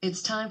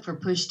It's time for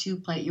Push to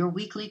Play, your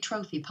weekly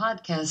trophy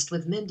podcast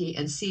with Mindy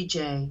and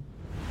CJ.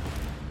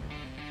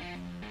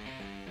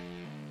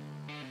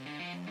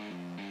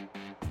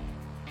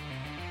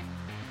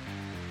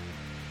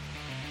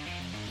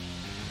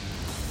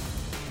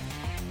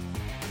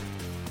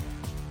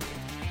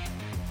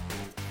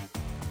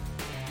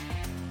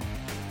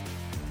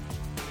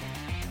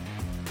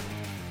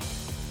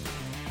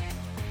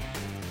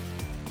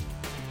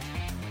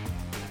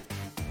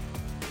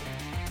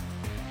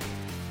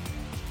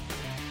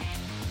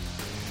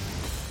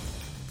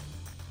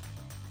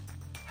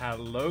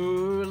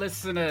 Hello,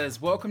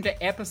 listeners. Welcome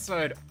to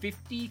episode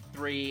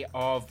 53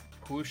 of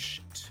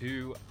Push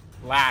to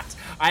Plat.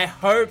 I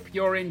hope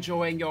you're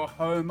enjoying your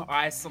home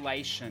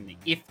isolation.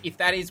 If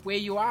that is where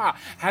you are,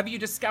 have you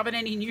discovered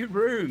any new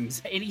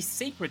rooms, any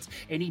secrets,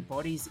 any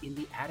bodies in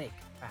the attic,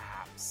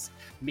 perhaps?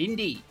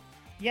 Mindy.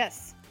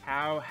 Yes.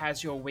 How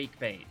has your week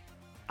been?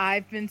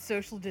 I've been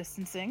social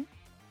distancing.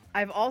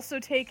 I've also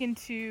taken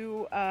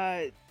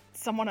to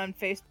someone on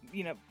Facebook,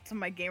 some of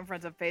my game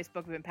friends on Facebook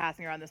have been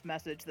passing around this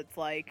message that's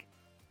like,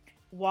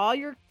 while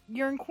you're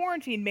in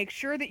quarantine, make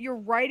sure that you're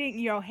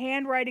writing,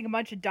 handwriting a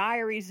bunch of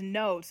diaries and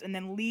notes and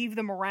then leave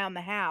them around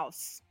the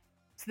house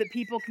so that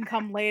people can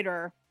come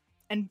later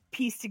and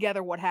piece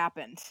together what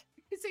happened.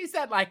 Is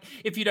that like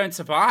if you don't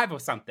survive or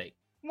something?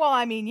 Well,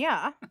 I mean,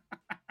 yeah.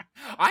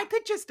 I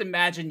could just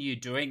imagine you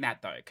doing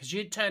that though, because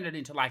you'd turn it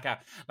into like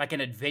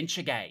an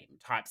adventure game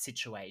type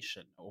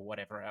situation or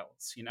whatever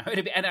else,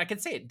 And I can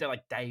see it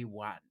like day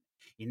one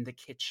in the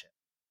kitchen.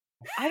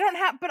 I don't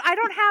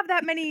have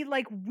that many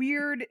like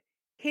weird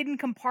hidden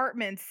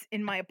compartments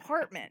in my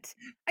apartment.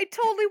 I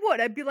totally would.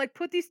 I'd be like,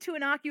 put these two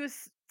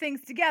innocuous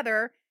things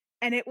together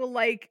and it will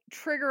like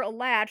trigger a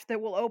latch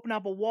that will open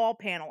up a wall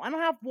panel. I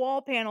don't have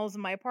wall panels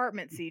in my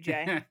apartment,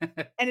 CJ.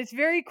 And it's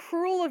very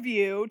cruel of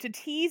you to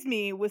tease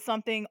me with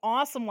something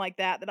awesome like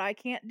that I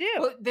can't do.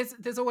 Well,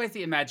 there's always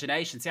the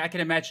imagination. See, I can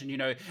imagine,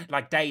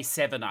 like day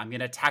 7, I'm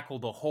going to tackle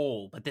the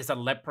hall, but there's a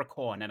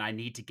leprechaun and I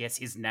need to guess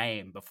his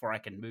name before I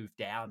can move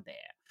down there.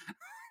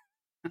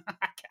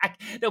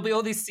 There'll be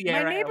all these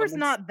Sierra My neighbor's elements.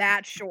 not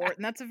that short,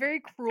 and that's a very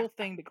cruel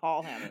thing to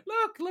call him.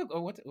 Look.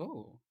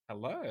 Oh,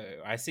 hello.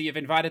 I see you've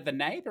invited the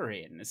neighbor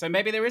in. So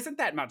maybe there isn't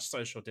that much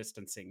social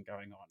distancing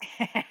going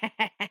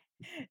on.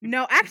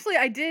 No, actually,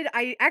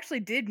 I actually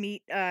did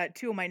meet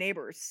 2 of my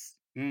neighbors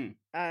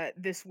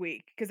this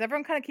week because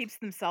everyone kind of keeps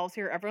themselves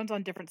here. Everyone's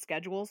on different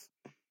schedules.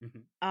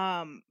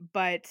 Mm-hmm.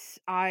 But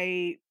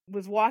I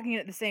was walking in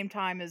at the same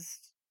time as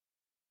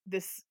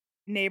this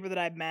neighbor that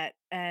I'd met,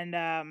 and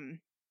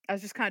I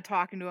was just kind of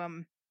talking to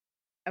him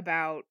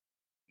about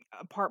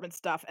apartment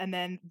stuff, and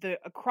then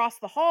across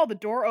the hall, the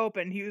door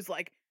opened. He was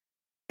like,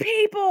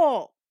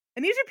 "People!"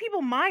 And these are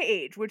people my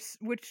age, which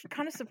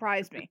kind of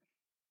surprised me.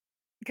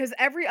 Because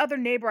every other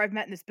neighbor I've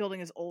met in this building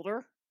is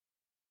older.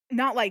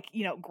 Not like,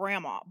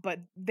 grandma, but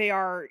they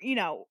are,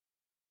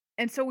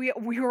 and so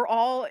we were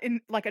all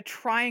in like a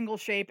triangle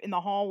shape in the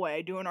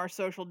hallway doing our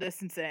social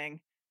distancing,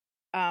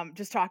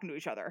 just talking to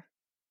each other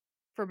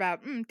for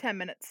about 10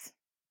 minutes.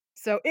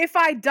 So if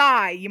I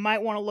die, you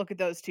might want to look at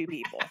those 2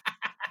 people.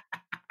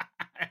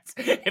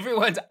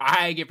 Everyone's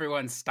eyeing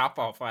everyone's stuff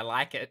off. I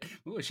like it.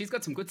 Ooh, she's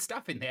got some good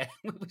stuff in there.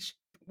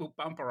 We'll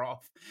bump her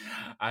off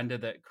under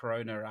the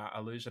corona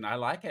illusion. I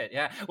like it.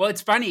 Yeah. Well,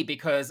 it's funny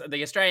because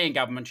the Australian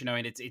government,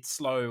 in its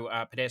slow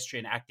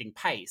pedestrian acting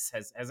pace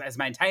has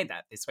maintained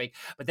that this week.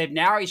 But they've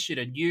now issued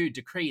a new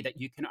decree that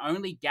you can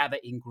only gather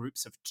in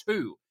groups of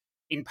 2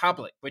 in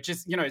public, which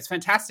is, it's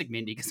fantastic,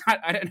 Mindy, because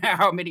I don't know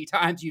how many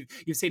times you've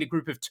seen a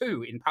group of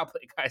 2 in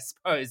public. I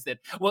suppose that,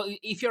 well,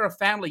 if you're a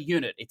family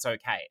unit, it's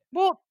okay.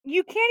 Well,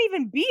 you can't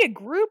even be a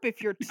group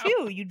if you're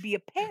 2. You'd be a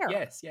pair.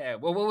 Yes, yeah.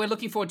 Well, we're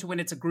looking forward to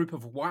when it's a group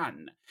of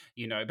 1,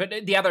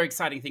 But the other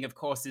exciting thing, of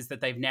course, is that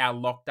they've now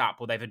locked up,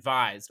 or they've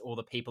advised all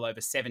the people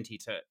over 70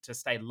 to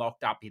stay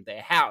locked up in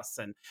their house.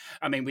 And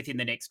I mean, within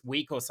the next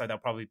week or so, they'll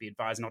probably be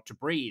advised not to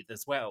breathe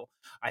as well.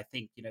 I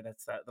think,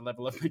 that's the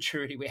level of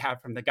maturity we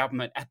have from the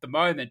government at the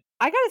moment.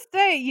 I gotta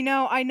say,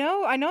 I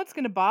know it's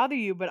gonna bother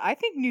you, but I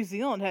think New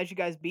Zealand has you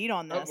guys beat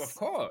on this. Oh, of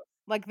course.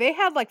 Like they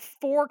had like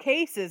 4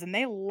 cases and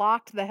they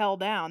locked the hell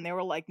down. They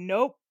were like,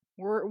 "Nope,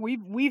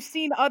 we've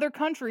seen other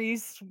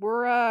countries.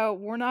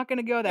 We're not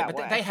gonna go that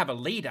way." They have a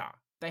leader.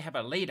 They have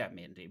a leader,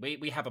 Mindy.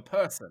 We have a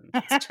person.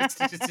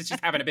 It's just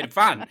having a bit of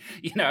fun,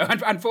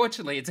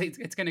 Unfortunately, it's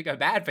going to go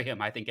bad for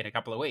him, I think, in a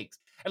couple of weeks.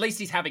 At least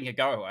he's having a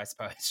go, I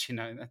suppose.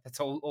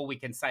 That's all we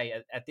can say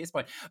at this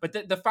point. But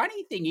the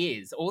funny thing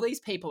is, all these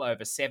people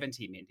over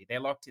 70, Mindy, they're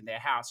locked in their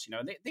house.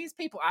 These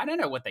people, I don't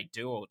know what they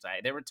do all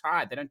day. They're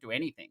retired. They don't do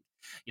anything.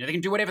 They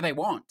can do whatever they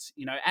want.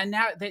 And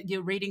now that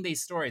you're reading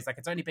these stories, like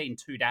it's only been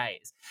 2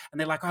 days, and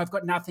they're like, oh, I've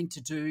got nothing to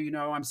do.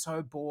 I'm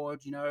so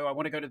bored. I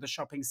want to go to the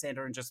shopping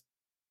center and just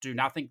do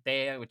nothing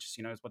there, which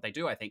is what they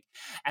do, I think,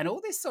 and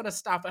all this sort of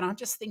stuff. And I'm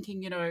just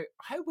thinking,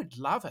 I would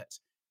love it.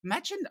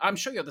 Imagine, I'm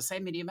sure you're the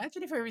same, Mindy.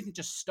 Imagine if everything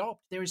just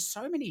stopped. There is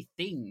so many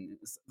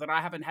things that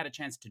I haven't had a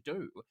chance to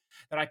do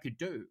that I could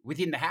do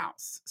within the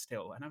house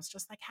still. And I was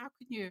just like, how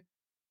can you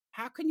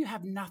How can you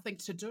have nothing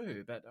to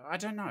do? But I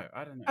don't know.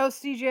 I don't know. Oh,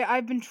 CJ,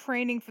 I've been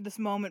training for this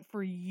moment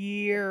for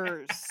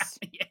years.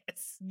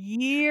 Yes. Yeah,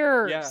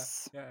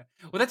 Years. yeah.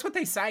 Well, that's what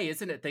they say,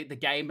 isn't it? The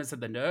gamers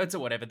and the nerds or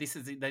whatever. This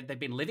is they've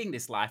been living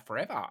this life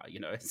forever, you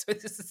know. So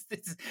this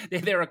is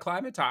they're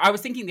acclimatized. I was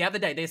thinking the other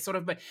day, they're sort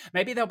of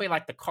maybe they'll be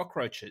like the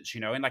cockroaches,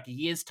 you know. In like a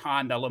year's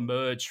time, they'll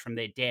emerge from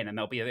their den and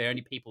they'll be the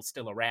only people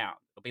still around.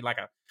 It'll be like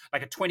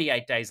a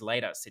 28 days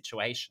later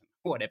situation,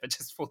 or whatever,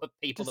 just full of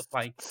people that Just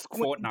play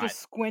Fortnite. just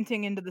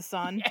squinting into the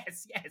sun.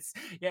 Yes, yes,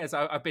 yes.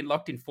 I've been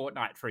locked in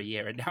Fortnite for a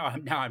year, and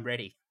now I'm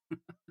ready,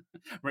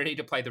 ready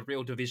to play the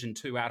real Division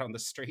 2 out on the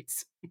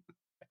streets.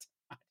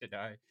 I don't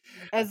know.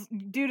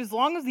 As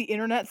long as the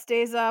internet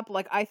stays up,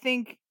 like, I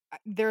think,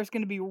 there's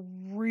gonna be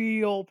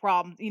real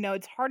problems. You know,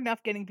 it's hard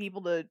enough getting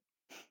people to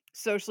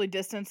socially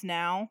distance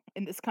now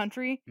in this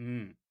country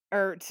Mm,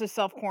 or to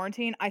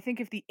self-quarantine. I think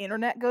if the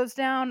internet goes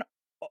down,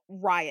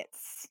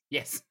 riots.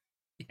 yes,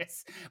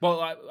 yes.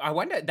 Well, I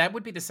wonder that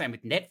would be the same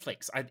with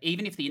Netflix.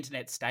 Even if the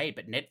internet stayed,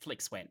 but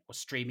Netflix went or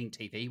streaming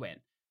TV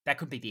went, that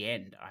could be the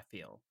end. I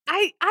feel.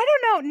 I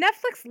don't know,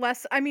 Netflix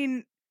less. I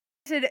mean,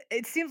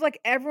 it seems like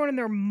everyone and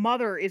their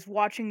mother is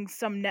watching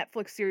some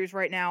Netflix series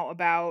right now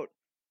about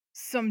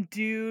some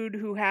dude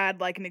who had,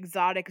 like, an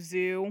exotic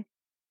zoo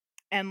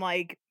and,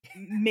 like,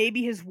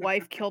 maybe his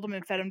wife killed him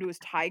and fed him to his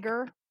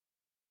tiger,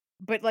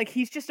 but, like,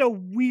 he's just a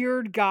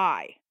weird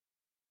guy,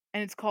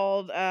 and it's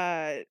called,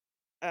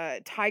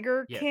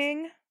 Tiger Yes.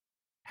 King?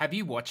 Have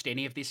you watched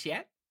any of this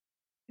yet?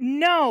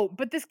 No,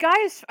 but this guy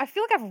is I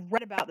feel like I've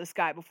read about this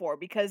guy before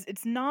because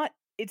it's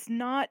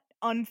not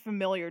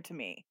unfamiliar to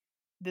me,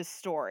 this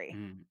story,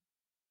 Mm,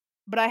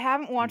 but I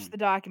haven't watched mm. the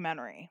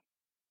documentary,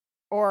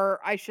 or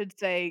I should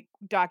say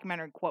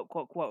documentary quote,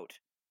 quote, quote,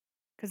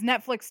 because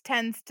Netflix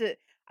tends to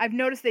I've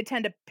noticed they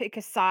tend to pick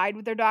a side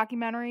with their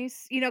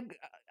documentaries, you know,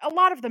 a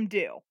lot of them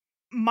do.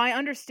 My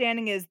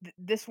understanding is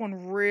this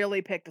one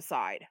really picked a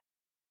side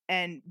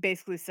and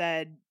basically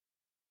said,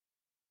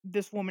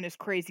 "This woman is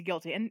crazy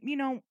guilty," and, you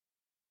know,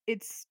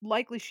 it's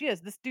likely she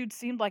is. This dude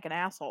seemed like an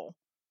asshole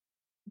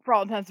for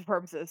all intents and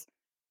purposes,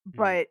 Mm.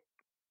 but,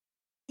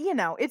 you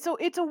know, it's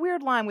a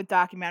weird line with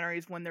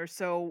documentaries when they're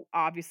so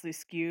obviously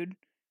skewed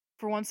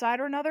for one side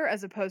or another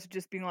as opposed to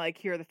just being like,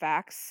 "Here are the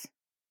facts."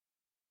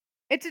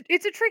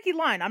 It's a tricky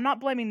line. I'm not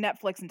blaming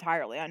Netflix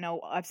entirely. I know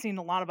I've seen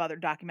a lot of other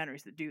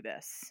documentaries that do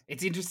this.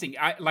 It's interesting.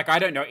 I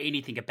don't know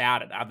anything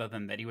about it other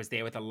than that he was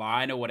there with a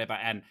line or whatever.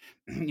 And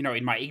you know,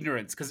 in my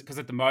ignorance, because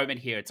at the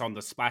moment here it's on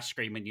the splash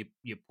screen when you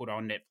put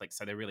on Netflix,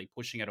 so they're really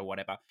pushing it or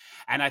whatever.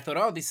 And I thought,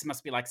 oh, this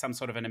must be like some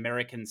sort of an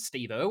American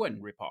Steve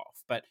Irwin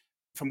ripoff. But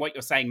from what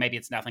you're saying, maybe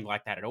it's nothing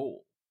like that at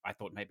all. I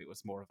thought maybe it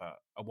was more of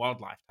a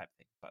wildlife type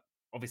thing, but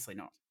obviously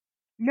not.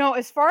 No,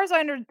 as far as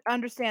I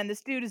understand,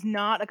 this dude is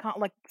not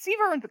like Steve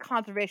Irwin's a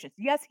conservationist.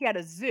 Yes, he had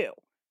a zoo,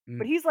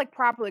 but Mm. he's like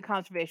properly a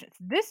conservationist.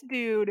 This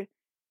dude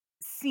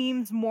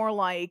seems more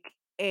like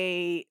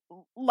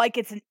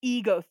it's an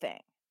ego thing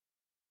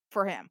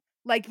for him.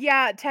 Like,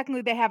 yeah,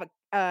 technically they have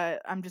a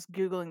I'm just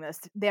googling this.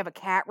 They have a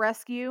cat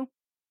rescue,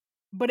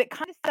 but it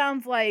kind of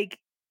sounds like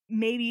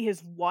maybe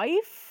his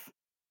wife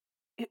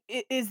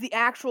is the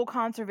actual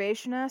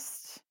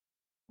conservationist.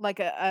 Like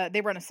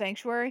they run a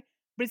sanctuary,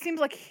 but it seems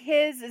like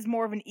his is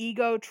more of an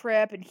ego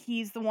trip, and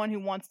he's the one who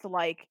wants to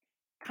like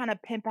kind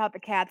of pimp out the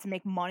cats and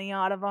make money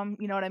out of them.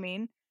 You know what I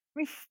mean? I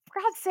mean,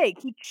 for God's sake,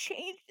 he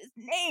changed his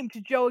name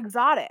to Joe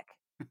Exotic.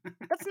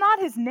 That's not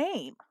his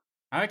name.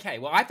 Okay,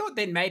 well, I thought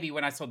then maybe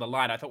when I saw the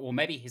line, I thought, well,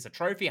 maybe he's a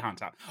trophy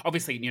hunter.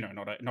 Obviously, you know,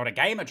 not a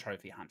gamer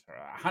trophy hunter,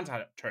 a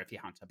hunter trophy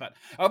hunter. But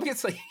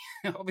obviously,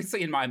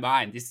 obviously, in my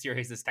mind, this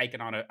series has taken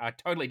on a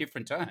totally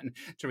different turn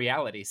to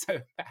reality. So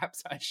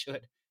perhaps I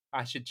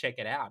should check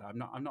it out.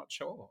 I'm not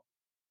sure.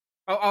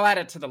 I'll add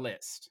it to the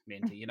list,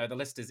 Minty. You know, the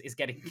list is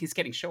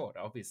getting short,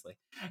 obviously.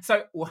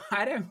 So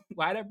why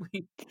don't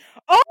we?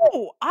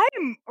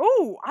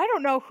 I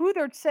don't know who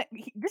they're saying.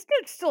 This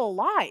dude's still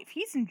alive.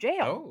 He's in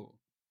jail. Oh,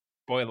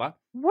 spoiler.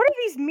 What are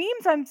these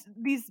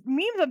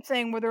memes I'm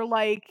saying where they're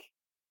like,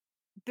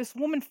 this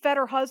woman fed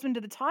her husband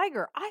to the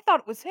tiger? I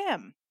thought it was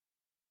him.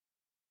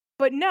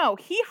 But no,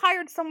 he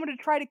hired someone to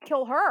try to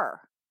kill her,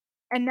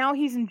 and now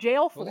he's in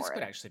jail Well, this for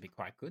could it. actually be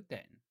quite good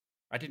then.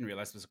 I didn't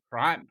realize it was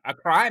a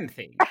crime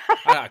thing.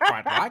 I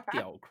quite like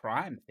the old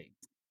crime things.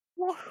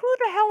 Well, who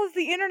the hell is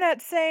the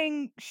internet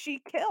saying she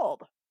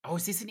killed? Oh,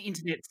 is this an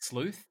internet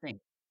sleuth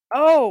thing?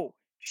 Oh,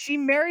 she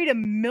married a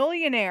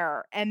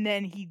millionaire and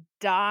then he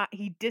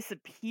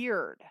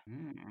disappeared.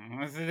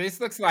 So this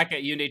looks like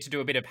you need to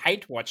do a bit of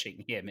hate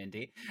watching here,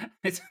 Mindy.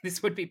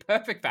 This would be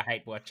perfect for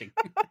hate watching.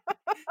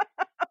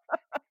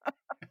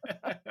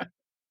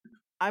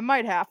 I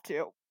might have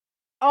to.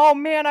 Oh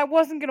man, I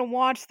wasn't gonna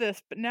watch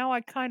this, but now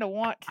I kinda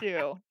want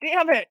to.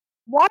 Damn it.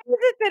 Why is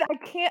it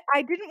that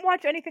I didn't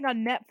watch anything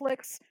on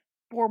Netflix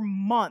for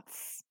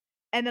months,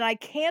 and then I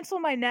cancel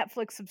my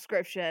Netflix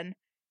subscription,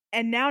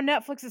 and now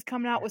Netflix is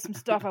coming out with some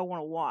stuff I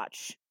wanna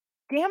watch.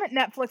 Damn it,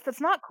 Netflix,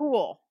 that's not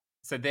cool.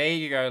 So there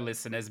you go,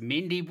 listeners.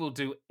 Mindy will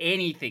do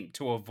anything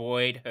to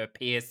avoid her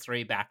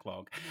PS3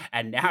 backlog.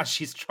 And now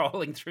she's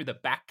trolling through the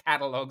back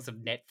catalogs of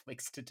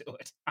Netflix to do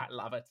it. I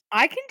love it.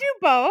 I can do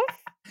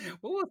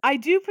both. Ooh, I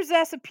do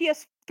possess a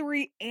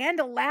PS3 and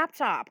a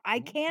laptop. I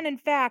ooh. can, in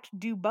fact,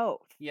 do both.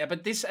 Yeah,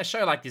 but a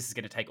show like this is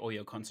going to take all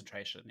your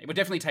concentration. It would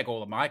definitely take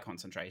all of my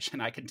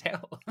concentration, I can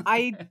tell.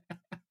 I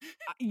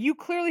You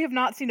clearly have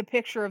not seen a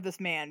picture of this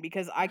man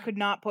because I could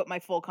not put my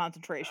full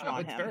concentration Oh,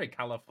 on it's him. very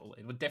colorful.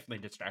 It would definitely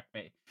distract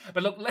me.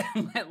 But look,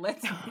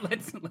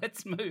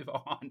 let's move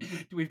on.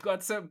 We've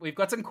got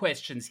some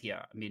questions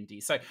here,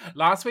 Mindy. So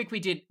last week we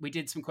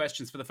did some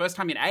questions for the first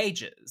time in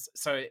ages.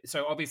 So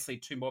obviously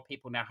two more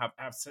people now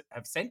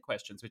have sent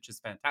questions, which is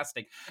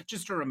fantastic.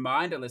 Just a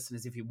reminder,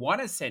 listeners, if you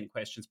want to send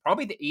questions,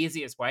 probably the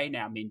easiest way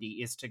now,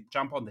 Mindy, is to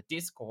jump on the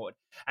Discord,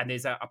 and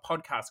there's a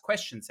podcast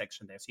question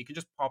section there, so you can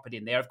just pop it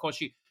in there. Of course,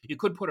 you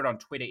could put it on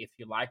Twitter if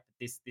you like,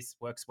 but this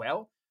works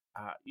well.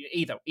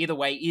 Either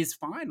way is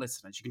fine,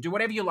 listeners. You can do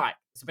whatever you like.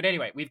 So, but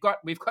anyway, we've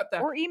got the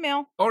Or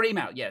email. or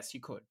email. Yes, you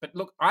could. But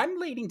look, I'm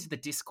leading to the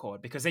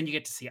Discord because then you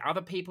get to see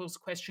other people's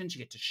questions. You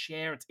get to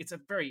share. It's a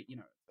very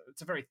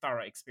it's a very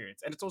thorough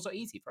experience, and it's also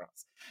easy for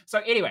us. So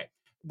anyway,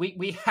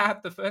 we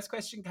have the first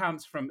question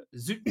comes from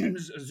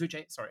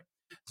Zuche. Sorry.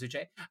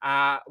 Zuche,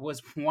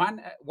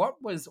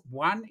 what was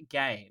one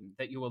game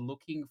that you were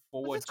looking Let's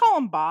forward just to? call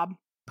him Bob.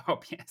 Oh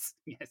yes,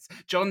 yes.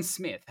 John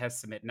Smith has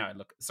submitted. No,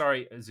 look,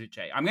 sorry, Zoot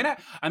J. I'm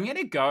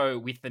gonna go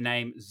with the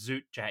name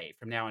Zoot J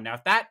from now on. Now,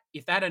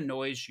 if that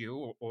annoys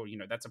you, or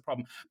that's a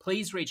problem,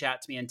 please reach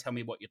out to me and tell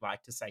me what you'd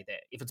like to say there.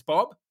 If it's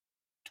Bob,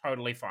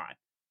 totally fine.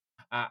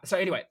 So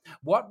anyway,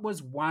 what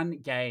was one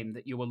game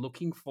that you were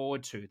looking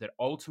forward to that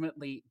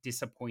ultimately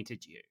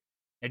disappointed you?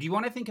 Now, do you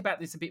want to think about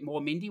this a bit more,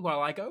 Mindy, while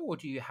I go, or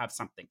do you have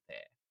something there?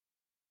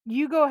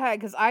 You go ahead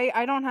because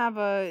I don't have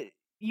a.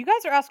 You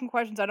guys are asking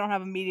questions I don't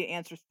have immediate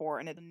answers for,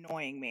 and it's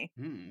annoying me.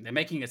 They're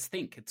making us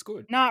think. It's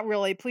good. Not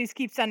really. Please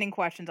keep sending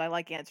questions. I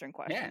like answering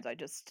Yeah, questions. I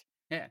just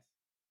yeah,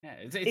 yeah.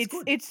 It's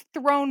good. it's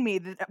thrown me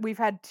that we've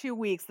had 2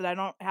 weeks that I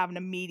don't have an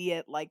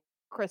immediate like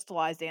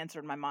crystallized answer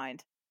in my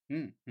mind.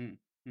 Mm, mm,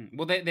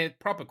 Well, they're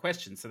proper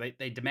questions, so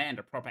they demand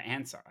a proper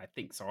answer, I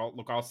think. So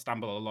I'll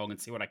stumble along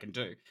and see what I can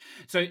do.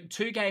 So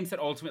two games that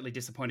ultimately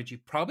disappointed you.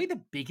 Probably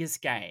the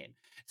biggest game,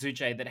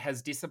 Zujay, that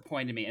has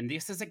disappointed me. And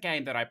this is a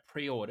game that I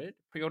pre-ordered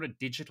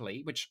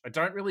digitally, which I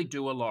don't really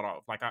do a lot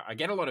of. Like I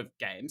get a lot of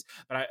games,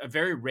 but I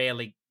very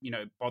rarely,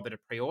 bother to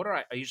pre-order.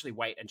 I usually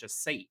wait and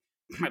just see.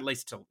 At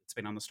least till it's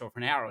been on the store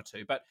for an hour or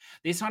two. But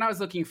this one I was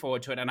looking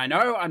forward to it. And I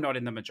know I'm not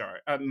in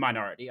the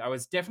minority. I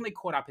was definitely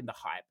caught up in the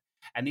hype.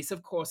 And this,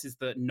 of course, is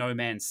the No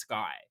Man's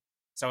Sky.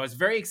 So I was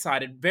very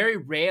excited. Very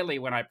rarely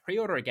when I pre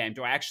order a game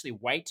do I actually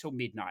wait till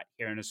midnight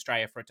here in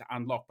Australia for it to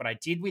unlock. But I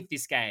did with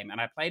this game,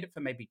 and I played it for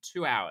maybe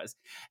 2 hours,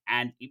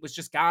 and it was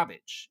just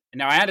garbage. And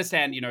now I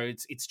understand,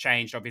 it's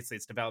changed. Obviously,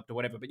 it's developed or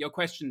whatever. But your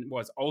question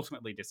was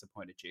ultimately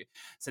disappointed you.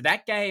 So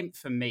that game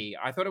for me,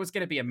 I thought it was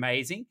going to be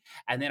amazing.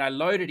 And then I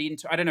loaded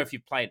into, I don't know if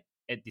you've played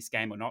this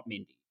game or not,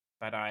 Mindy,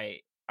 but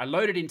I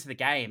loaded into the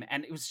game,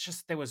 and it was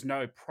just there was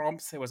no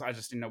prompts. I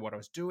just didn't know what I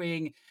was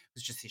doing. It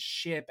was just this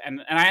ship,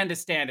 and I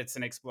understand it's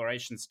an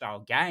exploration style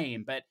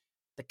game, but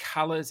the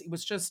colors,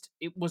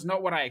 it was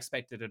not what I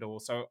expected at all.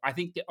 So I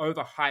think the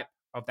overhype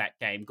of that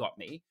game got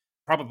me.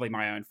 Probably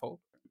my own fault.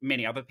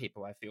 Many other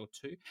people I feel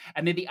too.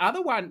 And then the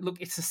other one,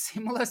 look, it's a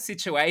similar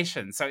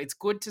situation. So it's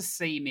good to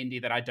see, Mindy,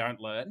 that I don't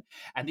learn.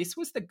 And this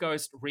was the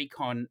Ghost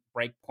Recon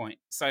Breakpoint.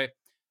 So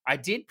I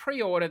did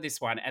pre-order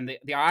this one, and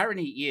the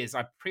irony is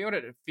I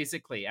pre-ordered it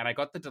physically, and I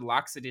got the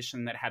deluxe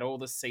edition that had all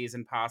the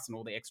season pass and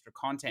all the extra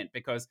content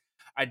because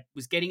I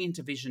was getting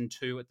into Vision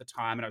 2 at the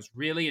time, and I was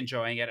really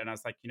enjoying it. And I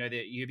was like,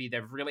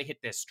 they've really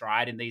hit their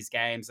stride in these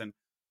games. And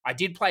I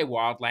did play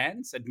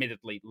Wildlands,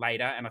 admittedly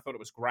later, and I thought it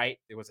was great.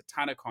 There was a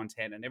ton of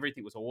content, and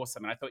everything was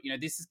awesome. And I thought,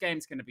 this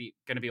game's going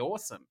to be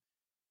awesome.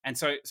 And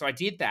so I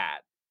did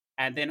that.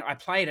 And then I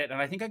played it, and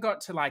I think I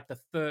got to like the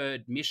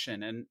third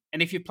mission.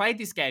 And if you've played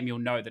this game, you'll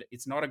know that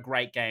it's not a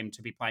great game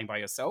to be playing by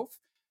yourself,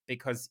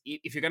 because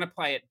if you're going to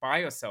play it by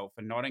yourself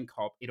and not in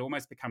co-op, it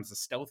almost becomes a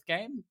stealth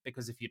game,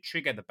 because if you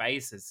trigger the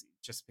bases,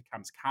 it just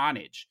becomes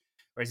carnage.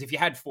 Whereas if you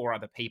had four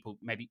other people,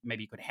 maybe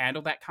you could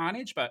handle that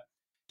carnage, but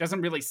it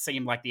doesn't really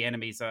seem like the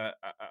enemies are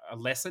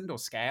lessened or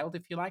scaled,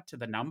 if you like, to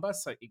the number.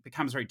 So it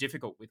becomes very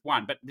difficult with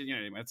one. But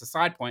it's a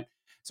side point.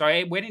 So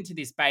I went into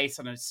this base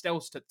and I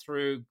stealthed it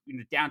through,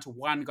 down to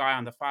one guy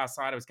on the far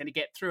side. I was going to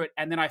get through it.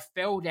 And then I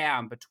fell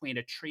down between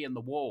a tree and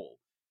the wall,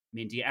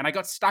 Mindy, and I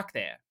got stuck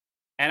there.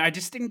 And I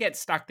just didn't get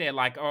stuck there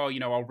like,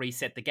 I'll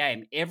reset the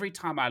game. Every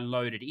time I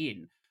loaded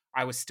in,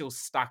 I was still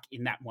stuck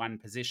in that one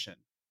position.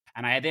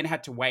 And I then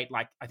had to wait,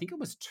 like, I think it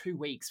was 2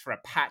 weeks for a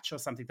patch or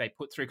something they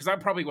put through, because I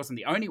probably wasn't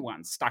the only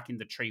one stuck in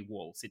the tree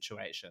wall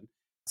situation.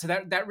 So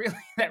that really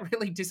that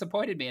really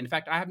disappointed me. In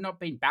fact, I have not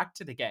been back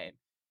to the game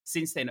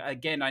since then.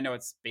 Again, I know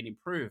it's been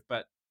improved,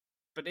 but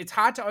it's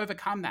hard to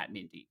overcome that,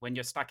 Mindy, when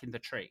you're stuck in the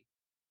tree.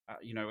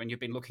 When you've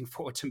been looking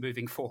forward to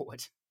moving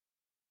forward.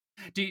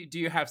 Do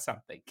you have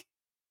something?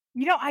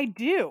 I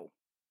do.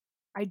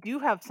 I do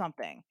have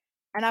something.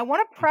 And I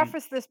want to Mhm,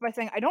 preface this by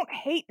saying I don't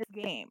hate this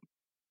game.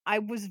 I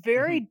was mhm.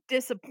 very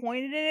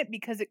disappointed in it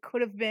because it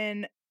could have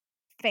been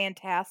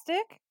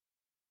fantastic.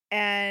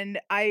 And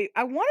I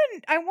want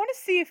to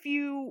see if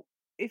you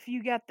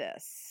get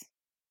this.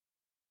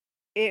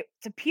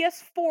 It's a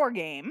PS4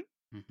 game.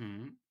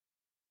 Mhm.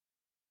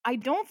 I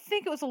don't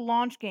think it was a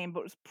launch game,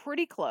 but it was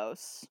pretty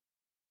close.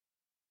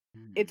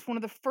 Mm. It's one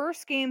of the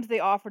first games they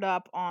offered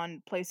up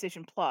on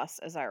PlayStation Plus,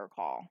 as I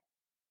recall.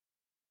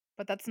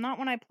 But that's not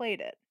when I played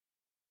it.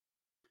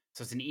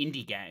 So it's an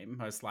indie game,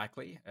 most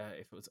likely,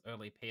 if it was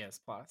early PS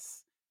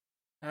Plus.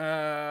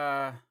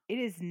 Uh, It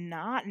is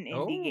not an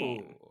indie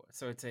game. oh,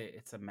 so it's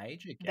a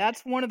major game.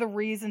 That's one of the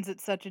reasons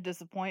it's such a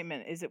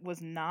disappointment is it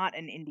was not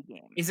an indie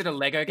game. Is it a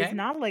Lego It's game?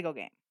 not a Lego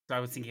game. So I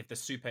was thinking of the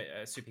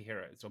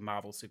superheroes or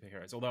Marvel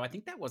superheroes, although I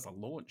think that was a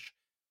launch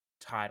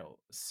title.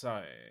 So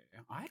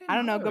I don't I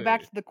don't know, go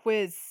back know. to the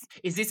quiz.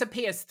 Is this a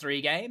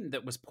PS3 game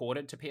that was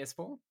ported to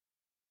PS4?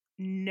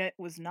 No, it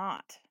was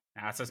not.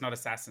 Ah, so it's not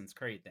Assassin's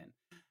Creed then.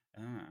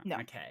 No.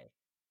 Okay.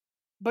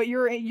 But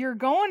you're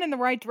going in the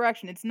right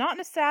direction. It's not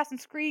an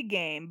Assassin's Creed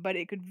game, but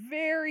it could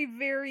very,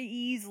 very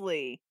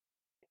easily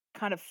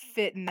kind of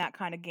fit in that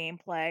kind of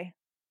gameplay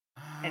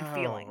and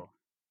feeling. Oh.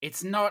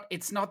 It's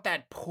not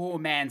that poor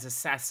man's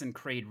Assassin's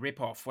Creed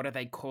ripoff. What do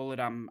they call it?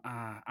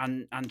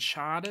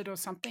 Uncharted or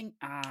something?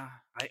 I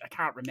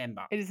can't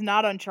remember. It is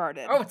not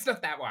Uncharted. Oh, it's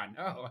not that one.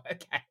 Oh,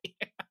 okay.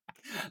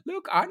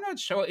 Look, I'm not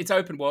sure. It's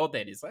open world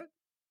then, is it?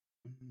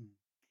 Mhm.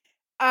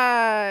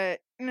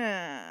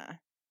 Nah,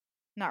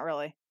 not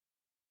really.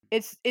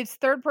 It's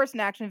third person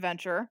action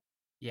adventure,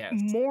 Yes.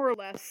 more or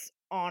less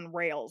on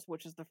rails,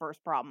 which is the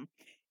first problem.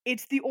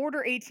 It's The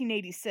Order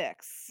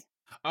 1886.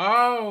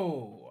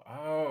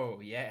 Oh,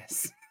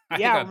 yes. I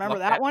think Yeah, I remember blocked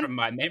that that one? from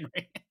my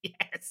memory.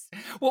 Yes.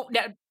 Well,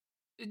 now,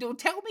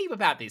 tell me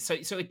about this. So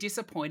it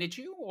disappointed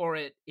you or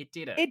it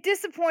didn't? It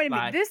disappointed me.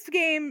 Like, This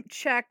game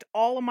checked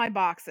all of my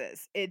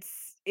boxes.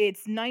 It's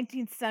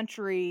 19th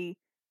century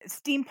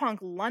steampunk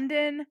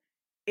London.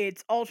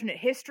 It's alternate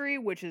history,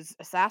 which is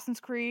Assassin's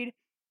Creed.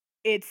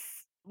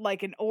 It's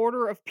like an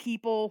order of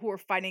people who are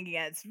fighting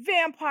against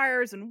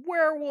vampires and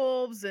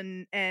werewolves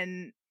and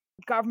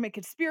government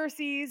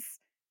conspiracies.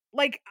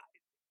 Like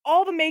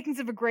all the makings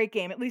of a great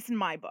game, at least in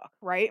my book,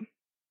 right?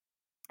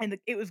 And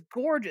it was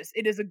gorgeous.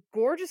 It is a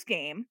gorgeous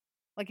game.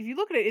 Like if you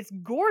look at it, it's and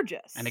it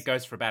gorgeous.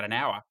 goes for about an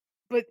hour.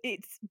 But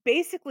it's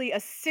basically a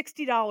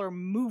 $60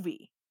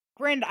 movie.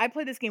 Granted, I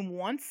played this game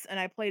once, and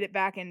I played it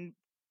back in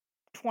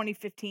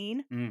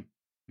 2015, Mm,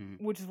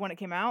 mm, which is when it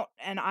came out,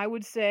 and I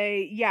would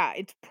say, yeah,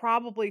 it's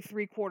probably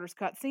 3/4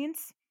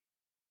 cutscenes.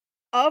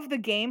 Of the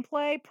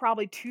gameplay,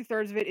 probably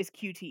 2/3 of it is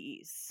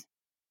QTEs.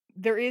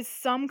 There is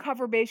some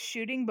cover-based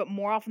shooting, but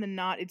more often than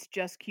not, it's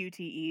just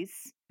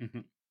QTEs,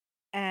 mhm.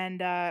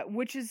 and,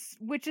 which is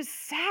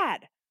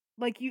sad.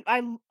 Like,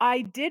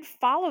 I did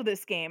follow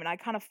this game, and I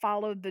kind of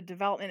followed the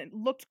development. It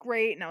looked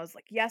great, and I was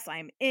like, "Yes,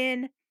 I'm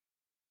in."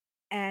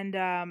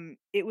 And,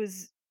 it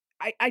was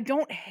I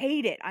don't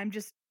hate it, I'm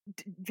just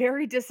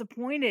very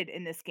disappointed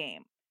in this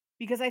game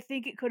because I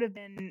think it could have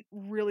been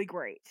really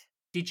great.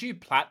 Did you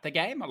plat the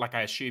game? Like,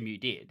 I assume you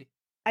did.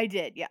 I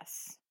did,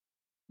 yes.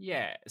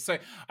 Yeah. So,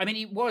 I mean,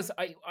 it was.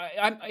 I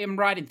am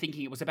right in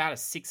thinking it was about a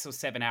 6 or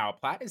 7 hour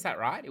plat. Is that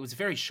right? It was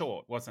very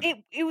short, wasn't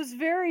it? It was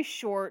very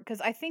short because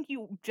I think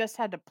you just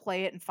had to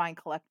play it and find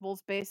collectibles,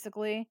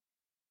 basically.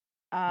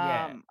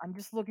 Yeah. I'm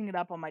just looking it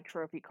up on my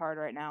trophy card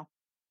right now.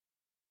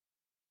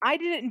 I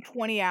did it in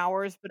 20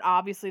 hours, but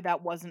obviously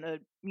that wasn't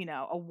a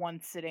one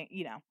sitting,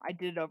 I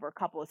did it over a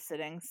couple of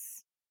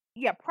sittings.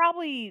 Yeah,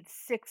 probably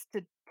 6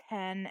 to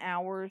 10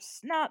 hours,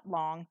 not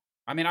long.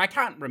 I mean, I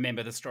can't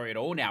remember the story at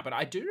all now, but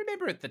I do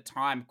remember at the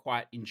time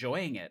quite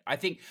enjoying it. I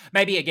think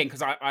maybe again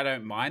because I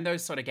don't mind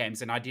those sort of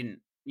games, and I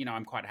didn't.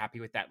 I'm quite happy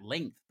with that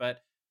length.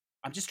 But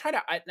I'm just trying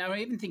to. Now,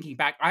 even thinking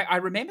back, I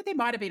remember there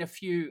might have been a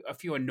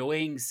few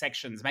annoying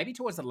sections, maybe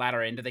towards the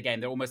latter end of the game.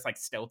 They're almost like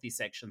stealthy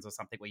sections or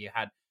something where you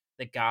had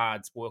the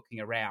guards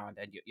walking around,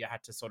 and you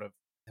had to sort of.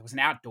 There was an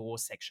outdoor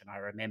section I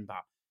remember,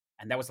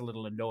 and that was a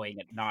little annoying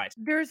at night.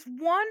 There's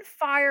one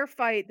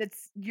firefight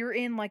you're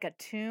in like a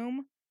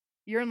tomb.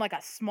 You're in like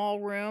a small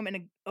room and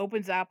it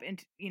opens up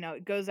into,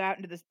 it goes out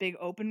into this big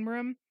open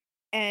room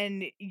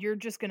and you're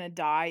just going to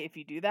die if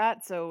you do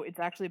that. So it's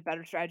actually a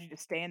better strategy to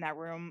stay in that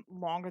room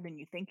longer than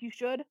you think you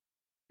should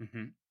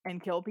Hmm.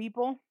 and kill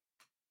people,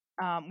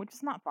 which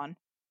is not fun.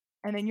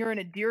 And then you're in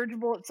a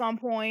dirigible at some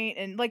point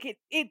and like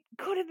it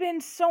could have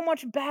been so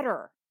much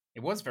better. It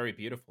was very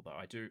beautiful, though.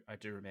 I do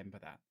remember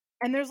that.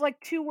 And there's, like,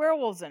 2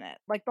 werewolves in it.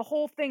 Like, the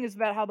whole thing is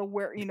about how the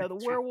True.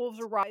 werewolves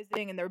are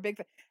rising and they're a big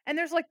thing. And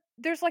there's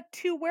like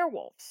 2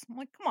 werewolves. I'm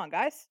like, "Come on,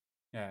 guys.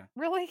 Yeah.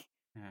 Really?"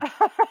 Yeah.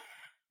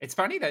 It's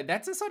funny though.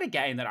 That's the sort of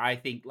game that I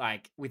think,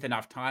 like, with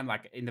enough time,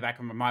 like in the back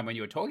of my mind when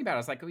you were talking about it, I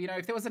was like, well,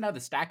 if there was another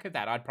stack of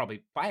that, I'd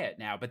probably play it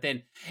now. But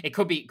then it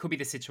could be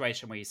the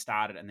situation where you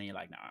started and then you're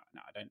like, no,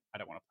 no, I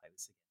don't want to play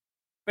this again.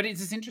 But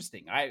it's just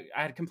interesting. I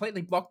had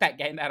completely blocked that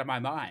game out of my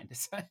mind.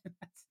 So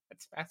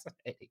that's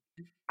fascinating.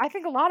 I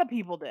think a lot of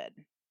people did.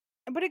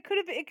 But it could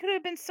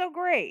have been so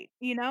great,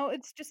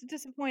 It's just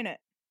disappointed.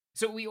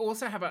 So we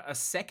also have a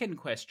second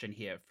question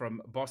here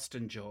from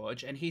Boston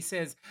George, and he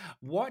says,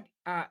 what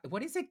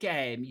is a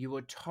game you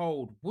were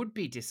told would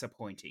be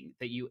disappointing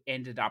that you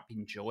ended up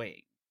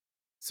enjoying?"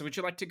 So would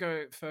you like to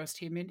go first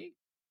here, Mindy?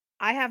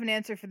 I have an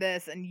answer for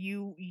this, and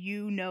you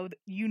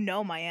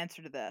know my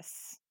answer to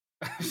this.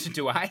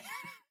 Do I?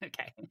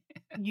 Okay.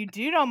 You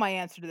do know my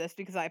answer to this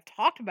because I've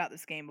talked about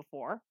this game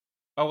before.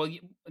 Oh well,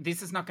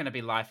 this is not going to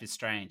be Life is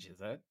Strange,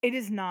 is it? It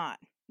is not.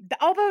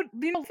 Although,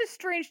 Life is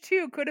Strange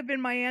 2 could have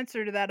been my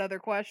answer to that other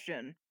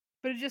question,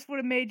 but it just would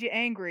have made you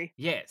angry.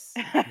 Yes.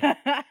 Yeah.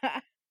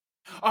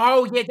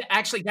 Oh, yeah,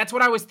 actually, that's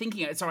what I was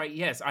thinking. Sorry,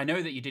 yes, I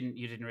know that you didn't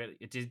really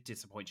it did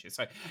disappoint you.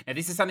 So, now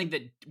this is something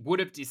that would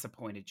have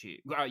disappointed you.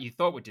 Well, you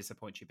thought would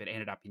disappoint you, but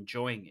ended up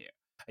enjoying you.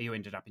 You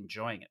ended up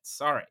enjoying it.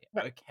 Sorry.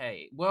 Right.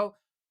 Okay. Well,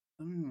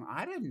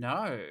 I don't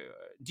know.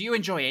 Do you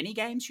enjoy any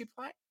games you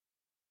play?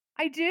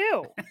 I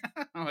do.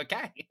 Oh,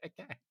 okay.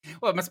 Okay.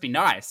 Well, it must be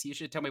nice. You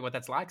should tell me what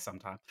that's like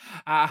sometime.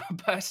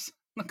 But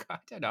look, I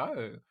don't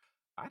know.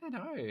 I don't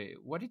know.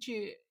 What did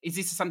you is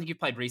this something you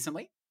played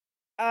recently?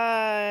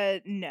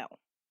 No.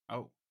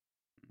 Oh.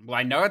 Well,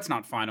 I know it's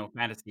not Final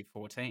Fantasy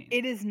 14.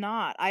 It is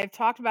not. I have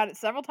talked about it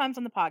several times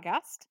on the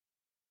podcast.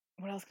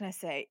 What else can I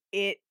say?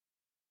 It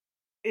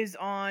is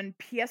on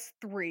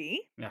PS3.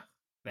 Ugh,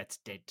 that's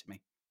dead to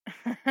me.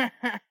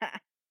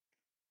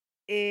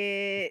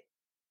 It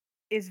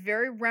is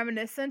very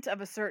reminiscent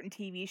of a certain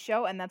TV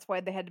show, and that's why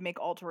they had to make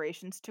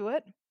alterations to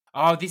it.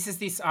 Oh,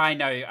 this I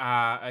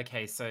know.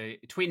 Okay, so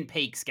Twin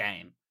Peaks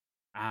game.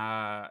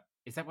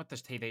 Is that what the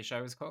TV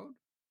show is called?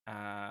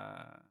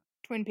 Uh,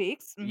 Twin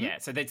Peaks. yeah,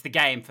 so that's the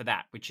game for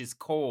that, which is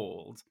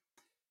called.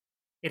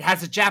 It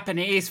has a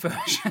Japanese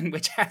version,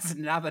 which has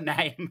another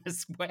name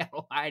as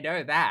well. I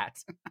know that.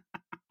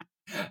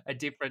 A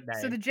different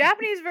So the name.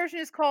 Japanese version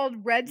is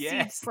called Red Seeds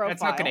Yes,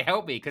 that's not going to Profile.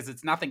 help me because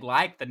it's nothing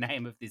like the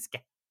name of this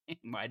game.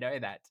 I know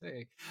that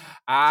too.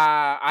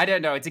 I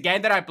don't know. It's a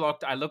game that I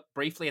blocked. I looked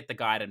briefly at the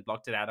guide and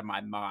blocked it out of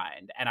my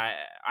mind. And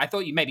I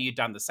thought maybe you'd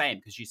done the same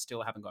because you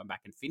still haven't gone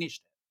back and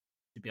finished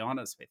it. To be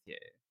honest with you,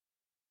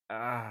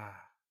 uh,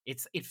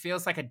 it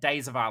feels like a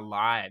Days of Our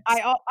Lives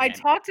game. I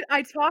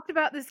talked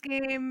about this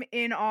game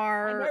in I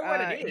our know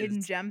what it is.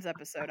 Hidden Gems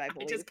episode, I I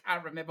believe. just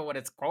can't remember what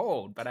it's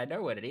called, but I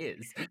know what it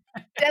is.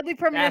 Deadly That's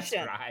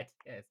Premonition. right.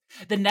 Yes.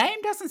 The name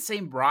doesn't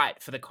seem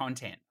right for the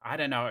content. I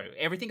don't know.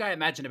 Everything I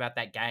imagine about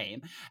that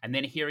game and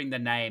then hearing the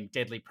name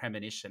Deadly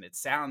Premonition, it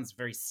sounds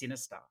very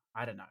sinister.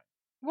 I don't know.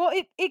 Well,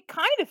 it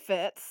kind of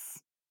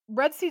fits.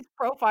 Red Seeds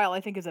Profile,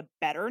 I think, is a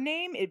better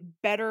name. It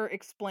better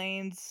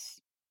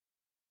explains.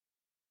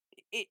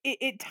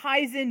 It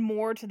ties in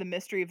more to the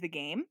mystery of the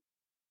game,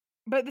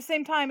 but at the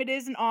same time, it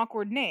is an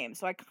awkward name.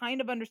 So I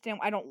kind of understand.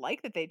 I don't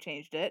like that they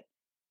changed it,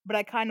 but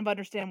I kind of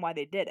understand why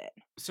they did it.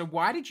 So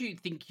why did you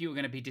think you were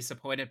going to be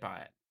disappointed by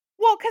it?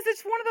 Well, because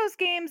it's one of those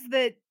games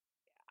that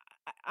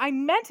I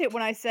meant it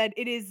when I said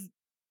it is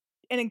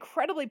an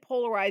incredibly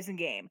polarizing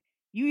game.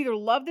 You either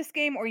love this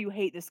game or you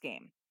hate this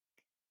game.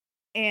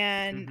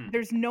 And Mhm.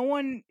 there's no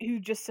one who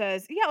just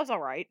says, "Yeah, it was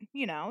all right.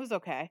 You know, it was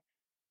okay."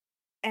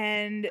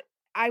 And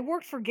I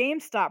worked for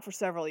GameStop for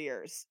several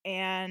years,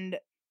 and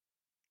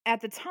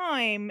at the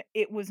time,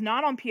 it was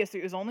not on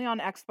PS3, it was only on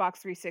Xbox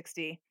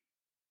 360,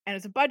 and it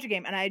was a budget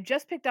game, and I had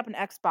just picked up an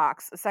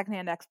Xbox, a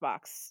secondhand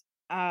Xbox,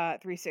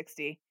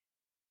 360,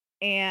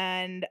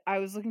 and I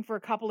was looking for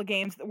a couple of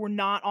games that were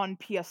not on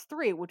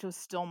PS3, which was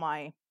still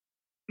my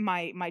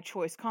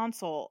choice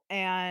console,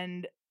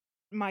 and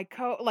my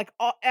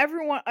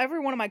every one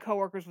of my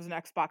coworkers was an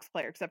Xbox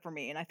player except for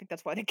me, and I think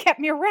that's why they kept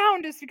me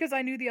around is because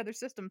I knew the other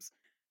systems.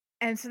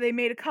 And so they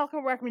made a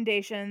couple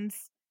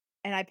recommendations,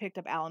 and I picked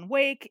up Alan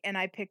Wake, and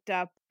I picked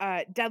up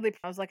Deadly.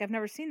 I was like, I've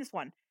never seen this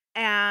one,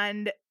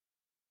 and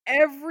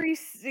every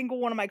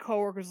single one of my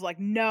coworkers was like,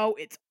 "No,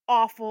 it's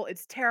awful,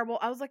 it's terrible."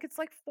 I was like, "It's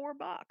like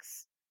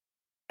 $4."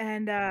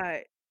 And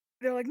they're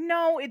like,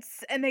 "No,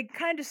 it's," and they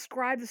kind of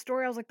described the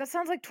story. I was like, "That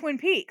sounds like Twin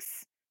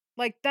Peaks.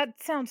 Like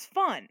that sounds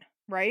fun,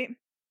 right?"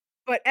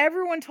 But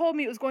everyone told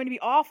me it was going to be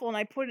awful, and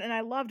I put it and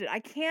I loved it. I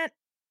can't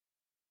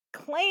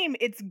claim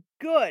it's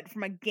good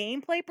from a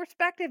gameplay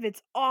perspective.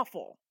 It's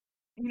awful.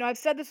 You know, I've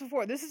said this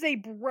before. This is a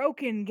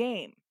broken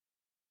game,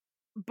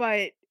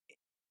 but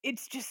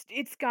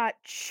it's got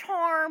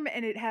charm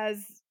and it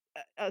has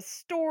a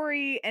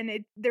story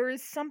and there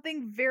is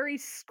something very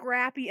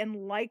scrappy and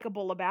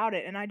likable about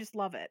it, and I just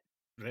love it.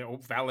 They're all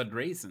valid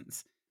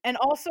reasons. And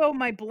also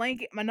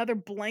another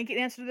blanket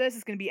answer to this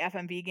is gonna be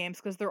FMV games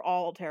because 'cause they're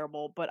all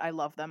terrible, but I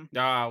love them.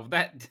 Oh,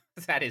 that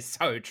that is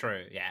so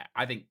true. Yeah,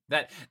 I think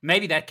that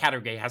maybe that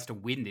category has to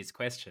win this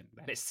question.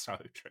 That is so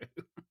true.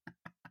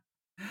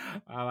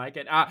 I like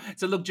it.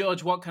 So look,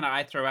 George, what can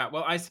I throw out?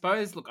 Well, I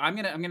suppose. Look, I'm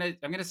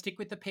gonna stick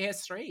with the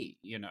PS3.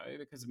 You know,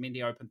 because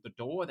Mindy opened the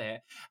door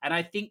there, and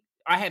I think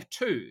I have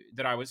two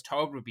that I was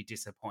told would be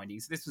disappointing.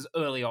 So this was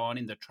early on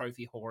in the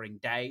trophy whoring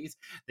days.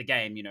 The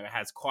game,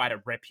 has quite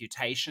a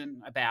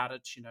reputation about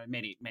it.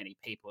 Many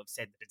people have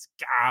said that it's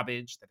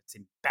garbage, that it's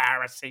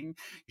embarrassing.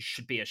 You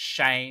should be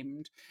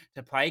ashamed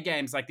to play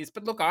games like this.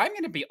 But look, I'm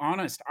going to be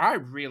honest. I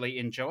really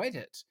enjoyed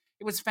it.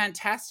 It was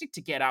fantastic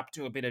to get up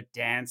to a bit of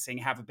dancing,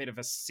 have a bit of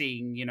a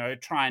sing,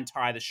 try and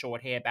tie the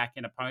short hair back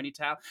in a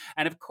ponytail.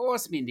 And of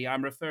course, Mindy,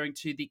 I'm referring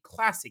to the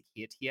classic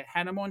hit here,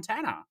 Hannah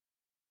Montana,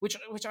 which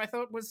I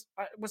thought was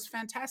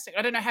fantastic.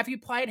 I don't know, have you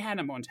played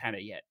Hannah Montana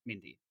yet,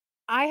 Mindy?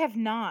 I have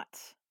not.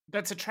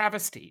 That's a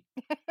travesty.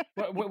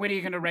 When are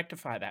you going to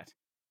rectify that?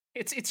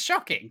 It's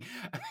shocking.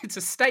 It's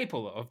a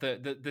staple of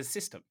the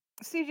system.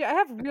 CJ, I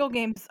have real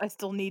games I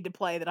still need to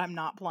play that I'm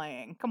not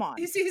playing. Come on.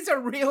 This is a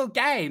real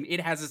game. It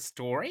has a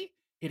story.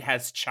 It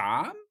has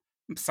charm.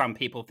 Some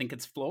people think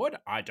it's flawed.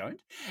 I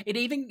don't. It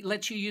even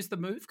lets you use the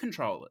move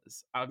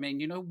controllers. I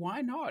mean,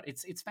 why not?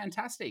 It's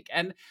fantastic.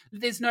 And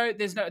there's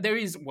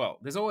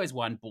always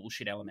one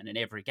bullshit element in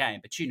every game,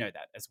 but you know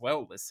that as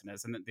well,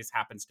 listeners. And that this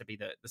happens to be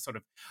the sort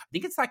of, I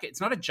think it's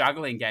not a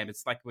juggling game.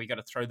 It's like we got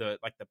to throw the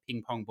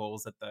ping pong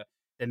balls at the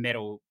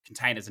metal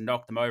containers and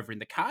knock them over in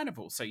the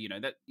carnival. So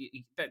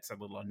that's a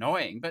little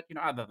annoying, but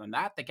other than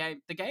that, the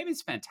game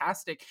is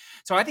fantastic.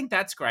 So I think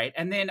that's great.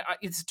 And then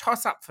it's a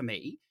toss up for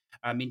me.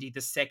 Mindy,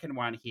 the second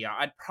one here,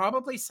 I'd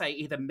probably say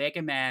either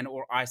Mega Man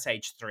or Ice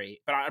Age 3,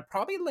 but I'd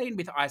probably lean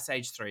with Ice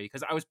Age 3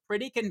 because I was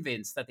pretty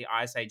convinced that the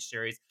Ice Age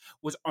series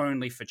was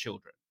only for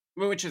children,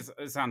 which is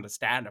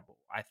understandable,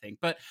 I think.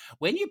 But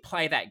when you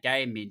play that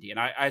game, Mindy, and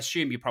I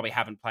assume you probably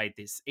haven't played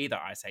this either,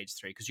 Ice Age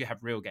 3, because you have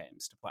real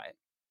games to play.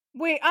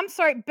 Wait, I'm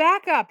sorry.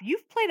 Back up.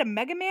 You've played a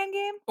Mega Man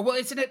game? Well,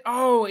 isn't it?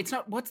 Oh, it's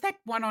not. What's that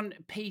one on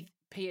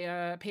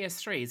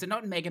PS3? Is it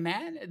not Mega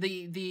Man?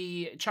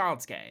 The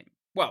child's game.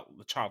 Well,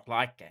 the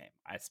childlike game,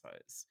 I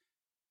suppose.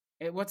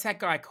 What's that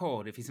guy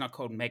called if he's not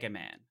called Mega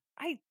Man?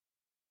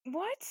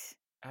 What?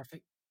 I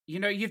think,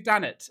 you've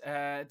done it.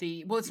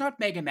 It's not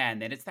Mega Man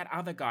then. It's that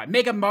other guy,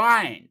 Mega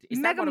Mind. Is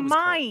that Mega what it was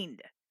called?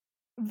 Mind.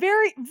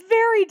 Very,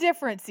 very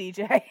different,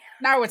 CJ.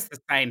 No, it's the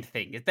same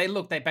thing.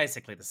 They're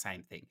basically the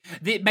same thing.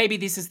 Maybe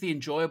this is the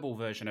enjoyable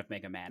version of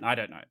Mega Man. I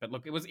don't know, but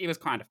look, it was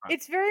kind of fun.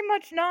 It's very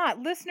much not.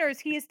 Listeners,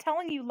 he is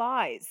telling you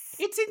lies.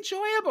 It's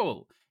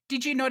enjoyable.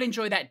 Did you not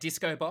enjoy that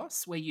Disco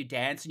Boss where you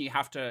dance and you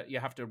have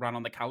to run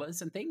on the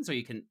colors and things, or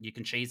you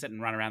can cheese it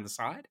and run around the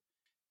side?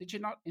 Did you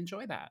not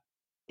enjoy that?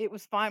 It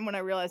was fine when I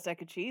realized I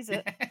could cheese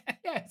it.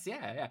 Yes,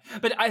 yeah.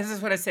 But this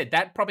is what I said.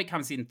 That probably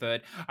comes in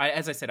third.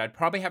 As I said, I'd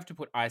probably have to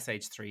put Ice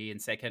Age 3 in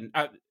second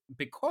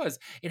because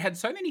it had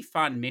so many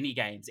fun mini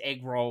games,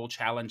 egg roll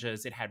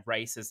challenges, it had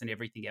races and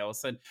everything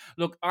else. And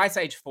look, Ice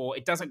Age 4,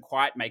 it doesn't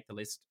quite make the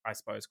list, I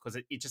suppose, because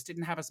it just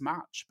didn't have as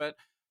much. But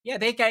yeah,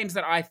 they're games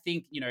that I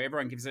think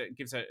everyone gives a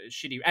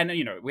shitty. And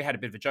we had a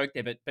bit of a joke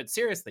there, but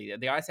seriously,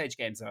 the Ice Age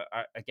games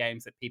are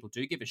games that people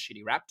do give a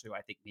shitty rap to.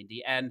 I think,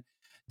 Mindy, and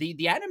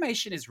the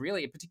animation is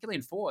really, particularly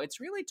in 4, it's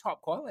really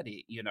top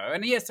quality.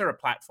 And yes, they're a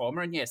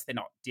platformer, and yes, they're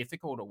not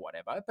difficult or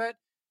whatever, but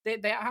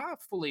they are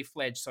fully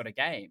fledged sort of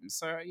games.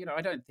 So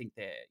I don't think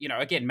they're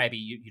again, maybe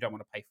you don't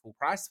want to pay full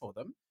price for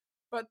them,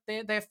 but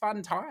they're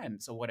fun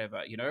times or whatever.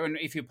 And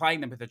if you're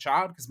playing them with a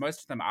child, because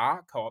most of them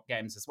are co-op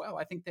games as well,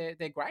 I think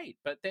they're great.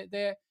 But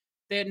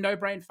they're no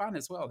brain fun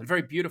as well, and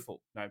very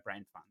beautiful no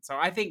brain fun. So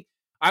I think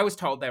I was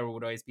told they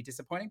would always be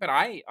disappointing, but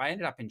I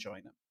ended up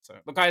enjoying them. So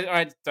look,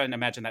 I don't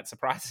imagine that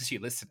surprises you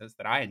listeners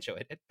that I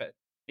enjoyed it, but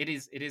it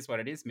is what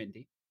it is,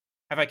 Mindy.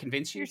 Have I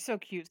convinced you? You're so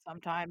cute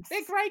sometimes.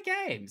 They're great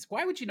games.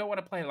 Why would you not want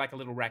to play like a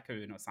little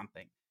raccoon or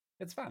something?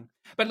 It's fun.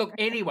 But look,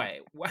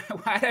 anyway,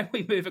 why don't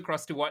we move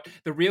across to what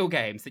the real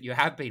games that you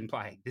have been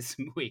playing this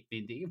week,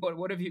 Mindy?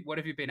 What have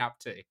you been up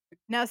to?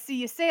 Now, see,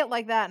 you say it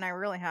like that, and I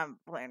really haven't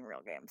played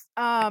real games.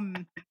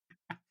 I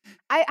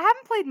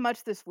haven't played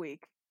much this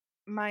week.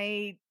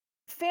 My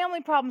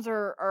family problems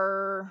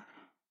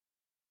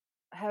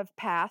have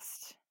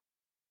passed,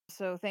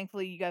 so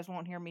thankfully you guys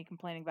won't hear me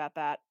complaining about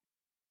that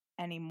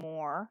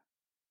anymore.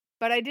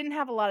 But I didn't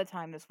have a lot of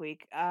time this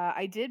week.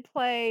 I did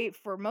play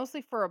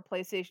mostly for a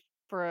PlayStation,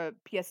 for a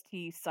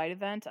PST site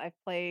event. I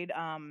played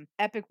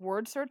Epic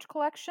Word Search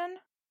Collection,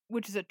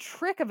 which is a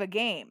trick of a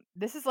game.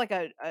 This is like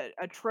a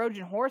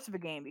Trojan horse of a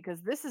game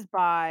because this is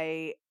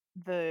by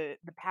the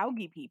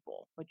Paugi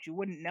people, but you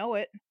wouldn't know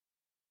it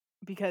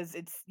because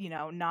it's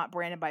not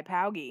branded by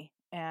Paugi,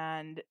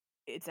 and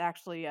it's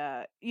actually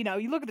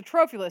you look at the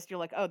trophy list, you're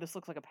like, oh, this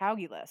looks like a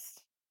Paugi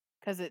list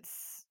because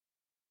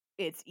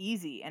it's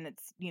easy and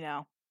it's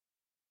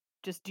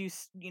just do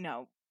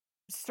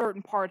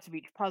certain parts of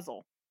each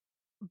puzzle,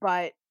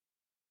 but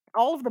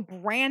all of the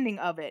branding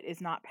of it is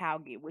not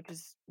Paugi, which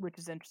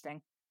is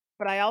interesting.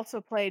 But I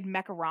also played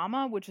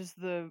Mecharama, which is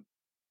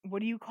what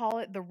do you call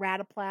it? The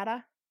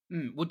Rataplata.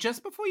 Well,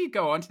 just before you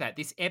go on to that,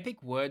 this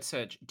epic word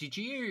search,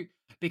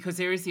 because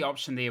there is the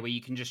option there where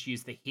you can just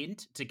use the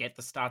hint to get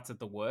the starts of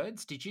the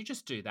words. Did you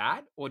just do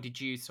that, or did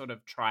you sort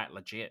of try it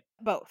legit?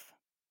 Both,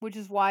 which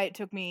is why it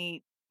took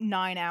me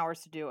 9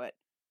 hours to do it.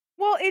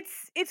 Well,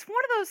 it's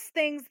one of those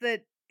things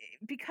that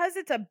because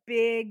it's a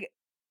big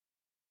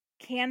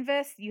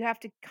canvas, you have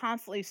to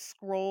constantly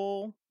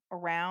scroll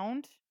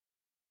around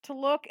to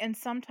look, and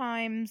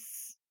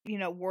sometimes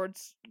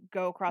words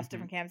go across Mhm.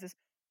 different canvases.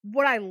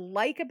 What I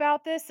like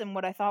about this and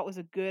what I thought was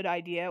a good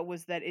idea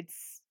was that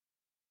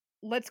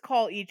let's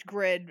call each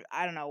grid,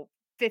 I don't know,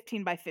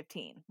 15 by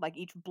 15, like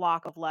each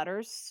block of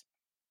letters.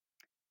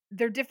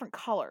 they're different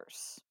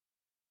colors.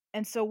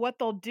 And so what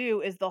they'll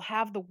do is they'll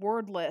have the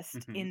word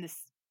list Hmm.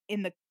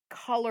 in the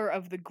color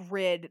of the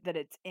grid that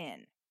it's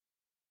in.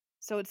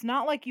 So it's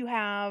not like you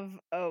have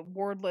a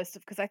word list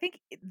of, because I think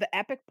the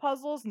epic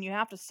puzzles and you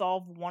have to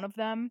solve one of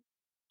them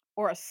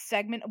or a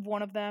segment of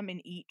one of them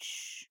in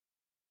each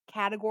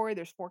category.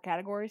 There's 4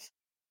 categories.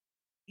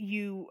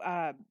 You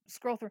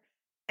scroll through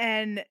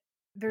and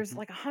there's Hmm.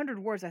 like 100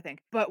 words, I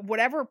think. But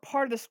whatever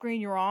part of the screen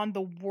you're on,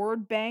 the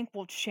word bank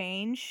will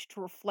change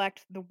to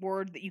reflect the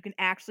word that you can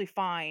actually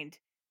find,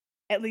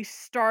 at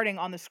least starting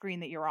on the screen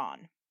that you're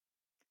on.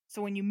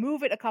 So when you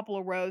move it a couple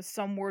of rows,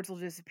 some words will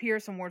disappear,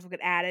 some words will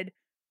get added.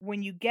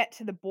 When you get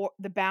to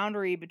the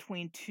boundary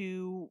between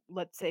two,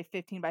 let's say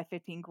 15 by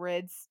 15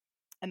 grids,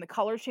 and the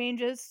color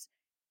changes,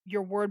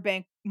 your word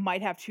bank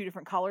might have 2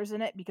 different colors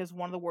in it because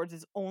one of the words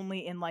is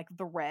only in like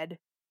the red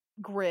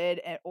grid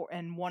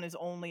and one is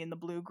only in the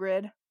blue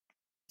grid.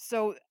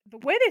 So the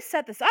way they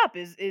set this up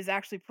is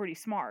actually pretty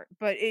smart.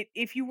 But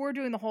if you were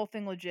doing the whole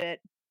thing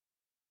legit,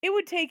 it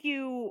would take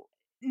you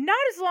not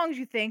as long as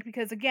you think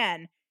because,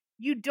 again,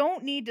 you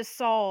don't need to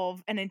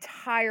solve an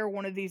entire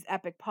one of these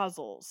epic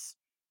puzzles.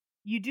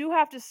 You do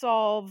have to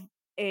solve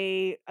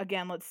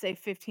again, let's say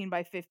 15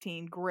 by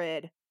 15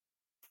 grid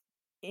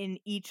in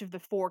each of the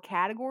 4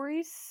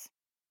 categories.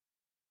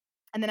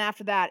 And then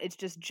after that, it's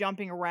just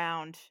jumping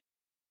around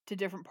to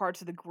different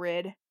parts of the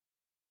grid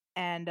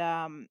and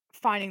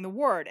finding the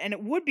word. And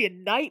it would be a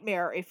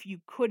nightmare if you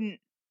couldn't,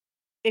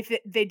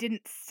 they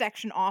didn't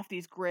section off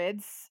these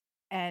grids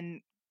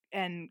and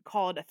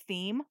call it a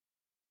theme.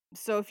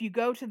 So if you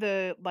go to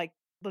the, like,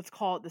 let's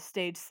call it the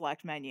stage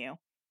select menu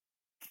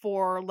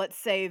for, let's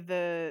say,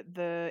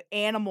 the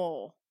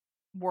animal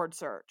word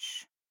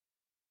search,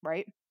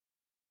 right?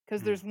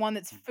 Because Mm. there's one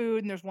that's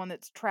food and there's one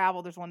that's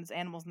travel, there's one that's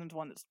animals and there's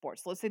one that's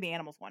sports. So let's say the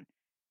animals one.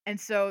 And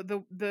so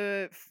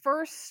the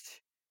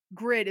first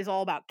grid is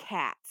all about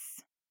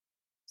cats.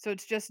 So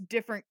it's just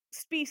different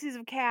species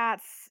of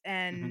cats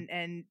Hmm.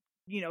 and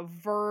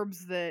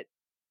verbs that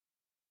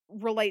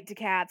relate to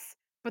cats,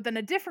 but then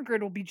a different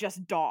grid will be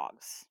just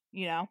dogs.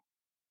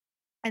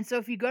 And so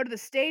if you go to the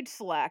stage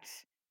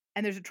select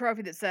and there's a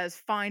trophy that says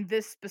find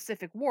this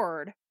specific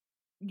word,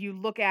 you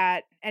look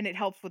at, and it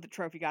helps with the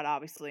trophy guide,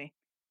 obviously.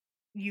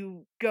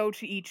 You go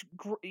to each,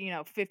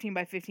 15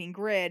 by 15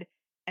 grid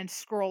and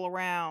scroll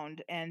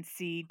around and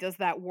see, does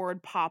that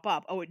word pop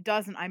up? Oh, it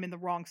doesn't. I'm in the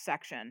wrong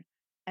section.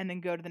 And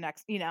then go to the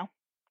next.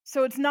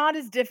 So it's not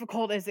as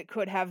difficult as it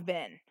could have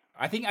been.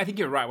 I think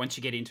you're right. Once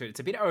you get into it, it's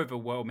a bit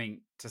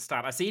overwhelming to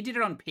start. I see you did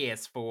it on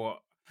PS4.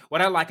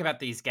 What I like about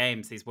these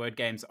games, these word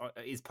games,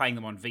 is playing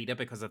them on Vita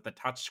because of the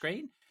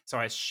touchscreen. So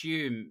I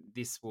assume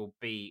this will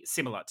be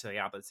similar to the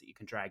others that you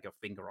can drag your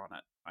finger on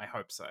it. I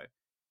hope so.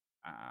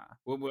 Uh,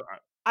 we'll, we'll, uh,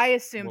 I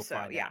assume we'll so.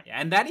 find Yeah. out. Yeah,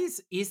 and that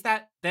is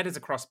a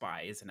cross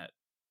buy, isn't it,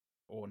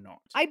 or not?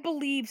 I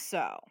believe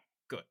so.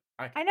 Good.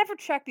 Okay. I never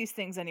check these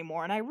things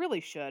anymore, and I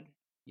really should.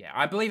 Yeah,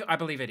 I believe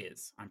it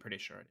is. I'm pretty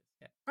sure it is.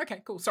 Yeah.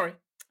 Okay. Cool. Sorry.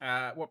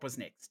 What was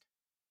next?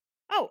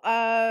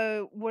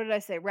 Oh, what did I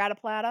say?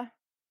 Rataplata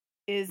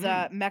is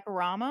Mm.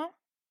 Mechorama,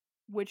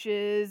 which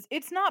is,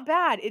 it's not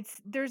bad.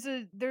 There's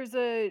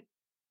a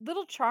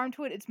little charm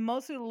to it. It's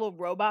mostly the little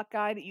robot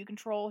guy that you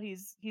control.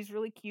 He's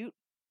really cute,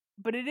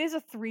 but it is a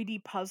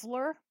 3D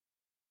puzzler.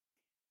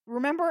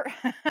 Remember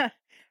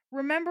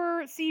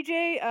remember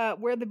CJ,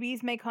 where the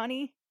bees make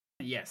honey?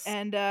 Yes.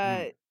 And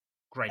Mm.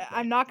 Great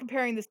I'm game. not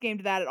comparing this game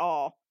to that at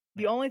all.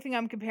 The Yeah. only thing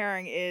I'm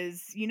comparing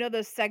is,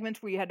 those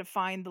segments where you had to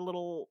find the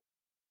little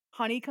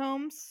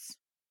honeycombs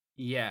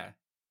Yeah.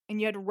 and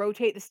you had to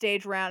rotate the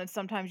stage around and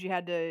sometimes you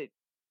had to,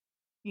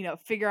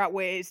 figure out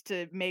ways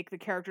to make the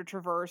character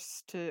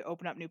traverse to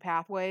open up new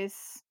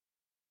pathways.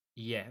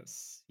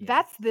 Yes. Yes.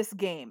 That's this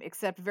game,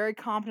 except very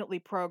competently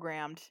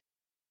programmed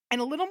and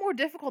a little more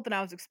difficult than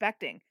I was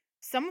expecting.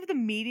 Some of the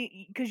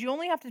medium, because you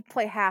only have to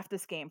play half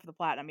this game for the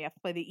platinum. You have to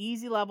play the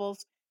easy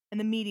levels and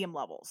the medium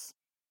levels.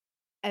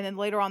 And then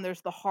later on,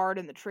 there's the hard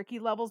and the tricky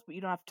levels, but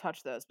you don't have to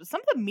touch those. But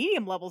some of the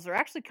medium levels are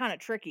actually kind of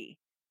tricky.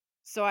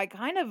 So I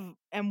kind of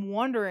am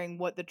wondering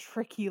what the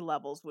tricky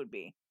levels would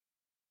be.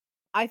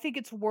 I think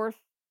it's worth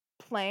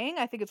playing.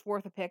 I think it's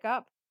worth a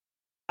pickup.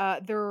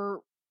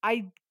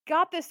 I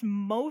got this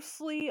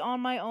mostly on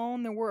my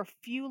own. There were a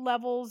few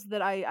levels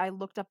that I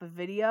looked up a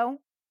video.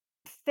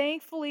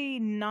 Thankfully,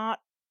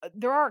 not.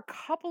 There are a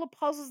couple of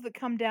puzzles that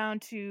come down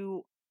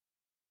to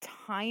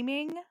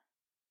timing,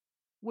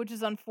 which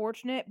is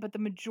unfortunate, but the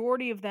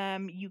majority of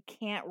them you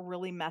can't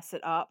really mess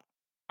it up.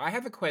 I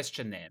have a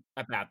question then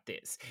about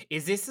this.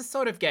 Is this the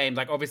sort of game,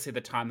 like obviously the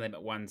time limit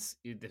runs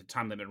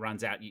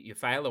out, you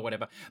fail or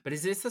whatever, but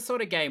is this the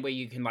sort of game where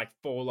you can like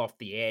fall off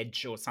the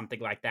edge or something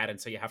like that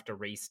and so you have to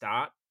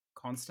restart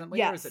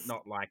constantly, or is it Yes,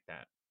 not like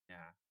that? Yeah,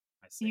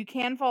 I you see.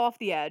 can fall off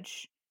the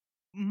edge.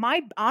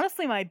 My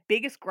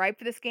biggest gripe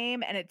for this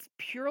game, and it's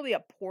purely a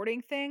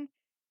porting thing,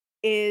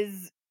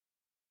 is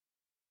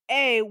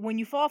when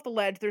you fall off the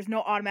ledge, there's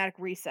no automatic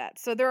reset.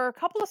 So there are a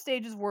couple of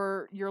stages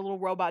where your little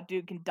robot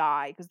dude can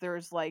die because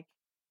there's like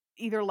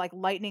either like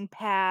lightning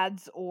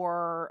pads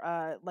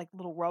or like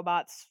little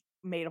robots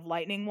made of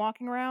lightning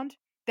walking around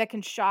that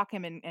can shock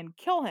him and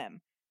kill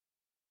him.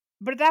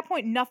 But at that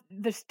point,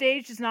 the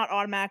stage does not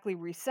automatically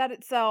reset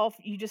itself.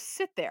 You just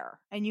sit there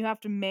and you have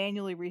to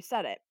manually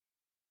reset it.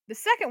 The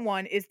second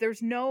one is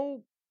there's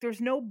no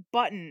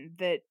button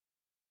that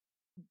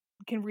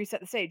can reset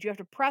the stage. You have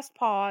to press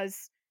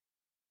pause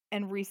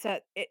and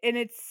reset it,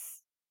 and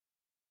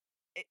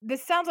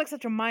this sounds like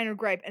such a minor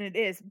gripe, and it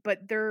is, but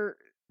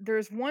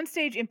there's one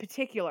stage in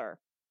particular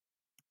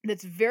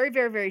that's very,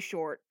 very, very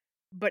short,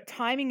 but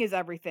timing is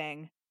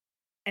everything,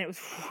 and it was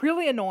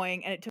really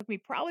annoying, and it took me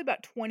probably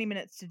about 20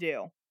 minutes to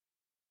do.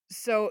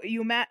 So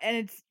and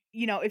it's,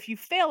 if you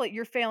fail it,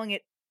 you're failing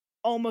it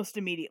almost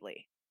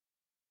immediately.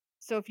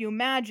 So if you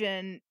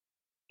imagine,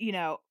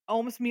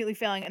 almost immediately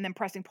failing and then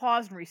pressing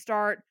pause and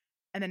restart,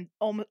 and then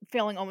almost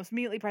failing almost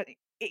immediately,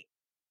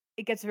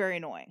 it gets very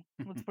annoying.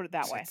 Let's put it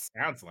that way. It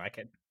sounds like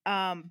it.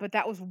 But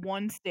that was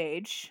one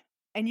stage,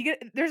 and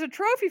there's a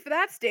trophy for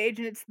that stage,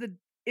 and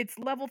it's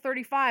level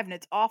 35, and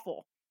it's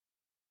awful.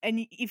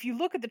 And if you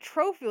look at the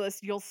trophy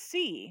list, you'll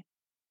see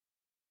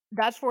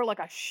that's for like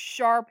a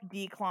sharp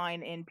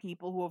decline in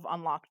people who have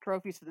unlocked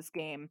trophies for this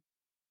game.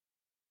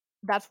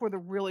 That's where the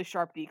really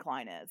sharp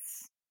decline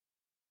is.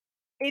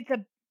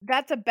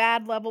 That's a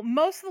bad level.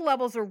 Most of the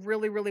levels are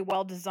really, really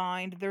well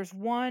designed. There's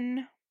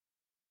one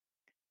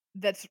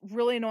that's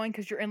really annoying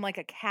because you're in like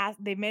a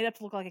castle. They've made it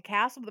to look like a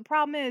castle, but the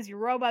problem is your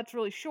robot's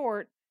really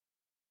short,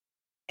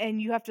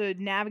 and you have to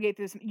navigate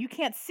through this. You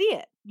can't see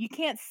it. You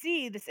can't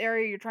see this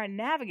area you're trying to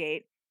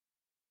navigate,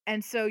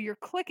 and so you're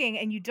clicking,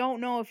 and you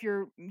don't know if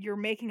you're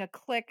making a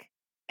click,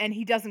 and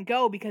he doesn't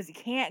go because he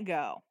can't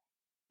go.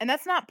 And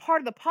that's not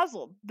part of the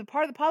puzzle. The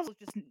part of the puzzle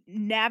is just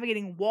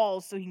navigating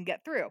walls so he can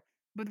get through.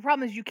 But the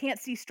problem is you can't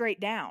see straight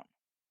down.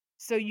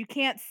 So you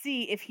can't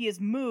see if he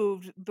has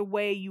moved the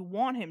way you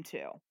want him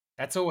to.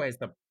 That's always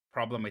the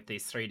problem with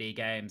these 3D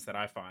games that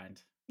I find.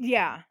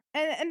 Yeah.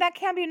 And that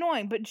can be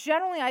annoying, but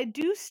generally I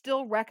do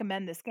still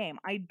recommend this game.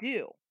 I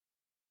do.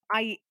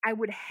 I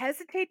would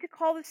hesitate to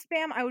call this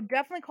spam. I would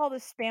definitely call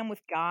this spam with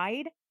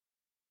guide.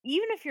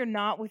 Even if you're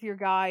not with your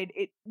guide,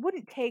 it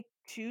wouldn't take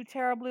too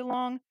terribly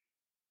long.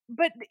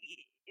 But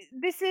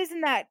this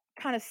isn't that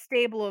kind of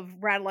stable of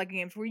roguelike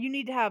games where you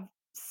need to have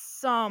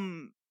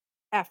some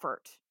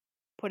effort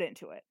put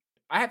into it.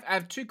 I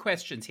have two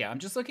questions here. I'm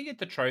just looking at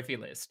the trophy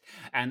list,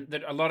 and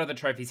a lot of the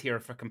trophies here are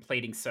for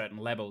completing certain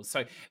levels.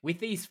 So with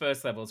these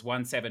first levels,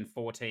 1, 7,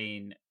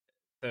 14,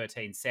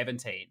 13,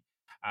 17,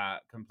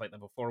 complete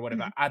level 4 or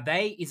whatever,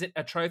 Mhm. is it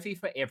a trophy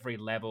for every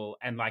level?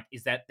 And like,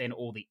 is that then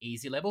all the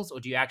easy levels, or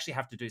do you actually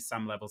have to do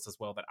some levels as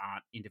well that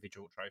aren't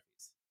individual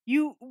trophies?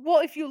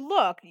 Well, if you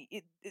look,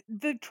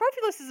 the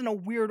trophy list is in a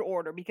weird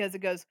order because it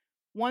goes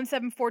 1,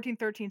 7, 14,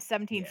 13,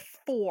 17, Yes,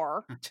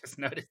 4. I just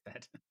noticed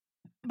that.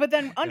 But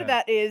then under Yeah.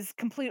 that is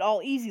complete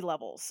all easy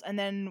levels. And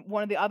then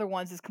one of the other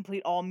ones is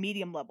complete all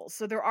medium levels.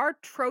 So there are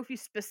trophy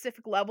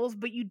specific levels,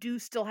 but you do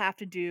still have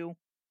to do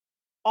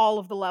all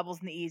of the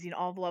levels in the easy and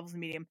all the levels in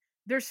the medium.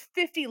 There's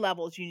 50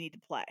 levels you need to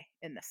play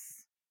in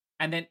this.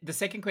 And then the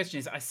second question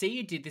is, I see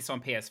you did this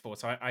on PS4,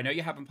 so I know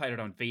you haven't played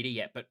it on Vita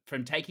yet, but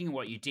from taking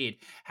what you did,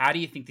 how do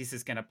you think this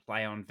is going to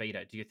play on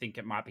Vita? Do you think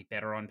it might be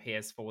better on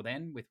PS4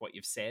 then, with what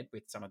you've said,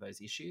 with some of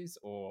those issues?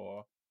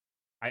 Or,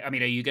 I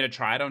mean, are you going to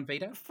try it on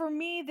Vita? For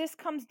me, this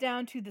comes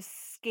down to the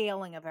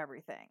scaling of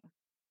everything.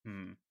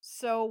 Hmm.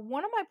 So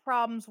one of my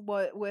problems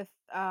with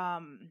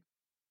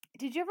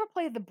did you ever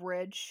play The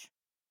Bridge?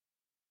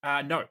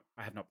 No,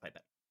 I have not played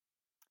that.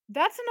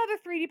 That's another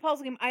 3D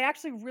puzzle game. I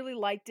actually really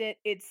liked it.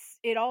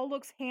 It all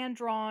looks hand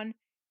drawn.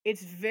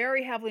 It's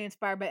very heavily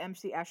inspired by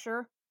MC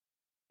Escher.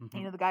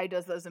 Hmm. The guy who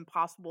does those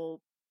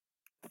impossible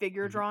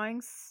figure Hmm.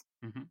 drawings.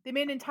 Hmm. They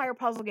made an entire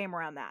puzzle game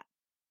around that.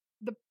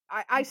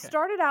 I Okay.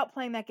 started out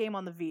playing that game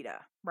on the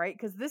Vita, right?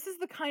 Because this is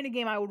the kind of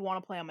game I would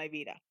want to play on my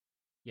Vita.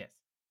 Yes.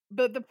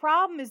 But the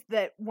problem is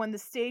that when the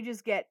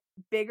stages get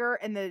bigger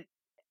and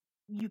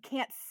you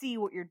can't see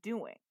what you're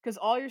doing because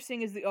all you're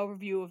seeing is the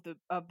overview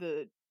of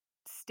the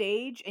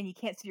stage and you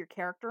can't see your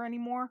character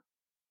anymore,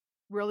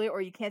 really,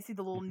 or you can't see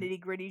the little Hmm. nitty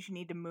gritties you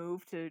need to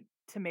move to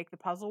make the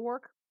puzzle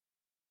work.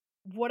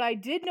 What I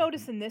did Hmm.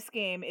 notice in this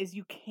game is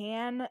you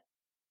can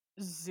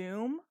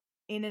zoom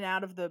in and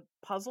out of the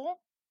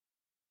puzzle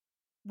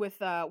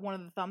with one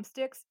of the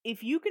thumbsticks.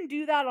 If you can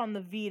do that on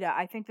the Vita,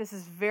 I think this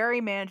is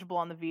very manageable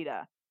on the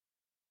Vita.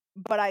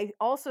 But I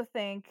also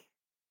think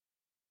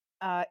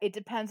it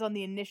depends on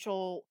the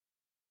initial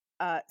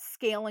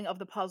scaling of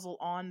the puzzle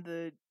on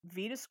the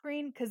Vita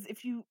screen. Because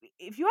if you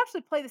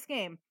actually play this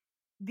game,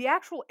 the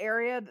actual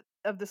area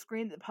of the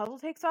screen that the puzzle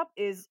takes up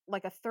is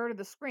like a third of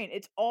the screen.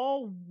 It's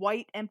all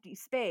white empty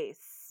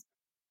space,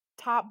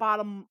 top,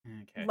 bottom,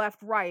 Okay.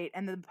 left, right,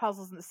 and then the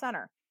puzzle's in the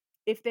center.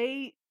 If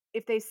they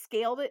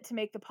scaled it to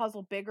make the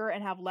puzzle bigger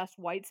and have less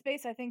white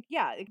space, I think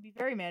yeah, it could be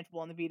very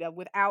manageable on the Vita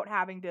without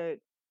having to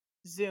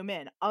zoom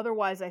in.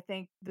 Otherwise, I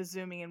think the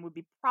zooming in would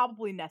be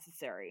probably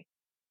necessary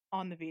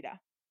on the Vita.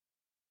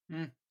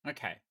 Mm,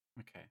 okay.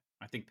 Okay.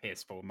 I think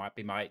PS4 might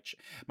be my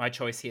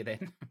choice here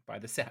then, by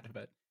the sound of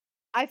it.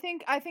 I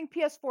think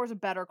PS4 is a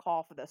better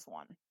call for this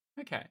one.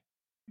 Okay.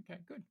 Okay.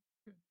 Good.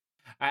 Good.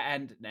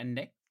 And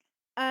Nick?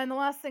 And the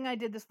last thing I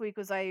did this week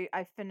was I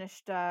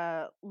finished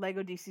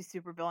Lego DC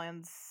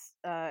Supervillains,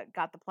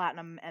 got the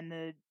platinum and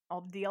the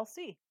all the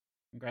DLC.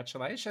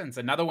 Congratulations.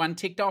 Another one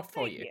ticked off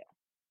for Thank you.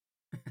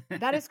 you.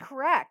 That is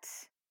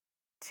correct.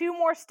 2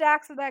 more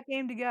stacks of that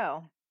game to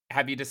go.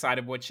 Have you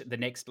decided which the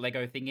next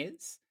Lego thing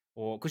is?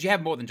 Or because you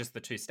have more than just the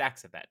 2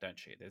 stacks of that,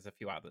 don't you? There's a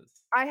few others.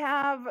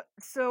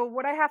 So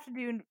what I have to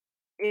do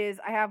is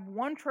I have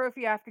 1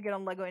 trophy I have to get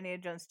on Lego Indiana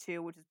Jones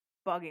 2, which is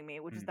bugging me,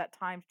 which is Mm, that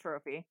times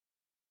trophy.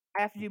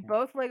 I have to do mhm,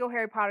 both Lego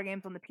Harry Potter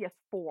games on the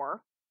PS4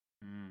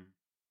 mm.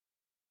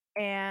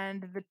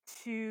 and the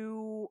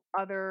 2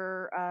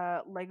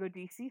 other Lego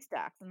DC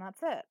stacks, and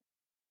that's it.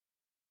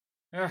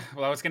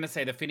 Well, I was gonna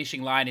say the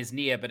finishing line is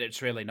near, but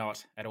it's really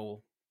not at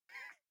all.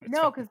 It's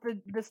No, because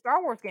the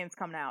Star Wars game's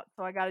coming out,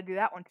 so I got to do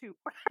that one too.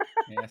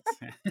 yes.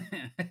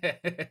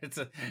 It's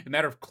a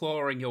matter of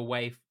clawing your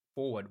way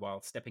forward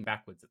while stepping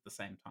backwards at the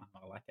same time.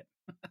 I like it.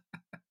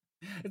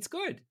 It's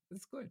good.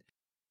 It's good.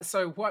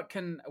 So what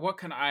can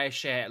I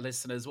share,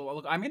 listeners? Well,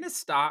 look, I'm going to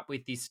start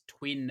with this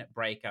Twin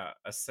Breaker,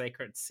 a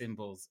Sacred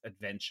Symbols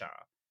adventure.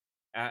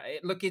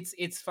 Look,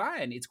 it's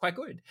fine. It's quite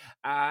good.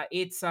 I'm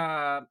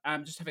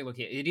just having a look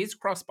here. It is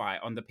cross buy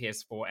on the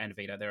PS4 and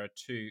Vita. There are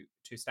two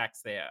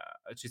stacks there,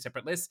 2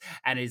 separate lists,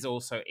 and it is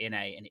also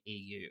NA and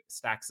EU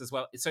stacks as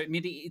well. So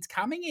Mindy, it's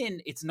coming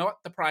in. It's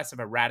not the price of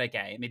a Rata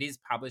game. It is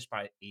published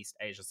by East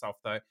Asia Soft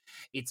though.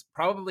 It's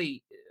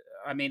probably.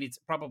 I mean, it's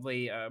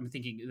probably. I'm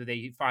thinking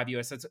the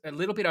 $5. So it's a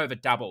little bit over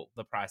double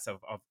the price of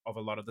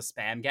a lot of the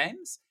spam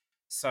games.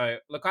 So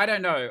look, I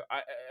don't know.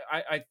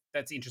 I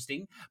that's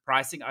interesting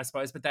pricing, I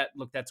suppose. But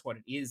that's what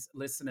it is,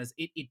 listeners.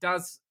 It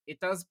does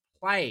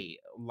play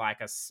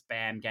like a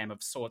spam game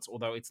of sorts,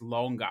 although it's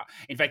longer.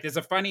 In fact, there's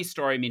a funny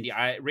story, Mindy.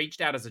 I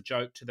reached out as a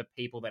joke to the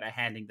people that are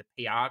handling the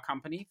PR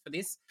company for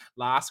this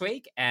last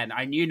week, and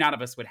I knew none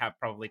of us would have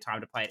probably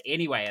time to play it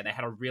anyway, and they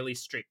had a really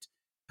strict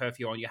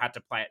curfew on you had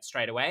to play it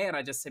straight away. And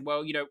I just said,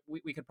 well,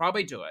 we could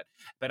probably do it,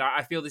 but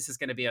I feel this is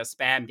going to be a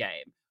spam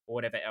game or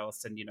whatever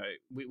else. And,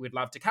 we'd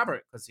love to cover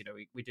it because,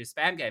 we do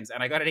spam games.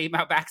 And I got an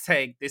email back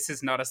saying, this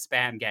is not a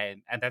spam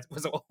game. And that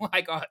was all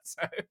I got.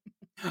 So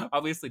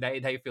obviously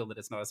they feel that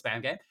it's not a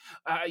spam game.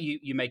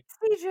 You make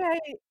CJ,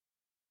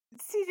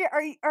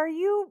 CJ, are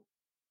you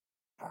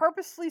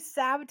purposely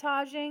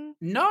sabotaging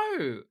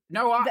no,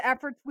 the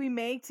efforts we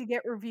make to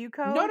get review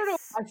not at all.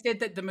 codes? I said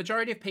that the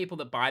majority of people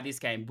that buy this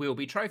game will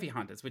be trophy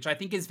hunters, which I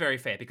think is very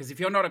fair because if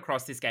you're not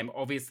across this game,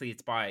 obviously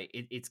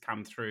it's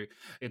come through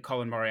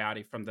Colin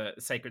Moriarty from the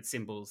Sacred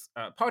Symbols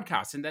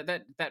podcast, and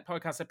that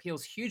podcast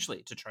appeals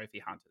hugely to trophy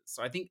hunters.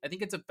 So I think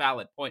it's a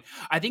valid point.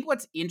 I think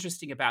what's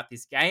interesting about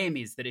this game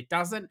is that it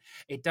doesn't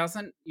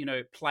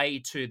play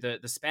to the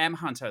spam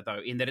hunter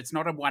though, in that it's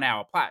not a 1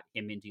 hour plat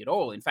in Mindy at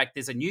all. In fact,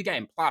 there's a new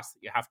game plus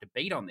that you have to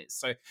beat on this,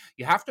 so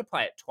you have to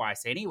play it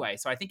twice anyway.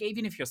 So I think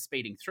even if you're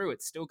speeding through,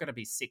 it's still going to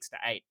be 6 to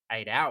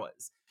 8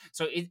 hours.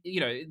 So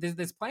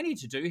there's plenty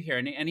to do here,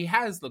 and he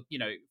has look,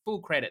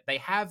 full credit. They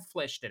have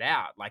fleshed it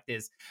out. Like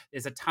there's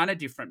a ton of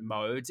different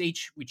modes,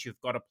 each which you've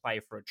got to play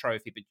for a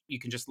trophy, but you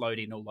can just load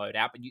in or load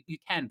out, but you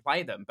can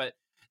play them. But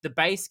the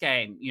base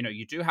game,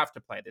 you do have to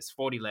play. There's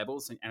 40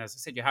 levels, and as I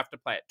said, you have to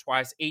play it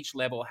twice. Each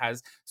level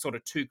has sort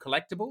of 2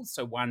 collectibles.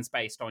 So one's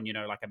based on,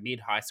 like a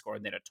mid-high score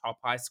and then a top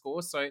high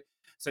score. So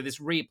there's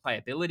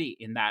replayability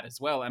in that as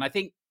well. And I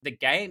think the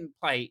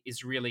gameplay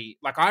is really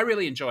like I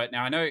really enjoy it.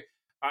 Now I know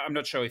I'm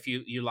not sure if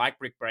you like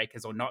Brick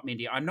Breakers or not,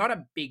 Mindy. I'm not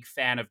a big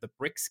fan of the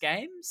Bricks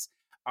games.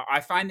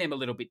 I find them a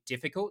little bit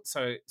difficult.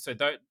 So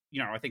don't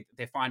I think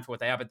they're fine for what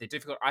they are, but they're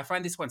difficult. I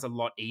find this one's a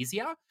lot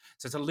easier.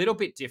 So it's a little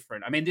bit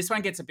different. I mean, this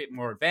one gets a bit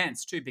more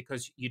advanced too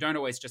because you don't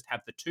always just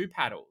have the 2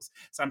 paddles.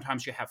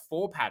 Sometimes you have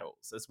 4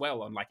 paddles as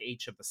well on like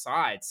each of the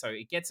sides. So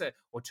it gets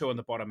or 2 on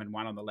the bottom and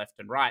 1 on the left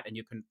and right, and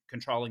you're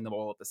controlling them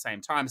all at the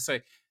same time. So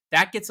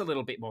that gets a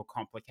little bit more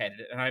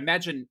complicated. And I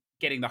imagine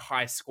getting the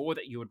high score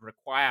that you would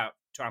require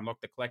to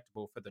unlock the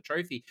collectible for the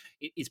trophy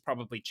is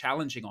probably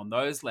challenging on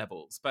those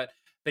levels. But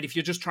if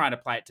you're just trying to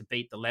play it to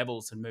beat the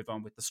levels and move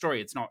on with the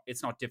story, it's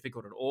not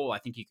difficult at all. I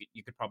think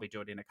you could probably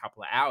do it in a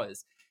couple of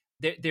hours.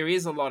 There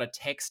is a lot of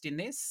text in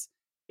this.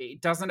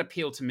 It doesn't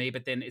appeal to me,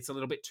 but then it's a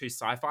little bit too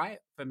sci-fi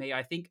for me.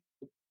 I think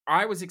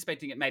I was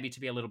expecting it maybe to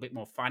be a little bit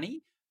more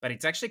funny, but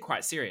it's actually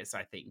quite serious.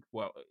 I think.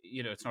 Well,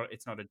 it's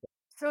not a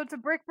So it's a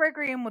brick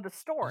breaker game with a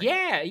story.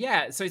 yeah,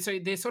 yeah. So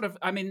they're sort of.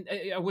 I mean,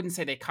 I wouldn't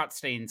say they're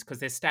cutscenes because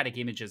they're static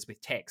images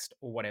with text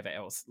or whatever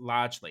else,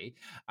 largely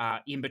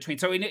in between.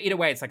 So in a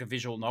way, it's like a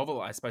visual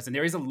novel, I suppose. And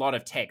there is a lot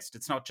of text.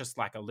 It's not just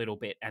like a little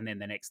bit and then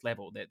the next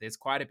level. There's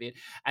quite a bit,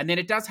 and then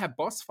it does have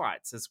boss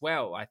fights as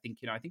well. I think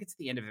I think it's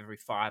the end of every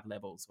 5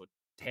 levels or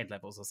 10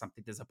 levels or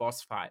something. There's a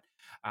boss fight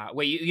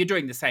where you're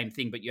doing the same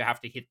thing, but you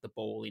have to hit the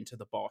ball into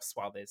the boss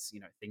while there's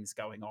things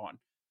going on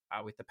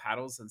with the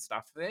paddles and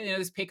stuff.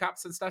 There's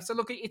pickups and stuff. So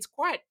look, it's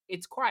quite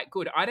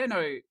good. I don't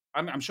know.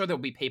 I'm sure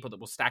there'll be people that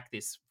will stack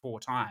this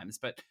 4 times,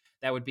 but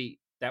that would be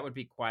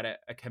quite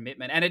a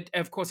commitment. And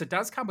of course, it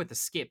does come with a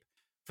skip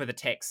for the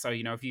text. So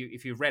if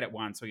you read it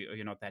once or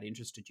you're not that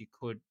interested, you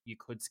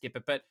could skip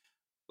it. But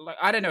like,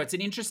 I don't know. It's an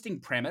interesting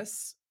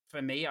premise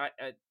for me. I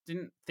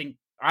didn't think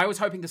I was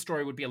hoping the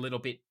story would be a little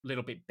bit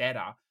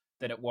better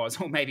than it was,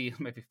 or maybe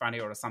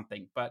funnier or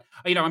something. But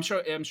I'm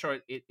sure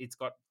it's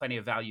got plenty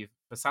of value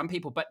for some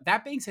people. But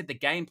that being said, the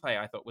gameplay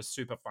I thought was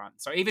super fun.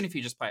 So even if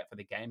you just play it for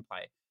the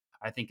gameplay,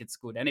 I think it's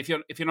good. And if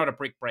you're not a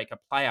Brick Breaker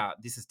player,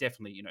 this is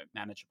definitely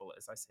manageable.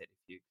 As I said,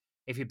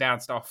 if you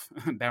bounced off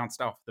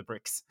bounced off the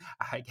bricks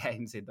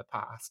games in the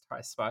past,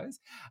 I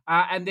suppose.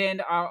 And then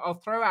I'll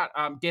throw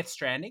out Death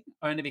Stranding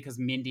only because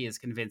Mindy is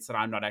convinced that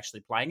I'm not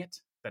actually playing it.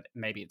 That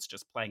maybe it's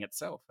just playing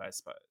itself. I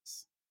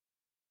suppose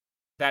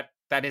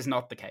that is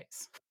not the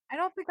case. I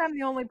don't think I'm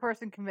the only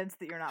person convinced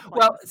that you're not playing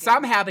Well, this game.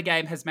 somehow the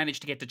game has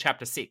managed to get to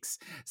chapter 6,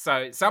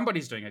 so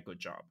somebody's doing a good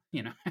job.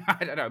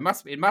 I don't know.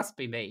 It must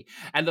be me.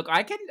 And look,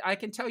 I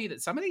can tell you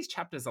that some of these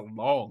chapters are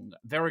long,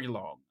 very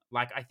long.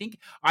 Like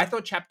I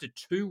thought chapter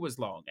 2 was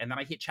long, and then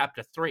I hit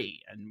chapter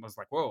 3 and was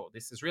like, "Whoa,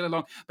 this is really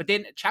long." But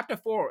then chapter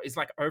 4 is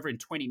like over in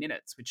 20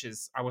 minutes, which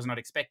is I was not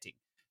expecting.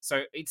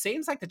 So it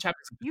seems like the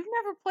chapters. You've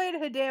never played a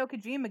Hideo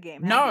Kojima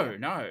game, have No, you?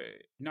 no,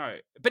 no.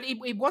 But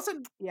it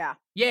wasn't. Yeah.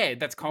 Yeah,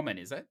 that's common,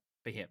 is it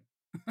for him?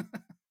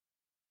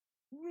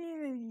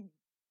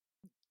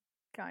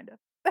 Kind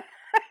of.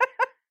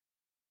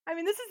 I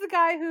mean, this is the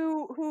guy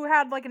who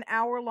had like an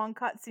hour-long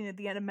cutscene at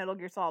the end of Metal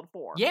Gear Solid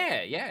 4.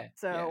 Yeah, yeah, yeah,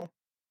 So,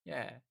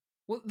 yeah.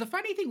 Well, the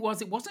funny thing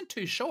was, it wasn't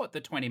too short.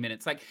 The 20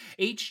 minutes, like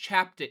each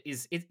chapter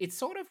it's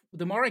sort of.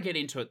 The more I get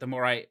into it, the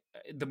more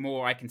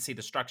I can see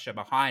the structure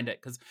behind it.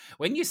 Because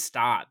when you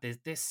start,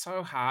 they're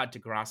so hard to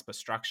grasp a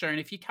structure, and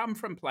if you come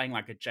from playing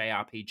like a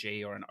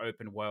JRPG or an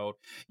open world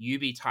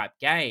UB type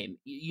game,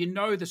 you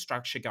know the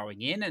structure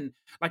going in, and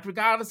like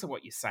regardless of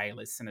what you say,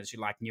 listeners, you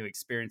like new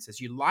experiences,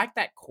 you like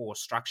that core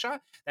structure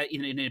that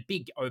in a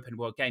big open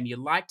world game, you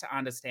like to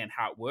understand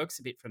how it works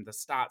a bit from the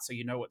start so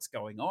you know what's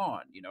going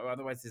on.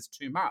 Otherwise there's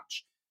too much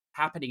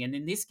happening. And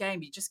in this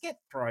game, you just get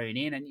thrown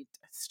in, and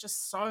it's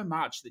just so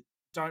much that you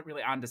don't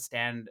really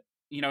understand.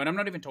 And I'm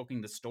not even talking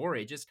the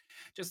story, just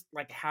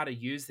like how to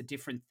use the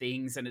different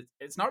things, and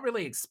it's not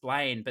really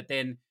explained. But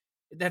then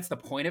that's the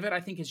point of it.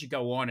 I think as you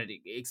go on, it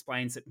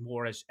explains it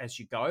more as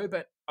you go.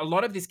 But a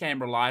lot of this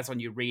game relies on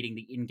you reading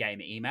the in-game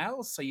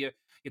emails, so you're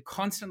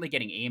constantly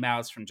getting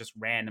emails from just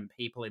random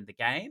people in the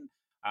game,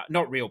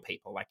 not real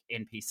people, like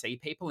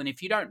NPC people. And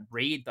if you don't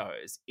read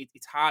those,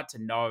 it's hard to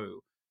know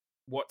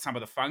what some of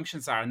the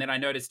functions are. And then I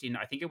noticed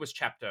I think it was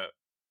chapter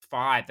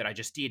 5 that I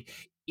just did.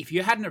 If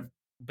you hadn't have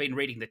been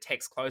reading the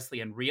text closely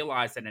and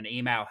realized that an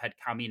email had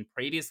come in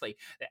previously,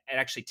 that it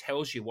actually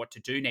tells you what to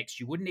do next.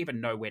 You wouldn't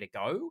even know where to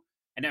go.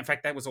 And in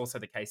fact, that was also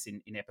the case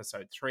in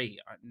episode 3,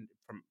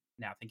 from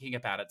now thinking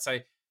about it. So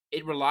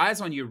it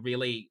relies on you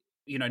really,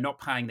 not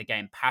playing the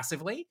game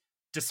passively,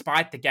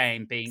 despite the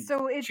game being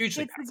so hugely it's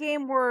the passive.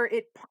 game where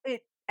it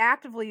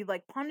actively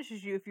like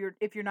punishes you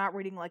if you're not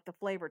reading like the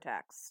flavor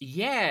text.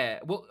 Yeah,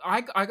 well,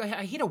 I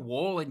hit a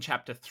wall in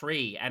chapter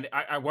 3, and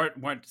I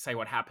won't say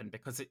what happened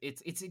because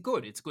it's a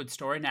good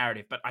story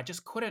narrative, but I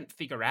just couldn't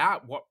figure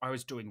out what I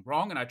was doing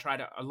wrong, and I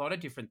tried a lot of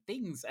different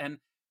things, and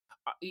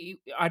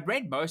I'd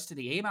read most of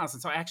the emails,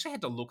 and so I actually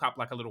had to look up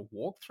like a little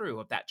walkthrough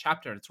of that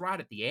chapter, and it's right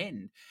at the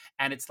end,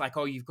 and it's like,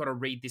 oh, you've got to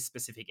read this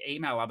specific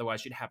email,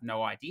 otherwise you'd have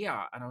no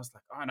idea. And I was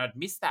like, oh, and I'd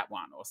missed that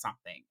one or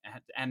something,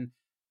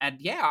 and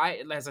yeah,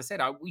 as I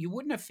said, you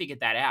wouldn't have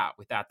figured that out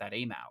without that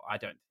email. I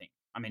don't think.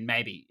 I mean,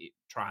 maybe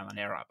trial and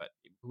error, but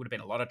it would have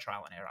been a lot of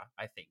trial and error,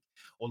 I think,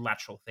 or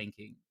lateral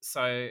thinking.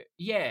 So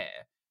yeah,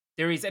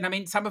 there is, and I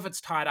mean, some of it's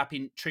tied up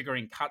in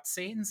triggering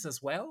cutscenes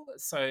as well.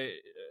 So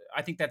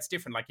I think that's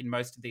different. Like in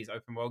most of these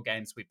open world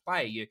games we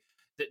play,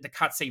 the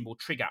cutscene will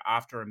trigger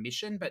after a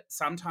mission, but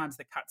sometimes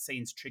the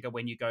cutscenes trigger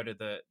when you go to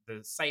the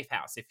safe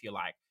house, if you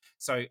like.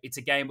 So it's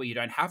a game where you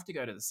don't have to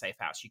go to the safe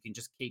house. You can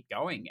just keep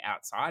going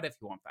outside if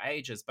you want for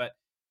ages. But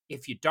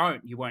if you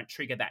don't, you won't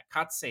trigger that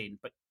cutscene,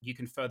 but you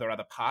can further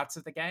other parts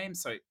of the game.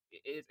 So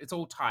it's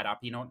all tied up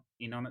in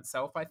on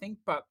itself, I think.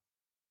 But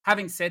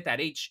having said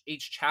that, each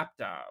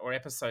chapter or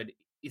episode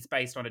is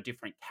based on a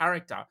different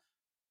character.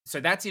 So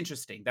that's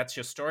interesting. That's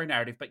your story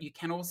narrative, but you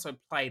can also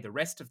play the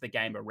rest of the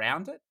game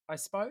around it, I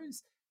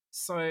suppose.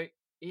 So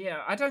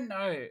yeah, I don't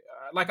know.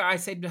 Like I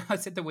said, I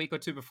said the week or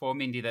two before,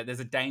 Mindy, that there's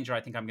a danger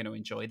I think I'm going to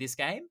enjoy this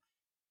game,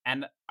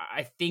 and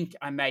I think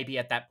I may be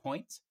at that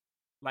point.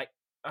 Like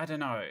I don't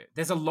know.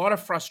 There's a lot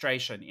of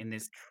frustration in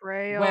this.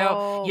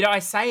 Well, Betrayal. I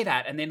say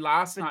that, and then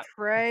last night.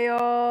 Well,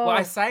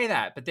 I Betrayal. say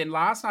that, but then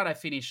last night I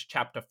finished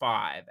chapter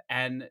 5,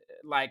 and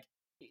like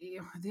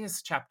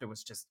this chapter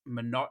was just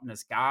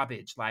monotonous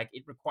garbage. Like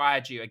it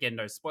required you, again,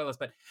 no spoilers,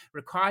 but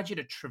required you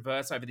to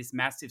traverse over this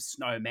massive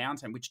snow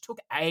mountain, which took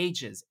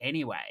ages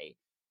anyway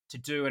to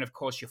do. And of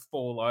course, you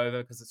fall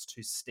over because it's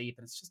too steep,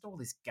 and it's just all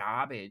this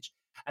garbage.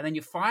 And then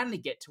you finally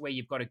get to where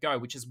you've got to go,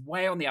 which is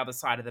way on the other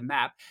side of the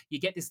map. You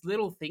get this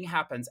little thing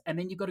happens, and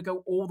then you've got to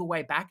go all the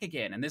way back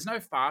again. And there's no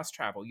fast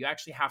travel. You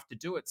actually have to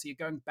do it. So you're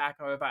going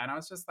back over. And I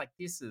was just like,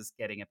 this is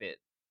getting a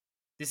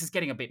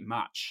bit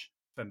much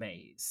for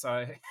me.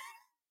 So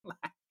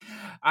like,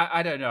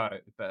 I don't know,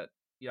 but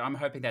I'm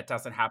hoping that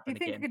doesn't Do you happen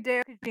think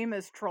again. Hideo Kojima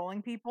is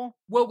trolling people?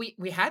 Well,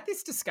 we had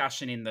this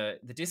discussion in the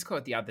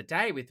Discord the other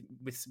day with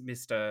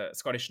Mr.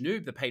 Scottish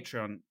Noob, the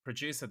Patreon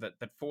producer that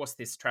forced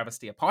this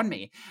travesty upon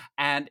me.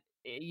 And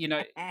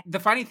the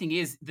funny thing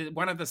is that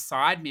one of the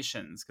side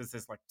missions, because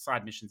there's like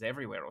side missions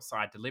everywhere or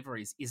side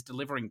deliveries, is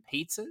delivering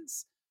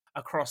pizzas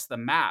across the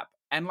map.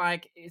 And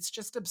like it's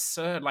just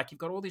absurd. Like you've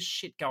got all this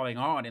shit going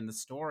on in the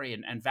story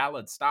and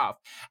valid stuff.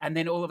 And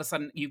then all of a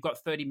sudden you've got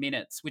 30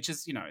 minutes, which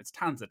is, it's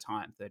tons of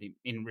time, 30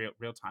 in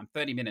real time,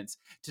 30 minutes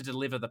to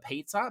deliver the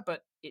pizza,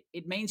 but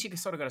it means you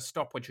sort of got to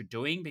stop what you're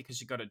doing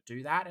because you got to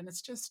do that. And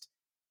it's just,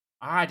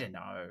 I don't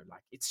know,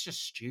 like it's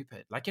just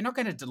stupid. Like you're not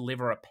going to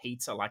deliver a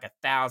pizza like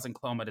 1,000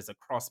 kilometers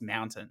across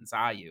mountains,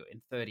 are you,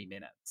 in 30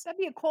 minutes? That'd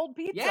be a cold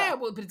Yeah, pizza.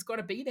 well, but it's got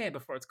to be there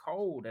before it's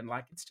cold. And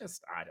like, it's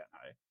just, I don't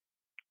know.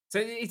 So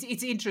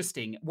it's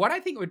interesting. What I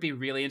think would be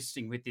really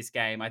interesting with this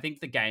game, I think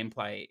the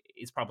gameplay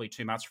is probably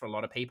too much for a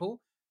lot of people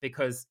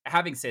because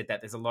having said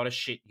that, there's a lot of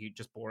shit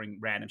just boring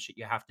random shit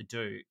you have to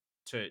do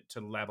to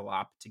level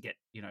up to get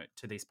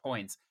to these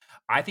points.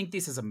 I think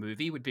this as a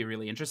movie would be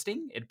really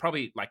interesting. It'd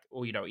probably like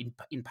or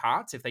in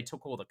parts if they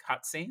took all the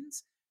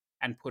cutscenes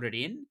and put it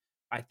in.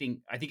 I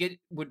think it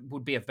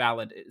would be a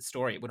valid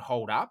story. It would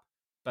hold up,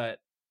 but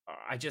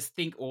I just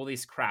think all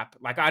this crap,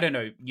 like, I don't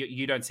know,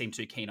 you don't seem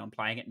too keen on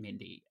playing it,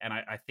 Mindy. And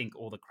I think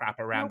all the crap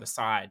around Nope. the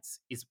sides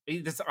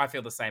I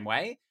feel the same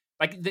way.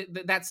 Like,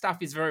 that stuff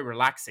is very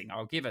relaxing.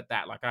 I'll give it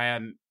that. Like,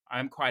 I'm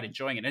quite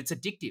enjoying it. And it's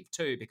addictive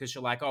too, because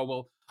you're like, oh,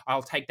 well,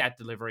 I'll take that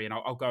delivery and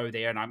I'll go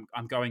there and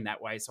I'm going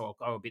that way. So I'll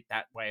go a bit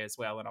that way as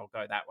well and I'll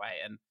go that way.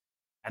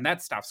 And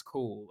that stuff's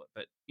cool.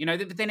 But,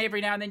 but then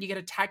every now and then you get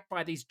attacked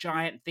by these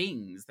giant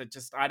things that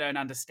just I don't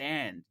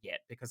understand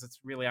yet because it's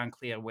really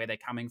unclear where they're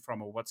coming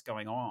from or what's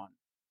going on.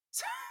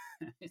 So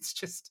it's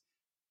just,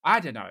 I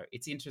don't know.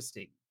 It's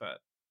interesting. But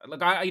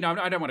look, I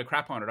don't want to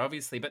crap on it,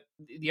 obviously. But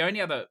the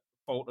only other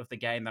fault of the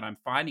game that I'm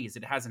finding is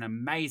it has an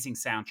amazing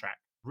soundtrack,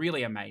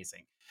 really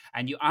amazing.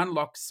 And you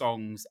unlock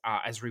songs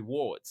as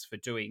rewards for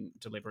doing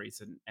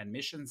deliveries and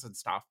missions and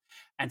stuff.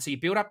 And so you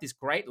build up this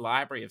great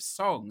library of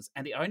songs.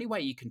 And the only way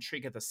you can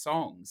trigger the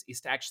songs is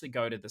to actually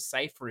go to the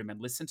safe room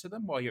and listen to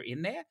them while you're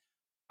in there.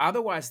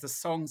 Otherwise, the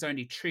songs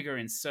only trigger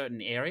in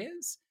certain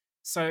areas.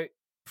 So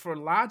for a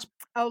large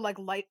Oh, like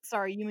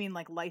sorry, you mean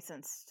like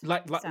licensed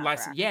license,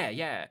 soundtrack.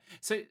 yeah.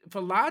 So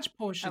for large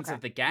portions Okay.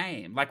 of the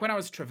game, like when I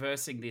was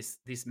traversing this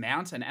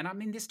mountain, and I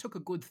mean this took a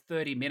good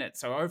 30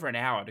 minutes, so over an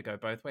hour to go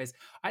both ways,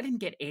 I didn't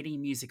get any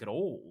music at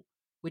all,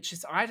 which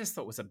is I just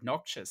thought was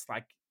obnoxious.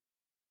 Like,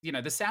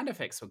 the sound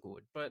effects were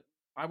good, but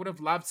I would have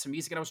loved some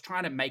music. And I was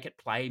trying to make it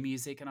play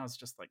music, and I was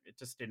just like, it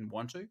just didn't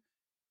want to.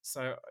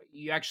 So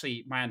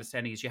my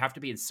understanding is you have to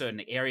be in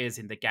certain areas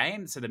in the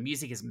game, so the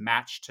music is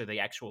matched to the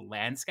actual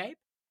landscape.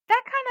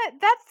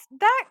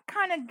 That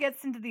kind of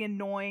gets into the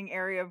annoying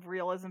area of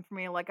realism for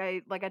me, like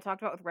I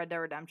talked about with Red Dead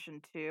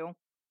Redemption 2,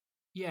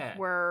 Yeah.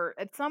 where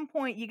at some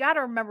point you got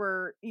to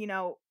remember,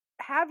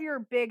 have your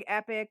big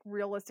epic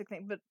realistic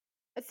thing, but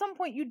at some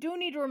point you do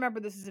need to remember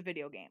this is a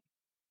video game.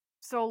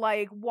 So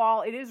like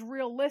while it is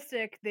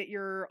realistic that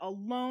you're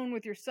alone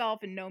with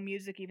yourself and no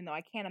music, even though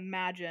I can't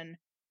imagine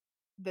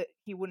that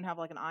he wouldn't have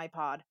like an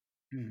iPod,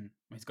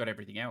 He's got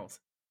everything else.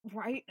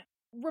 right?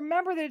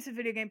 Remember that it's a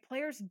video game.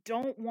 Players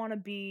don't want to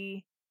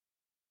be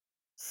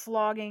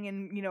slogging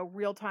in,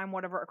 real time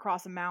whatever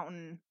across a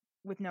mountain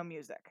with no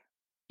music.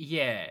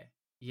 Yeah,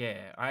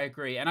 I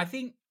agree. And I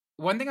think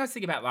one thing I was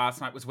thinking about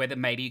last night was whether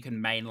maybe you can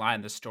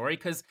mainline the story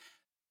because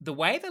the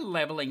way the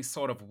leveling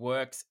sort of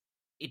works,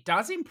 it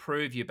does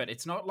improve you, but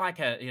it's not like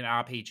an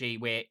RPG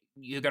where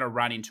you're going to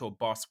run into a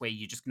boss where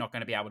you're just not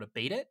going to be able to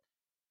beat it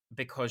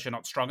because you're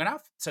not strong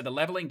enough. So the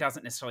leveling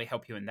doesn't necessarily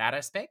help you in that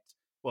aspect.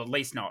 Well, at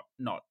least not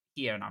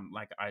here. And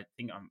I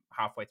think I'm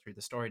halfway through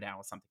the story now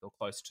or something or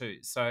close to.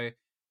 So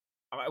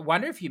I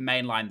wonder if you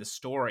mainline the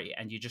story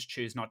and you just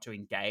choose not to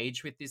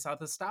engage with this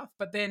other stuff.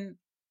 But then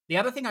the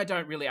other thing I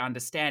don't really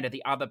understand are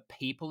the other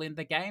people in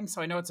the game.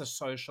 So I know it's a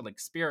social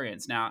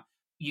experience. Now,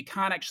 you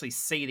can't actually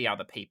see the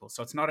other people.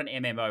 So it's not an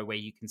MMO where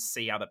you can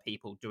see other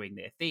people doing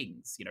their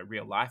things,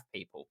 real life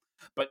people.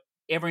 But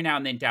every now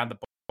and then down the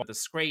bottom of the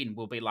screen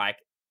will be like,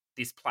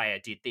 this player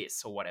did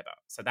this or whatever.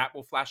 So that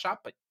will flash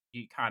up, but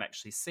you can't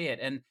actually see it.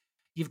 And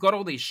you've got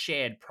all these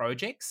shared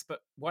projects. But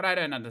what I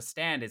don't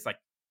understand is like,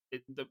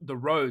 the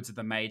roads are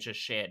the major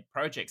shared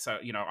project. So,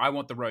 I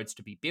want the roads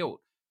to be built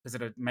because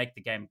it'll make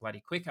the game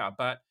bloody quicker.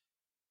 But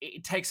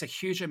it takes a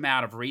huge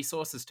amount of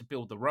resources to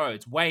build the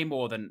roads, way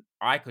more than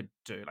I could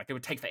do. Like it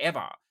would take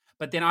forever.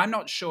 But then I'm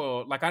not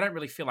sure, like I don't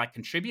really feel like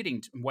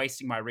contributing to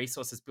wasting my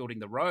resources building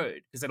the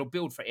road because it'll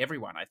build for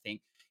everyone, I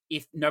think,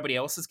 if nobody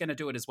else is going to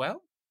do it as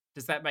well.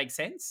 Does that make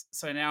sense?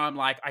 So now I'm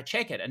like, I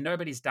check it and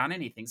nobody's done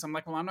anything. So I'm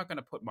like, well, I'm not going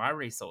to put my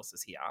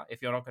resources here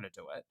if you're not going to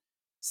do it.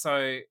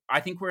 So I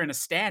think we're in a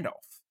standoff.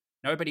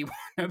 Nobody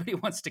nobody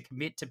wants to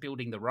commit to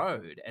building the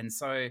road. And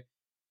so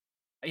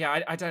yeah,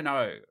 I don't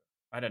know.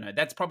 I don't know.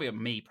 That's probably a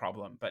me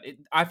problem, but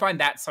I find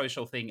that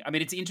social thing. I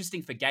mean, it's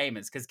interesting for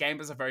gamers because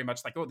gamers are very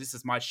much like, oh, this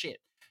is my shit.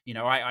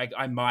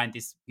 I mine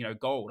this,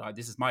 gold.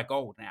 This is my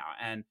gold now,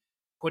 and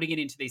putting it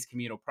into these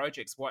communal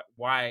projects.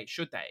 Why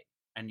should they?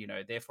 And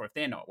therefore, if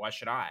they're not, why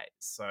should I?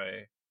 So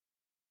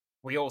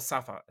we all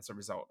suffer as a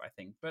result, I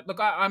think. But look,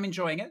 I'm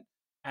enjoying it,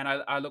 and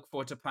I look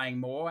forward to playing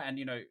more. And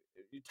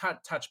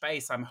touch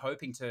base. I'm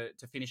hoping to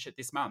finish it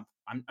this month.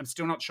 I'm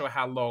still not sure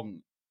how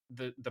long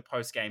the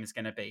post game is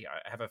going to be.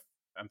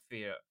 I'm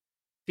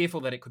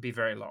fearful that it could be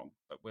very long,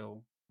 but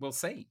we'll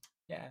see.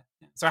 Yeah.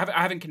 So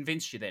I haven't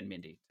convinced you then,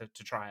 Mindy,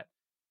 to try it.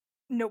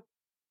 Nope.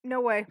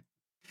 No way.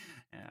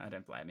 Yeah, I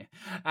don't blame you.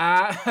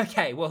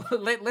 Okay, well,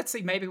 let's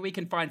see. Maybe we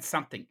can find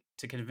something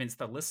to convince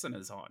the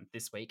listeners on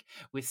this week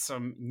with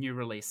some new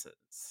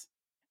releases.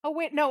 Oh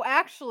wait, no,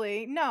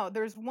 actually, no.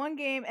 There's one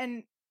game,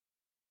 and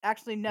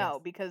actually Yes. no,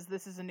 because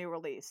this is a new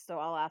release. So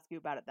I'll ask you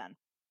about it then,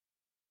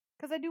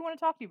 because I do want to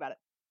talk to you about it.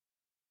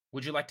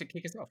 Would you like to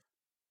kick us off?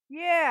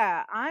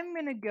 Yeah, I'm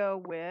gonna go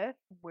with,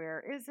 where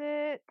is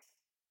it?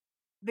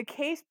 The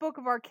Casebook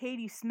of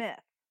Arcady Smith.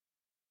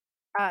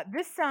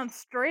 This sounds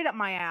straight up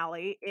my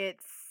alley.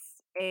 It's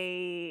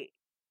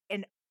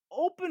an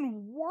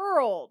open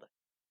world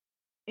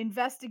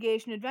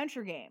investigation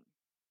adventure game.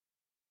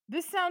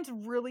 This sounds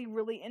really,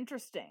 really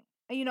interesting.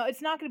 And,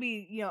 it's not going to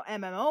be,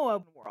 MMO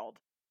open world,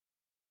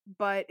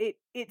 but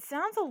it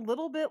sounds a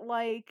little bit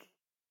like,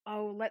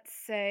 oh, let's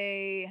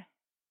say,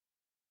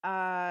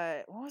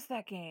 what was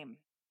that game?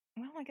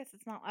 Well, I guess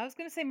it's not. I was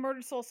going to say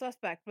Murdered Soul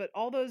Suspect, but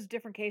all those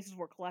different cases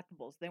were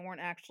collectibles. They weren't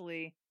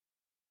actually,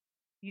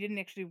 you didn't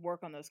actually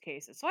work on those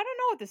cases. So I don't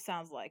know what this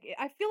sounds like.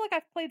 I feel like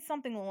I've played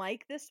something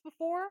like this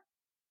before,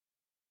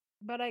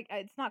 but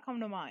it's not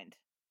coming to mind.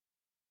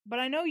 But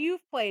I know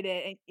you've played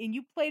it, and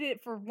you played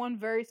it for one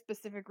very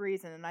specific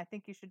reason, and I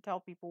think you should tell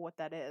people what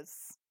that is.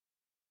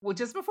 Well,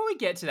 just before we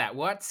get to that,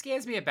 what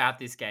scares me about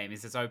this game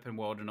is its open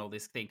world and all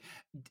this thing.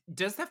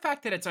 Does the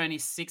fact that it's only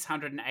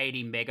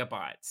 680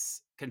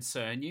 megabytes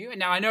concern you? And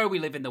now I know we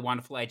live in the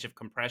wonderful age of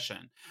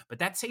compression, but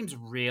that seems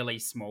really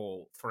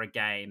small for a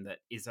game that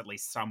is at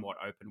least somewhat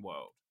open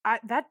world.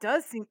 That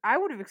does seem. I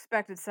would have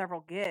expected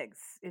several gigs.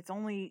 It's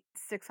only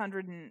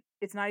 600, and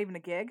it's not even a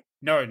gig.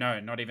 No,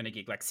 not even a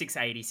gig, like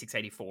 680,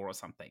 684 or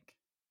something.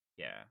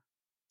 Yeah.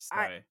 So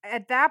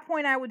At that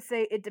point, I would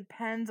say it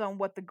depends on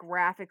what the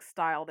graphic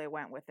style they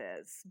went with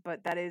is,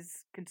 but that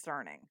is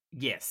concerning.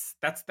 yes,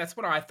 that's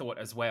what I thought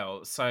as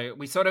well. So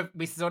we sort of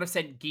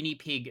sent guinea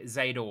pig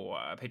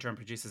Zador, Patreon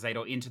producer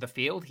Zador, into the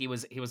field. He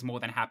was more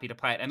than happy to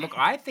play it. And look,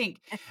 I think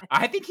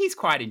he's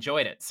quite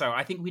enjoyed it. So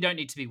I think we don't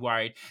need to be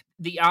worried.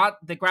 The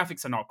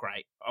graphics are not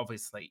great,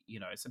 obviously,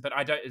 So, but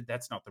I don't.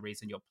 That's not the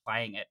reason you're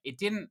playing it. It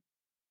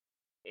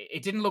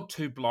didn't look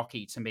too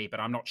blocky to me, but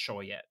I'm not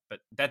sure yet. But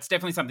that's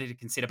definitely something to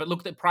consider. But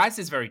look, the price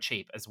is very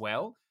cheap as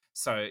well.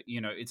 So,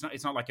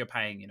 it's not like you're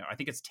paying, I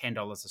think it's $10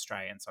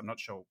 Australian. So I'm not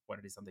sure what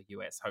it is on the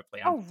US.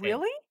 Hopefully Oh, under 10.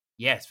 really?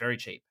 Yeah, it's very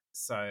cheap.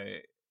 So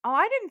Oh,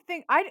 I didn't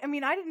think. I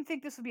mean, I didn't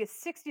think this would be a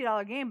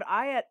 $60 game, but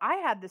I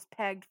had this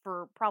pegged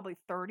for probably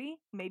 30,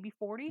 maybe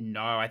 40.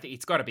 no, I think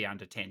it's got to be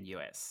under 10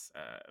 US,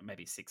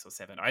 maybe 6 or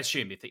 7. I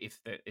assume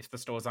if the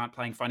stores aren't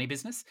playing funny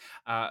business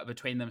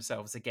between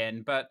themselves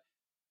again. But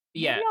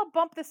Maybe yeah, I'll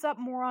bump this up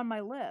more on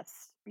my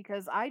list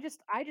because I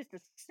just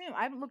assume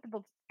I haven't looked at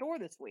the store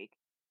this week.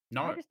 I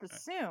no. just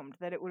assumed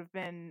that it would have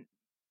been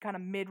kind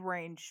of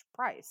mid-range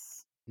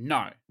price.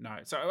 No, no.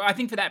 So I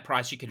think for that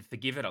price, you can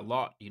forgive it a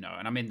lot, And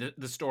I mean,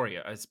 the story,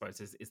 I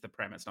suppose, is the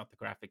premise, not the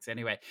graphics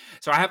anyway.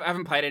 So I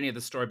haven't played any of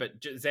the story, but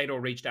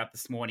Zador reached out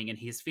this morning and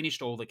he's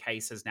finished all the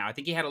cases now. I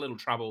think he had a little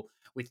trouble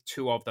with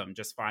 2 of them,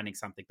 just finding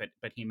something,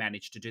 but he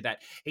managed to do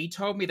that. He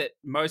told me that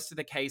most of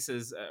the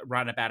cases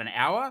run about an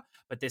hour,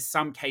 but there's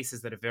some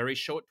cases that are very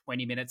short,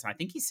 20 minutes. And I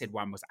think he said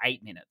one was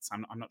 8 minutes.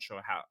 I'm not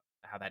sure how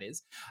that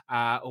is,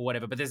 or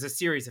whatever. But there's a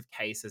series of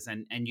cases,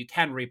 and you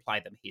can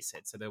replay them, he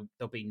said. So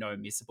there'll be no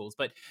missables.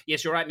 But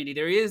yes, you're right, Minnie.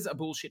 There is a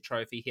bullshit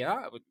trophy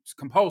here. It's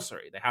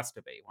compulsory. There has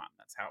to be one.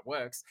 That's how it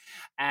works.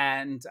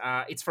 And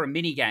it's for a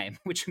mini game,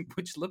 which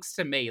looks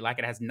to me like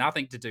it has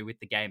nothing to do with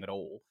the game at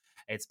all.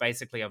 It's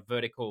basically a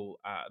vertical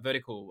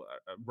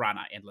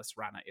runner, endless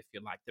runner, if you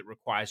like, that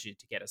requires you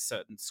to get a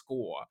certain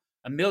score.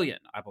 1,000,000,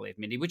 I believe,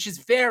 Mindy, which is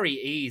very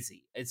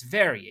easy. It's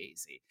very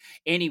easy.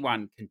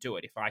 Anyone can do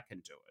it if I can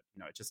do it.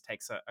 It just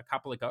takes a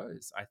couple of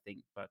goes, I think.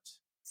 But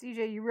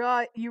CJ, you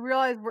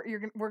realize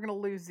we're gonna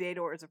lose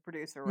Zador as a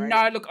producer, right?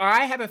 no, look,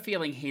 I have a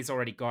feeling he's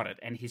already got it,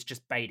 and he's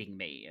just baiting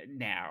me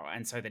now,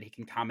 and so that he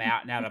can come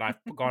out now that I've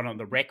gone on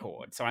the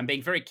record. So I'm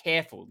being very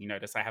careful. You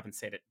notice I haven't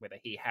said it whether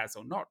he has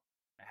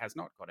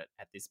not got it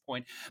at this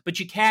point. But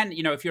you can,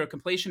 if you're a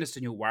completionist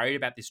and you're worried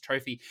about this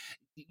trophy,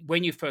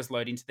 when you first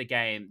load into the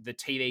game, the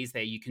TV's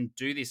there, you can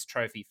do this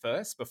trophy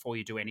first before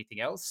you do anything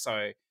else.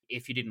 So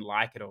if you didn't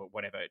like it or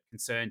whatever it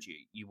concerned you,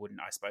 you wouldn't,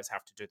 I suppose,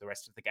 have to do the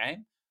rest of the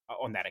game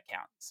on that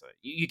account. So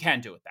you can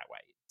do it that way.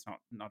 It's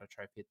not a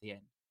trophy at the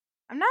end.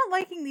 I'm not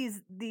liking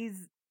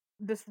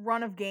this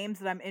run of games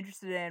that I'm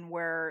interested in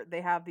where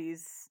they have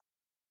these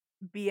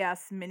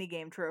BS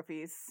minigame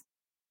trophies.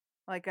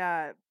 Like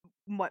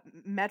what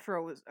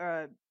Metro was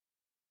what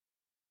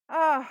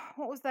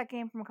was that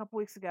game from a couple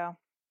weeks ago?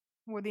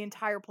 Where the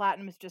entire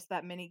platinum is just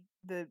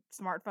the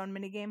smartphone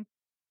minigame?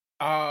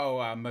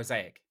 Oh,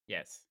 Mosaic.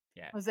 Yes.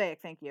 Yeah. Mosaic,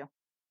 thank you.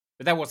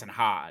 But that wasn't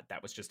hard.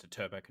 That was just a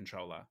turbo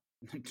controller,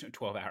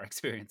 12-hour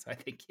experience, I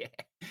think. Yeah.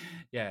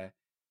 Yeah.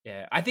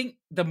 Yeah. I think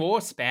the more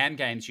spam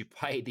games you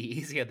play, the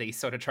easier these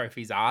sort of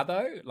trophies are,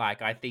 though.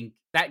 Like, I think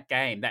that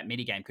game, that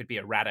mini game, could be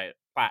a rata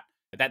plat.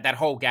 That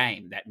whole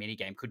game, that mini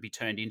game, could be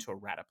turned into a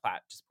rata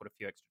plat. Just put a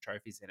few extra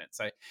trophies in it.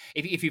 So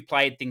if you've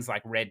played things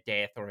like Red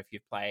Death, or if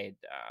you've played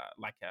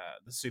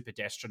the Super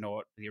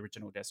Destronaut, the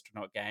original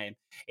Destronaut game,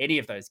 any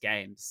of those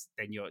games,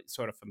 then you're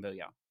sort of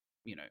familiar,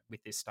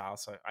 with this style.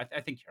 So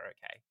I think you're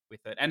okay with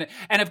it.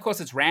 And of course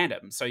it's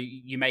random. So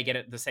you may get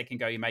it the second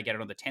go, you may get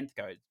it on the 10th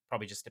go. It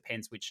probably just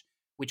depends which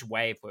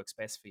wave works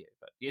best for you.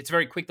 But it's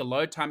very quick. The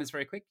load time is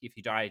very quick. If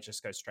you die, it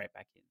just goes straight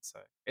back in. So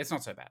it's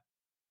not so bad.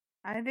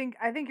 I think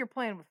you're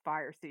playing with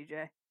fire,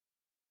 CJ.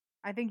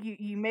 I think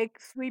you make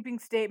sweeping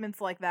statements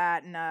like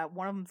that, and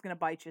one of them's gonna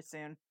bite you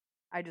soon.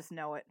 I just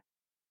know it.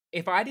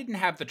 If I didn't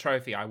have the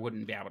trophy, I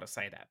wouldn't be able to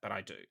say that, but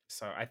I do.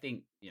 So I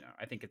think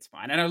it's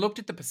fine. And I looked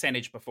at the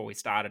percentage before we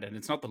started, and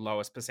it's not the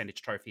lowest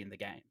percentage trophy in the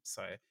game.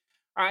 So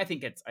I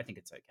think it's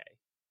okay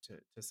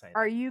to say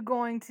Are that. you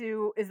going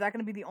to? Is that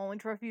going to be the only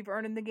trophy you've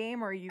earned in the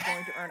game, or are you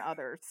going to earn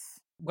others?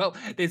 Well,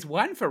 there's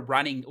one for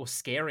running or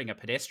scaring a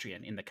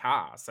pedestrian in the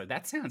car. So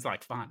that sounds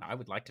like fun. I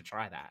would like to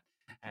try that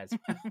as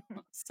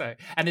well. So,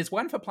 and there's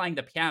one for playing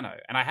the piano.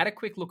 And I had a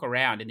quick look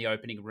around in the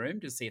opening room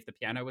to see if the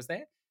piano was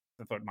there.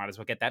 I thought might as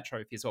well get that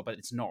trophy as well, but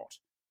it's not.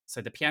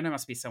 So the piano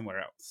must be somewhere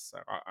else. So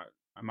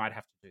I might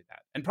have to do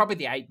that. And probably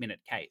the 8-minute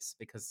case,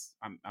 because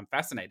I'm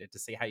fascinated to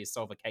see how you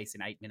solve a case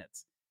in 8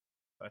 minutes.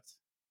 But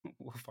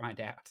we'll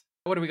find out.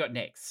 What do we got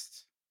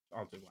next?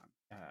 I'll do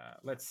one.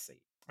 Let's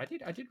see. I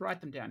did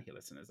write them down here,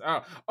 listeners.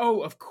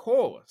 Oh, of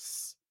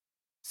course.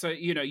 So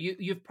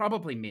you've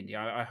probably, Mindy.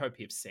 I hope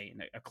you've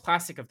seen a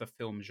classic of the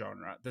film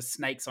genre, The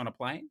Snakes on a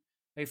Plane.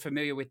 Are you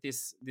familiar with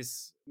this?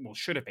 This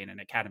should have been an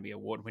Academy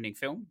Award-winning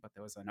film, but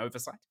there was an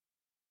oversight.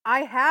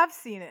 I have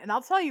seen it, and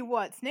I'll tell you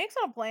what, Snakes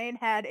on a Plane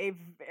had a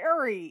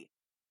very,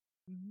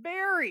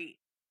 very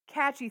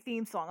catchy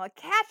theme song, like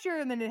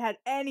catchier than it had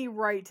any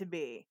right to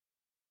be.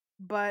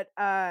 But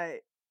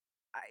I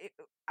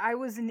I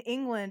was in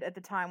England at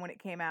the time when it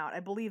came out. I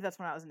believe that's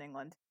when I was in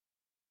England,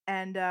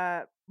 and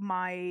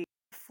my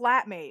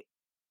flatmate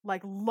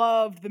like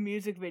loved the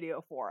music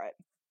video for it,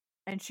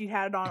 and she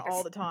had it on all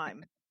Yes. the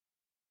time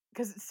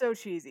because it's so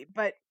cheesy.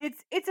 But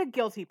it's a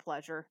guilty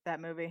pleasure, that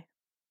movie.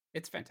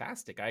 It's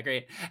fantastic. I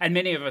agree. And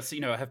many of us,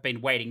 have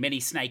been waiting.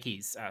 Many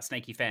Snaky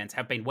fans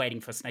have been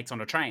waiting for Snakes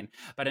on a Train.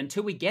 But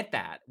until we get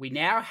that, we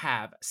now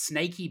have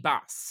Snaky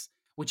Bus,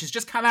 which has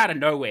just come out of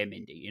nowhere,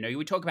 Mindy.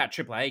 We talk about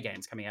AAA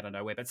games coming out of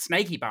nowhere, but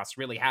Snaky Bus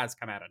really has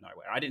come out of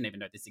nowhere. I didn't even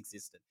know this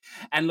existed.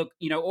 And look,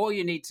 all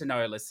you need to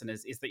know,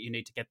 listeners, is that you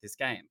need to get this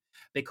game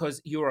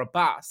because you're a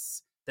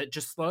bus that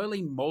just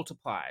slowly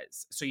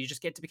multiplies. So you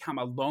just get to become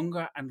a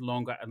longer and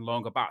longer and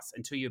longer bus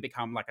until you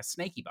become like a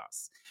snaky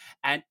bus.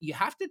 And you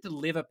have to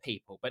deliver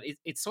people, but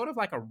it's sort of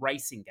like a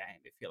racing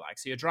game, if you like.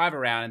 So you drive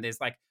around and there's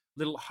like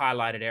little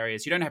highlighted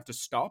areas. You don't have to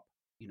stop.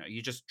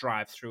 You just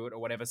drive through it or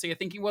whatever. So you're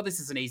thinking, well, this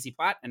is an easy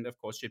plat. And of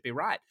course, you'd be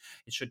right.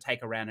 It should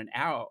take around an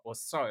hour or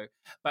so.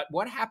 But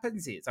what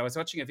happens is, I was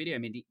watching a video,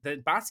 Mindy,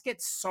 the bus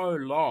gets so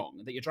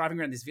long that you're driving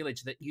around this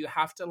village that you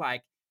have to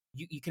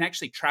you can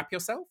actually trap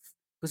yourself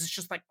because it's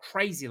just like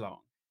crazy long.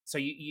 So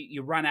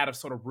you run out of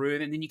sort of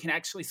room, and then you can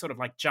actually sort of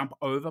like jump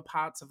over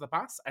parts of the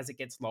bus as it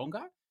gets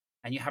longer,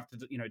 and you have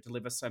to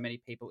deliver so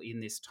many people in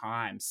this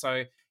time.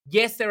 So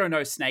yes, there are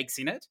no snakes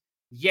in it.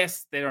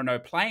 Yes, there are no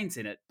planes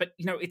in it, but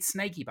it's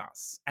Snaky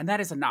Bus, and that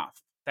is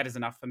enough. That is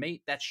enough for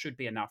me. That should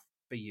be enough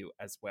for you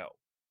as well.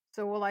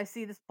 So will I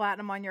see this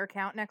platinum on your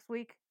account next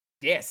week?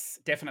 Yes,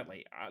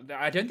 definitely.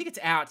 I don't think it's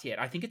out yet.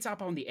 I think it's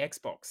up on the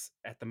Xbox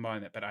at the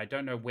moment, but I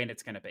don't know when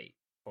it's going to be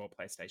for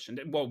PlayStation.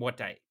 Well, what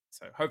day?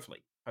 So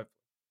hopefully.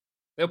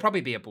 There'll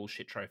probably be a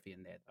bullshit trophy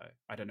in there, though.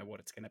 I don't know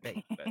what it's going to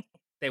be, but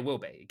there will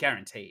be,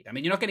 guaranteed. I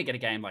mean, you're not going to get a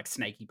game like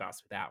Snaky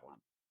Bus without one,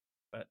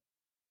 but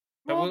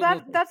Well,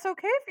 we'll that's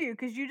okay for you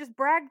because you just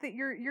bragged that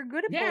you're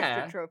good at bullshit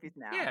yeah, trophies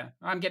now. yeah.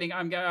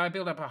 I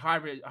build up a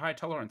high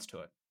tolerance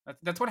to it.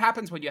 That's what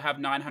happens when you have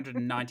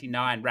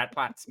 999 rat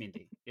plats,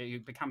 Mindy. You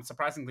become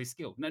surprisingly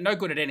skilled. No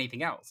good at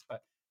anything else,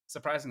 but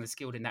surprisingly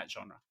skilled in that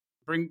genre.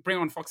 Bring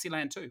on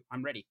Foxyland 2.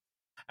 I'm ready.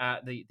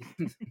 The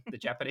the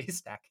Japanese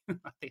stack.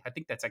 I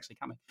think that's actually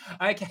coming.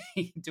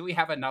 Okay, do we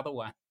have another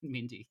one,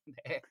 Mindy?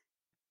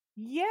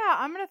 Yeah,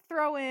 I'm gonna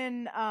throw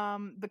in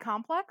the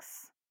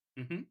Complex.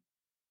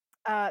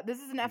 Mm-hmm.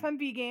 This is an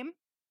FMV game.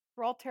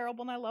 They're all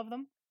terrible, and I love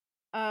them.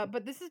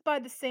 But this is by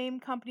the same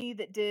company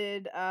that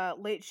did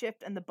Late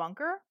Shift and The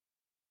Bunker.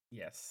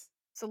 Yes.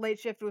 So Late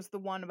Shift was the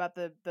one about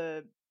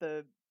the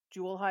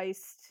jewel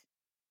heist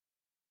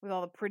with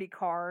all the pretty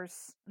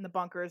cars, and The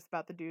Bunker is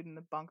about the dude in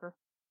the bunker.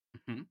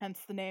 Mm-hmm. Hence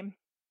the name.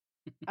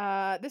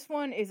 This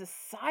one is a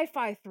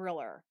sci-fi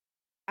thriller.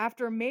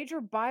 After a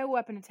major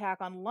bioweapon attack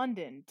on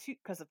London,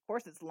 because of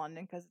course it's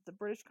London, because it's a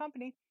British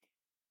company,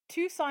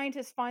 two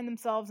scientists find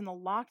themselves in a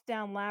locked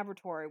down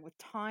laboratory with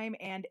time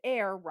and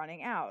air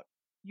running out.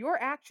 Your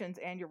actions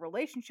and your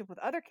relationship with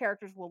other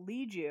characters will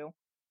lead you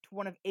to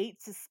one of 8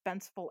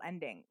 suspenseful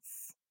endings.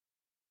 Mm.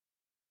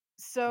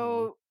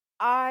 So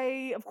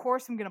I, of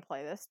course, am gonna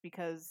play this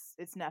because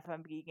it's an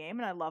FMV game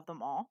and I love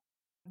them all.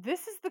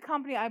 This is the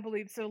company I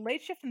believe. So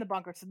Late Shift in the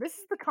Bunker. So this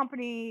is the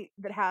company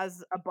that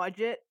has a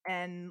budget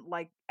and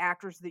like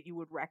actors that you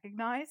would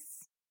recognize.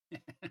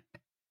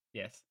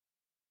 Yes.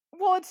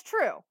 Well, it's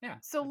true. Yeah.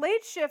 So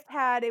Late Shift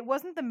had, it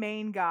wasn't the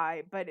main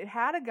guy, but it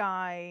had a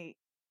guy.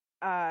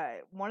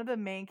 One of the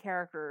main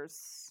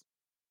characters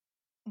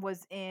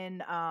was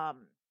in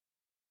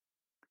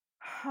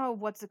oh,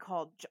 what's it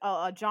called?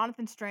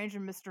 Jonathan Strange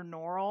and Mr.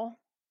 Norrell,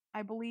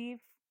 I believe.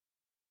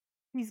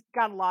 He's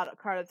got a lot of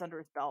credits under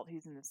his belt.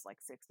 He's in his like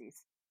 60s. Okay.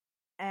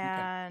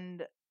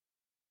 And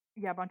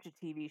yeah, a bunch of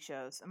TV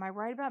shows. Am I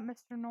right about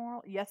Mr.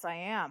 Norrell? Yes, I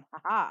am.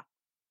 Haha.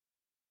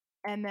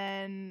 And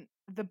then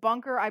The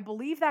Bunker, I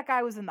believe that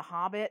guy was in The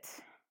Hobbit.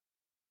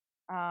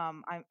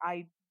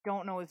 I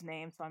don't know his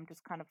name, so I'm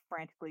just kind of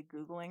frantically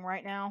Googling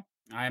right now.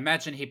 I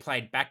imagine he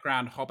played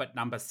background Hobbit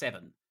number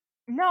 7.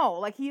 No,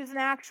 like he is an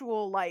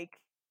actual like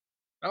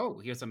Oh,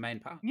 he was a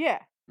main part. yeah.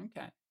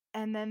 Okay.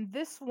 And then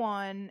this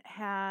one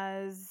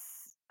has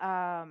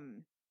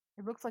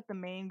it looks like the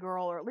main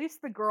girl, or at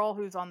least the girl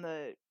who's on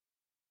the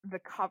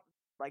cup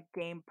like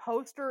game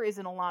poster is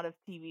in a lot of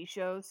TV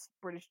shows,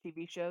 British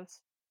TV shows.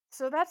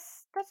 So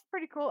that's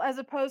pretty cool as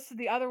opposed to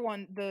the other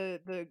one,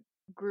 the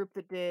group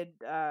that did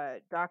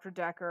Dr.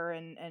 Decker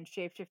and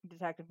Shapeshifting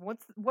Detective.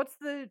 What's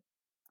the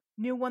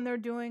new one they're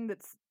doing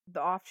that's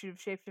the offshoot of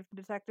Shapeshifting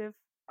Detective?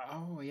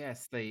 Oh,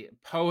 yes, the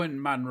Poe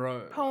and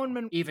Munro Poe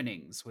and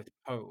evenings with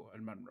Poe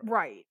and Munro.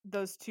 Right,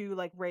 those two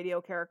like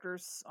radio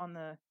characters on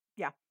the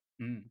yeah,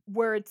 Mm.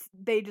 where it's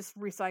they just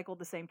recycled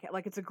the same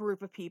like it's a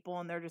group of people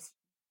and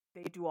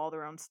they do all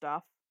their own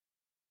stuff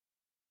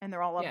and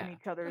they're all up in Yeah, each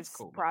that's other's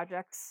cool, man.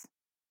 projects.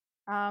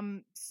 Yeah.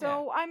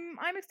 So I'm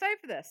excited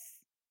for this.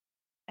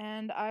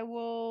 And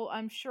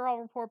I'm sure I'll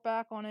report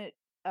back on it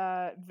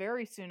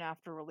very soon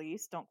after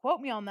release. Don't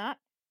quote me on that,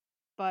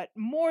 but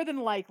more than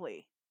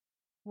likely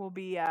we'll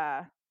be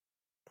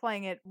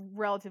playing it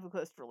relatively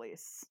close to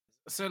release.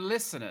 So,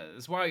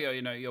 listeners, while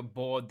you're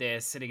bored there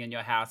sitting in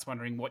your house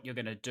wondering what you're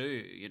going to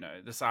do,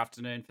 this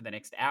afternoon for the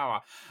next hour,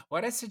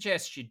 what I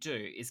suggest you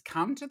do is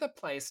come to the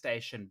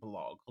PlayStation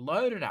blog,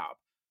 load it up,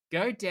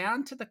 go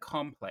down to the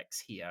complex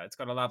here. It's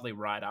got a lovely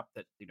write up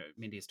that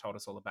Mindy has told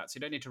us all about, so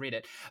you don't need to read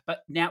it.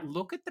 But now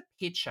look at the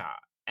picture.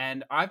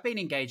 And I've been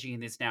engaging in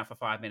this now for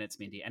 5 minutes,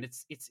 Mindy, and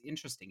it's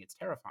interesting. It's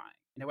terrifying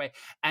in a way.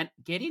 And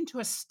get into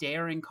a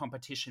staring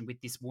competition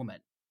with this woman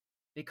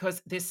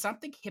because there's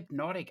something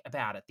hypnotic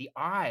about it. The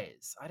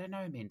eyes. I don't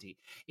know, Mindy.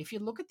 If you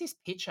look at this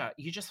picture,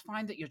 you just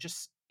find that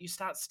you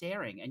start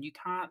staring and you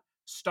can't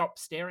stop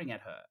staring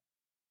at her.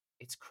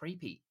 It's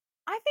creepy.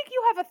 I think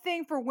you have a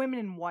thing for women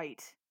in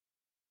white.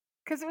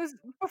 Because it was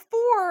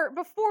before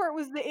it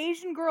was the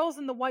Asian girls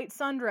in the white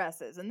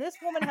sundresses, and this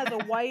woman has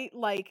a white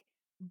like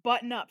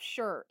button-up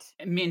shirt.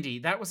 Mindy,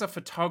 that was a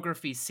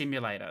photography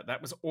simulator.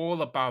 That was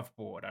all above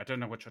board. I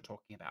don't know what you're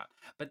talking about.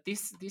 But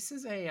this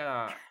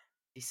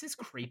is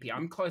creepy.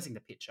 I'm closing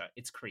the picture.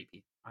 It's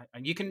creepy.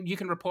 And you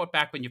can report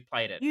back when you've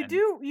played it. You And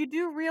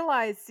do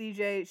realize,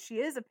 CJ, she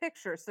is a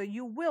picture, so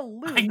you will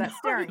I lose know, that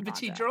staring but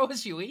she contest.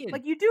 draws you in.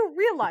 Like you do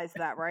realize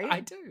that, right? I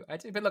do.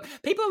 But look,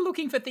 people are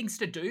looking for things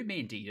to do,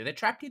 Mindy. They're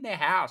trapped in their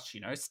house,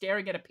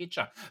 staring at a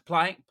picture,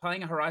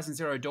 playing a Horizon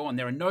Zero Dawn.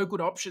 There are no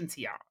good options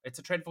here. It's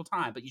a dreadful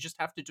time, but you just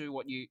have to do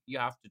what you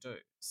have to do.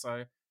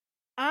 So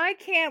I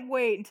can't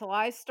wait until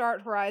I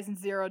start Horizon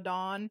Zero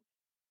Dawn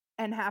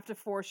and have to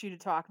force you to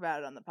talk about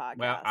it on the well,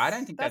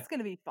 podcast. That's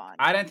going to be fun.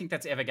 I don't think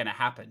that's ever going to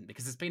happen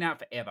because it's been out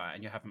forever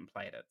and you haven't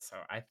played it. So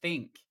I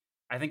think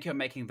you're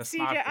making the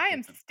smart CJ, I am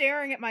decision.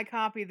 staring at my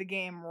copy of the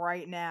game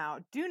right now.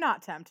 Do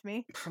not tempt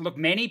me. Look,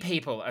 many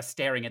people are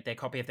staring at their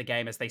copy of the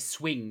game as they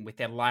swing with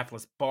their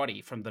lifeless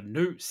body from the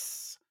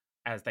noose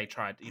as they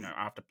tried,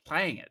 after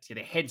playing it.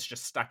 Their head's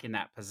just stuck in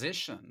that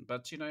position.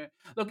 But,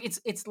 look,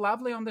 it's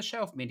lovely on the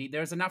shelf, Mindy.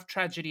 There's enough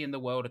tragedy in the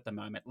world at the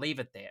moment. Leave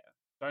it there.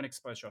 Don't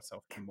expose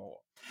yourself to more.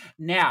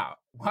 Now,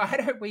 why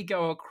don't we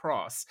go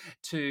across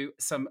to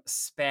some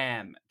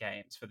spam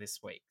games for this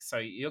week? So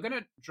you're going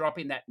to drop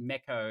in that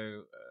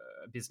Mecho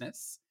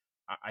business,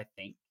 I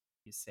think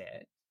you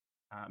said.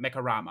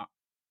 Mechorama.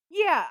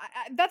 Yeah,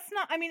 that's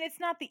not. I mean, it's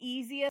not the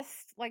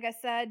easiest. Like I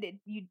said,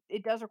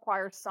 it does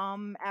require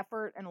some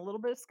effort and a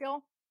little bit of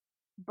skill,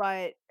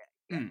 but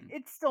Mm.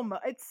 it's still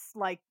it's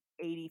like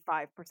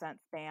 85%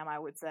 spam, I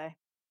would say.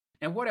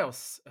 And what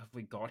else have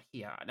we got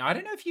here? Now, I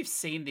don't know if you've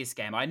seen this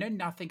game. I know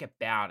nothing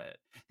about it.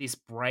 This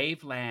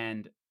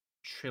Braveland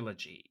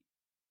trilogy.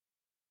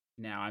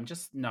 Now,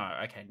 no.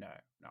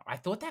 I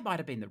thought that might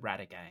have been the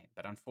Rata game,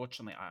 but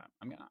unfortunately,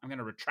 I'm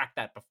gonna retract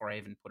that before I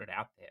even put it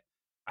out there.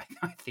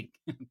 I think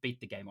beat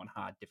the game on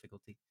hard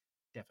difficulty.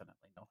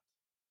 Definitely not.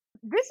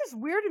 This is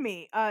weird to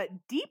me.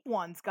 Deep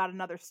One's got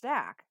another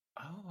stack.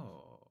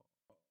 Oh,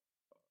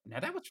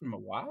 now that was from a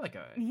while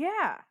ago.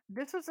 Yeah,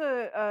 this was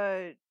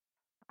a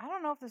I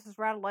don't know if this is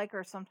Ratalaika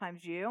or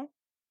sometimes you,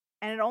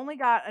 and it only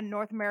got a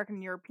North American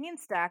and European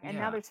stack, and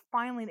now Yeah. there's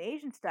finally an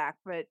Asian stack,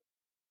 but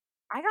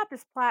I got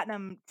this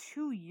platinum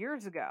 2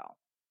 years ago.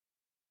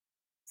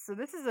 So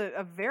this is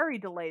a very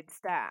delayed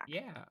stack.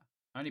 Yeah.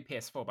 Only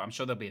PS4, but I'm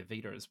sure there'll be a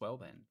Vita as well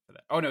then for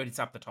that. Oh no, it's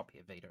up the top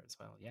here, Vita as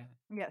well. Yeah.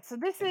 Yeah, so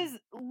this Yeah. is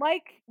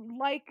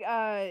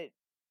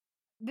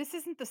this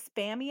isn't the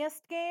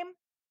spammiest game,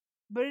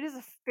 but it is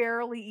a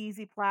fairly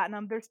easy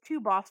platinum. There's two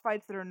boss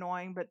fights that are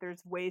annoying, but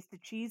there's ways to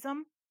cheese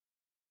them.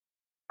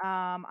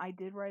 I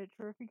did write a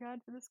trophy guide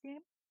for this game,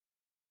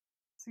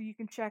 so you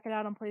can check it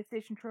out on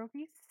PlayStation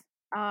Trophies.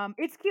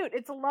 It's cute.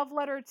 It's a love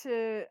letter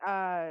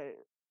to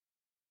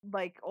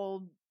like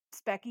old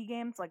Specky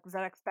games, like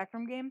ZX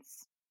Spectrum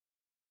games.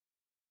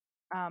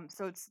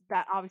 So it's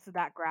that obviously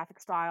that graphic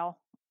style.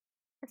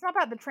 It's not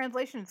bad. The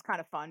translation is kind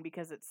of fun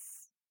because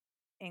it's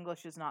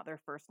English is not their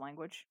first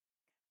language.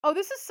 Oh,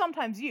 this is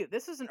Sometimes You.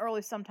 This is an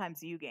early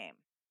Sometimes You game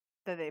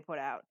that they put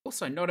out.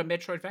 Also, not a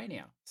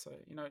Metroidvania. So,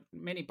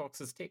 many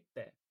boxes ticked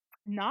there.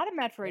 Not a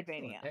Excellent.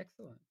 Metroidvania.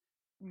 Excellent.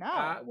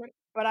 No. What,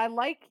 But I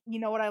like, you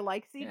know what I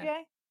like, yeah.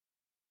 CJ?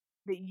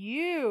 That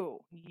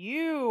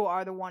you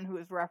are the one who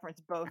has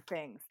referenced both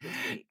things this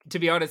week. To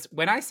be honest,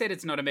 when I said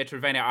it's not a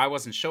Metroidvania, I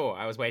wasn't sure.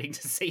 I was waiting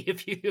to see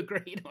if you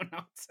agreed or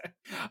not. So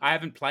I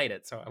haven't played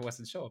it, so I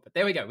wasn't sure. But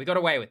there we go. We got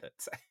away with it.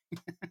 So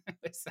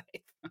we're safe.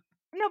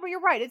 No, but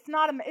you're right. It's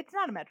not a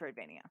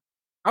Metroidvania.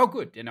 Oh,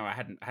 good. I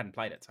hadn't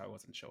played it, so I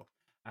wasn't sure.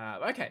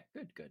 Okay,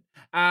 good.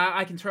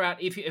 I can throw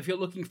out if you're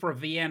looking for a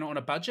VN on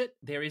a budget,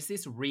 there is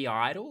this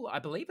Re-Idol. I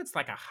believe it's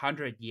like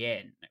 100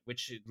 yen,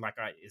 which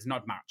is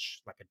not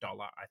much, like $1,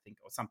 I think,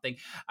 or something.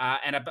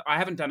 And I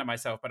haven't done it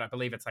myself, but I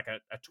believe it's like a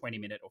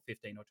 20-minute or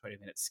 15 or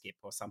 20-minute skip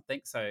or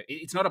something. So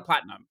it's not a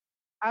platinum.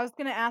 I was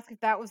going to ask if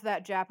that was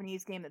that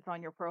Japanese game that's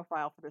on your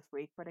profile for this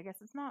week, but I guess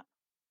it's not.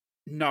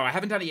 No, I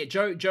haven't done it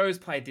yet. Joe's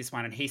played this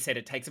one, and he said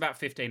it takes about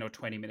 15 or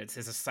 20 minutes.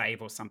 There's a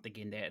save or something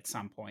in there at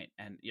some point,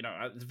 and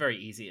it's very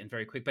easy and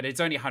very quick. But it's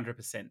only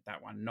 100%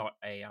 that one, not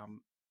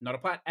a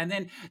plat. And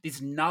then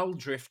this Null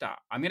Drifter.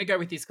 I'm going to go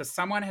with this because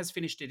someone has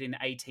finished it in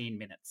 18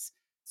 minutes.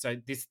 So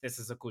this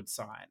is a good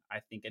sign,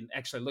 I think. And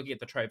actually, looking at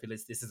the trophy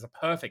list, this is a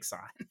perfect sign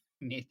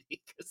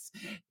because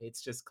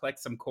it's just collect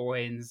some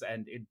coins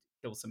and it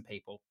kill some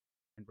people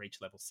and reach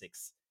level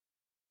 6.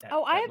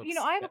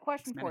 I have a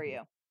question for manageable.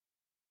 you.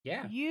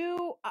 Yeah.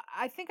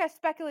 I think I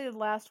speculated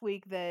last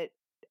week that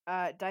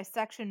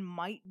Dissection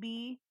might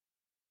be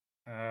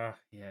Yeah.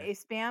 a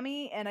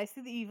spammy, and I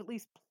see that you've at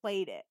least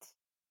played it.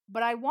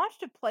 But I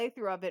watched a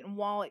playthrough of it, and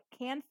while it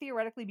can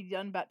theoretically be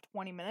done in about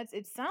 20 minutes,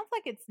 it sounds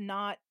like it's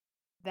not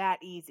that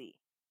easy.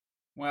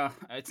 Well,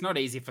 it's not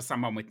easy for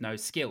someone with no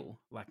skill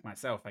like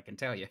myself, I can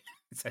tell you.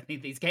 So I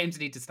think these games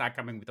need to start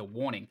coming with a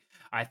warning.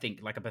 I think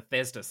like a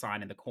Bethesda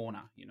sign in the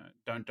corner,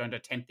 don't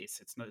attempt this.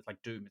 It's not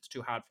like Doom, it's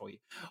too hard for you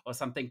or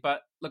something.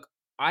 But look,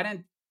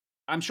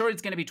 I'm sure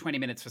it's going to be 20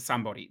 minutes for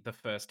somebody the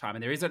first time.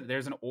 And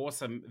there's an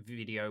awesome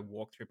video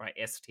walkthrough by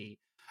ST.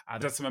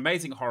 There's some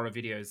amazing horror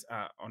videos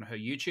on her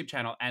YouTube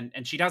channel,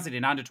 and she does it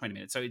in under 20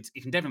 minutes. So it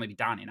can definitely be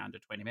done in under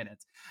 20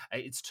 minutes.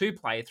 It's 2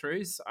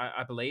 playthroughs,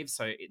 I believe.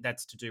 So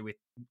that's to do with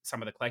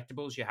some of the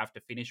collectibles you have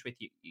to finish with.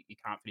 You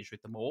can't finish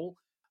with them all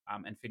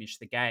and finish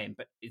the game,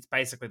 but it's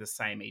basically the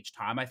same each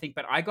time, I think.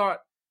 But I got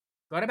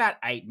about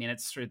 8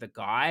 minutes through the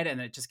guide, and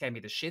it just gave me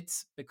the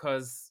shits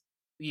because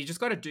you just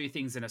got to do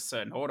things in a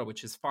certain order,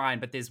 which is fine.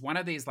 But there's one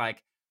of these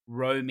like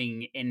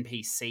roaming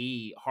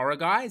NPC horror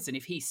guys, and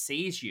if he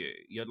sees you,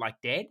 you're like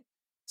dead.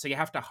 So you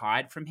have to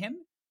hide from him.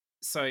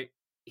 So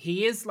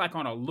he is like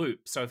on a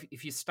loop. So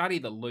if you study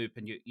the loop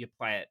and you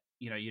play it,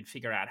 you'd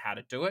figure out how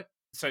to do it.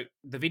 So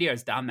the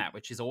video's done that,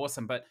 which is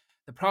awesome. But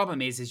the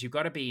problem is you've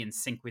got to be in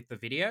sync with the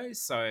video.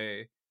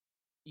 So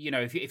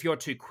if you're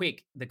too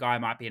quick, the guy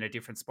might be in a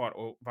different spot,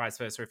 or vice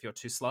versa if you're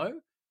too slow.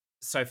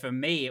 So for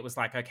me, it was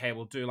like, okay,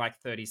 we'll do like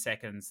 30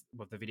 seconds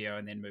of the video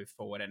and then move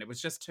forward. And it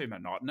was just too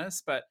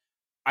monotonous. But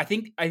I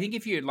think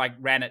if you like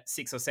ran it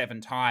 6 or 7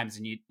 times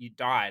and you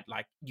died,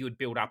 like you would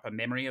build up a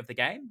memory of the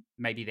game.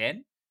 Maybe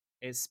then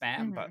is spam.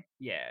 Mm-hmm. But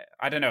yeah,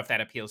 I don't know if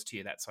that appeals to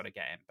you, that sort of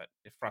game, but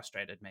it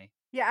frustrated me.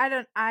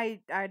 Yeah,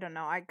 I don't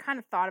know. I kind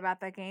of thought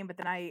about that game, but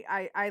then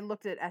I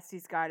looked at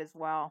ST's guide as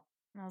well,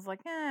 and I was like,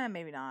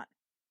 maybe not.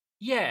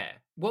 Yeah.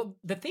 Well,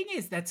 the thing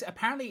is that's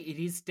apparently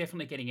it is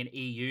definitely getting an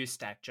EU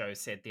stack, Joe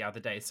said the other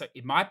day. So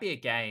it might be a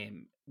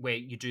game where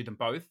you do them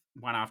both,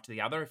 one after the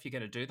other, if you're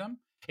going to do them.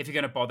 If you're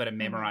going to bother to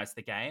memorize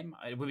the game.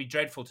 It would be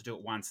dreadful to do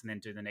it once and then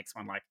do the next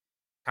one like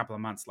a couple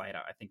of months later,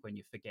 I think, when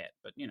you forget.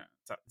 But,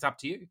 it's up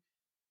to you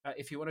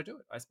if you want to do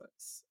it, I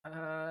suppose.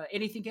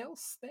 Anything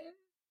else there?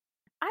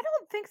 I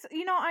don't think so.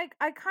 I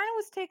kind of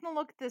was taking a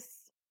look at this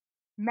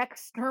Mech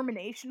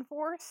Extermination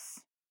Force,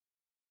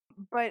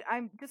 but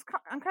I'm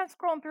kind of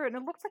scrolling through it, and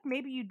it looks like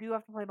maybe you do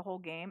have to play the whole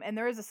game. And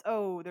there's a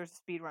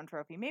speedrun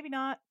trophy. Maybe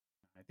not.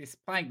 This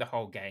playing the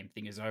whole game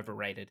thing is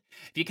overrated.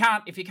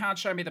 If you can't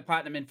show me the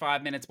platinum in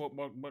 5 minutes, what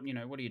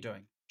are you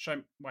doing?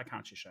 Why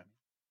can't you show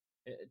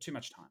me? Too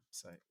much time.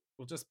 So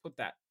we'll just put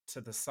that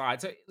to the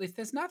side. So if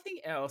there's nothing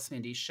else,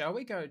 Mindy, shall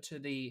we go to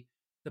the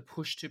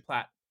push to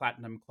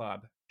platinum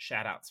club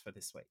shout outs for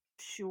this week?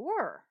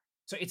 Sure.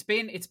 So it's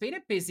been a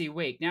busy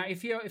week. Now,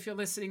 if you're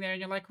listening there and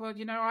you're like, well,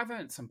 I've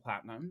earned some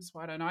platinums.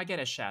 Why don't I get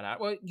a shout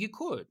out? Well, you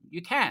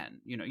can,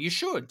 you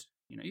should.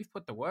 You've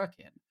put the work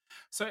in.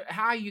 So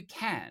how you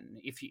can,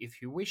 if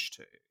you wish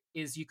to,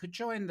 is you could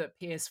join the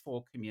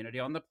PS4 community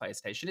on the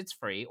PlayStation. It's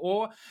free,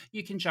 or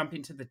you can jump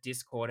into the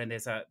Discord and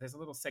there's a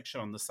little section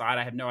on the side.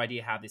 I have no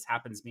idea how this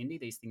happens, Mindy.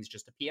 These things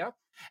just appear,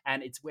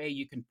 and it's where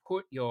you can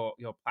put your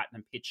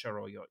platinum picture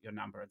or your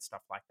number and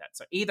stuff like that.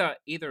 So either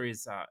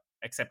is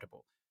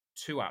acceptable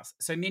to us.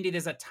 So, Mindy,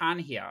 there's a ton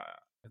here.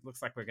 It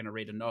looks like we're going to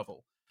read a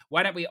novel.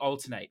 Why don't we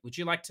alternate? Would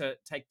you like to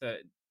take the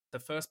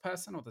first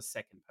person or the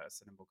second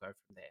person, and we'll go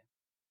from there?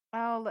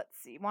 Oh,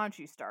 let's see. Why don't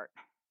you start?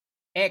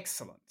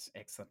 Excellent,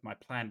 excellent. My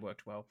plan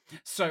worked well.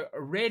 So,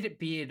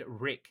 Redbeard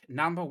Rick,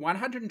 number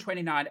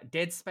 129,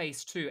 Dead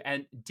Space 2,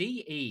 and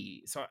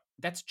DE. So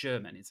that's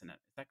German, isn't it?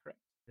 Is that correct?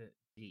 The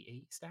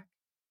DE stack?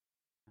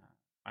 Uh,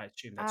 I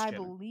assume that's I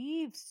German.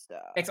 believe so.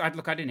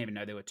 Look, I didn't even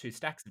know there were two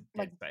stacks of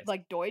Like Dead Space.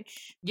 like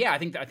Deutsch. Yeah, I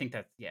think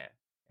that's yeah.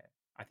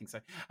 I think so.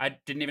 I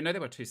didn't even know there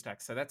were two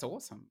stacks, so that's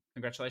awesome.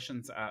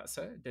 Congratulations,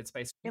 sir. Dead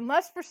Space 2.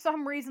 Unless for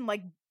some reason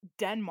like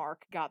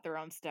Denmark got their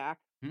own stack.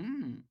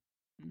 Mm.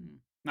 Mm.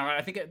 No,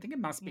 I think it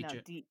must You be.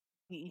 know,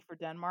 DE for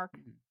Denmark.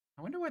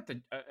 I wonder what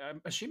the. I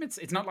assume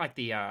it's not like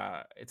the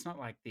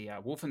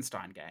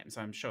Wolfenstein games.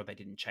 I'm sure they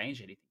didn't change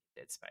anything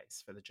in Dead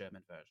Space for the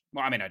German version.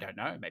 Well, I mean, I don't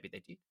know. Maybe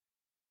they did.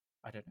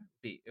 I don't know.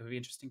 It would be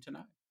interesting to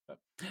know.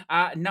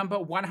 But, number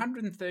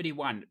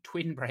 131,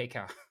 Twin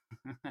Breaker.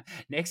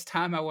 Next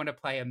time I want to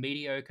play a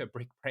mediocre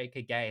Brick Breaker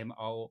game,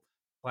 I'll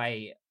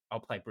play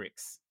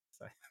Bricks.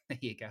 So there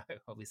you go.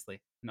 Obviously,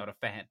 not a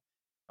fan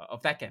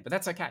of that game, but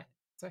that's okay.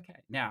 It's okay.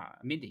 Now,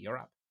 Mindy, you're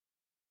up.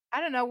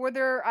 I don't know. Were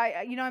there?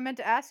 I meant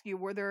to ask you.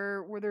 Were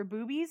there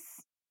boobies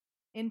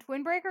in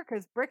Twin Breaker?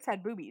 Because Bricks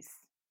had boobies.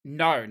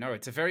 No, no,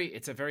 it's a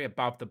very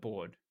above the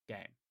board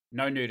game.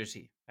 No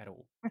nudity at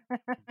all.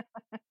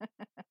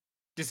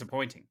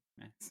 Disappointing.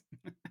 Yes.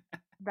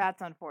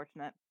 That's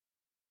unfortunate.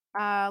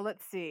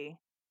 Let's see.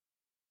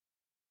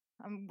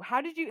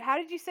 How did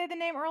you say the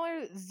name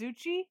earlier?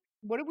 Zuchi?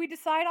 What did we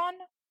decide on?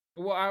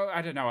 Well,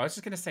 I don't know. I was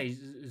just gonna say.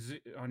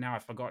 Oh, now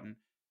I've forgotten.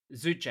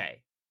 Zuche.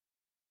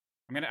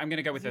 I'm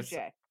gonna go with a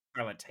Zuche.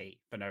 silent T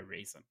for no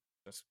reason,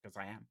 just because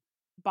I am.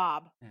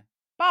 Bob. Yeah.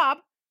 Bob.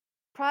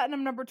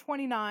 Platinum number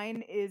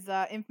 29 is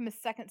Infamous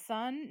Second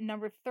Son.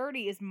 Number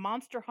 30 is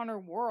Monster Hunter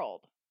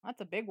World.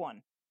 That's a big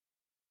one.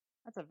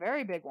 That's a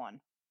very big one.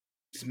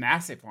 It's a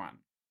massive one.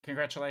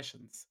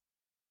 Congratulations.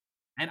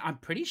 And I'm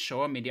pretty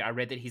sure, Mindy, I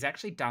read that he's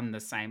actually done the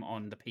same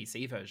on the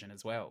PC version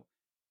as well.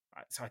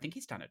 So I think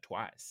he's done it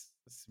twice.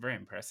 It's very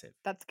impressive.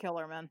 That's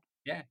killer, man.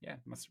 Yeah, yeah,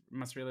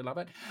 must really love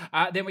it.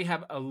 Then we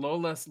have a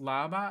Lawless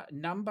Llama,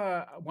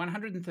 number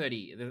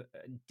 130, the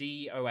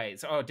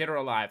DOAs. Oh, Dead or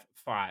Alive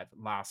 5,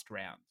 last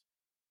round.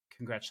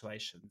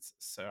 Congratulations.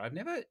 So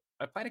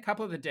I played a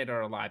couple of the Dead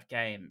or Alive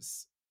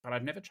games, but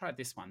I've never tried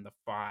this one, the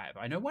 5.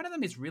 I know one of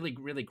them is really,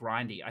 really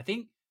grindy. I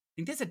think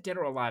there's a Dead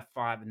or Alive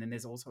 5, and then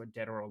there's also a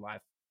Dead or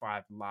Alive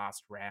 5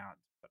 last round.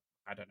 But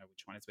I don't know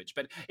which one is which.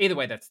 But either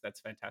way, that's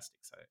fantastic.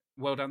 So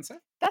well done, sir.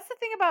 That's the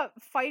thing about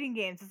fighting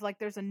games is like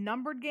there's a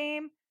numbered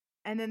game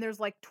and then there's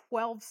like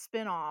 12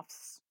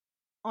 spin-offs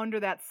under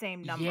that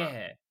same number.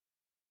 Yeah.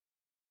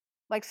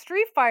 Like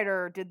Street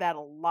Fighter did that a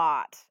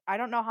lot. I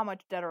don't know how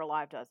much Dead or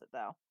Alive does it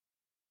though.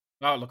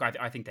 Oh, look,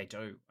 I think they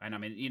do. And I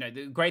mean,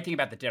 the great thing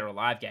about the Dead or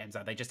Alive games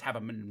are they just have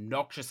an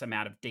obnoxious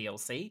amount of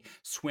DLC,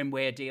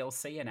 swimwear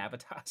DLC, and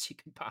avatars you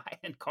can buy,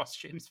 and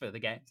costumes for the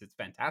games. It's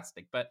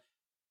fantastic. But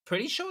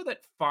pretty sure that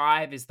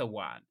 5 is the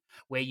one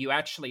where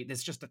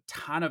there's just a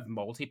ton of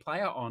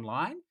multiplayer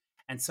online.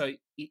 And so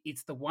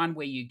it's the one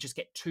where you just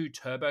get 2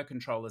 turbo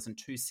controllers and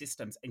 2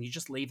 systems, and you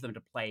just leave them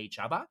to play each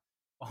other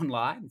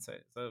online. So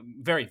it's a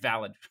very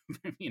valid,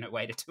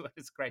 way to do it.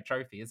 It's a great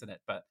trophy, isn't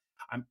it? But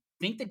I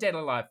think the Dead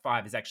or Alive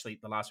 5 is actually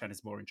the last round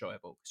is more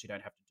enjoyable because you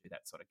don't have to do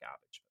that sort of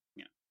garbage.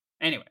 But,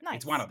 anyway,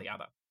 it's one Nice. or the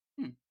other.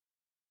 Hmm.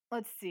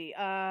 Let's see.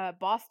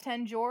 Boss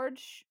 10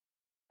 George.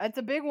 That's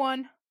a big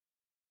one.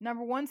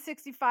 Number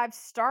 165,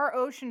 Star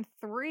Ocean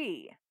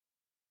 3.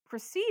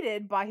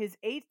 Preceded by his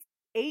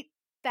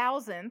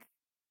 8,000th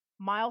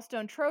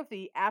milestone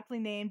trophy, aptly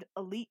named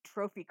Elite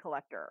Trophy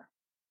Collector.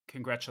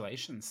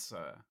 Congratulations,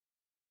 sir.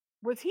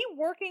 Was he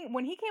working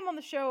when he came on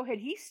the show? Had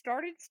he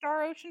started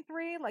Star Ocean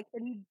 3? Like,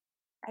 had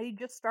he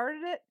just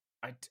started it?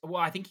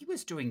 I think he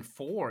was doing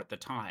 4 at the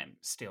time.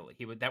 Still,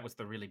 that was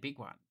the really big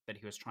one that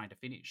he was trying to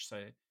finish.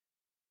 So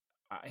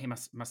he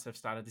must have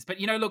started this. But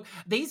look,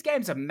 these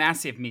games are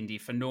massive, Mindy,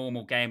 for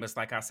normal gamers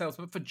like ourselves.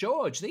 But for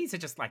George, these are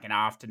just like an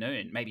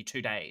afternoon, maybe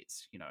 2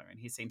 days. And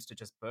he seems to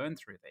just burn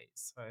through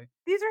these. So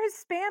These are his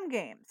spam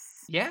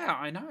games. yeah,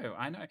 I know.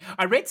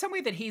 I read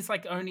somewhere that he's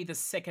like only the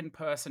second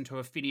person to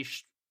have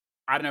finished.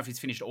 I don't know if he's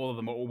finished all of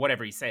them or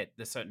whatever he said.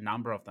 The certain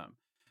number of them.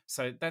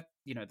 So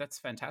that's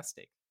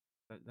fantastic.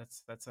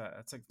 That's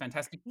a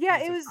fantastic Yeah,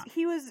 use it of was time.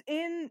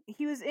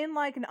 he was in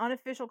like an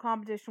unofficial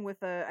competition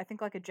with I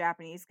think like a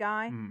Japanese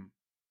guy Hmm.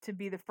 to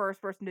be the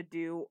first person to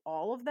do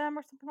all of them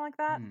or something like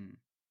that. Hmm.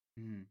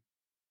 Hmm.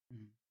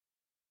 Hmm.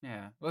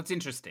 Yeah. Well, it's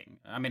interesting.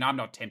 I mean, I'm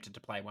not tempted to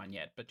play one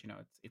yet, but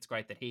it's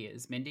great that he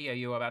is. Mindy, are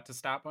you about to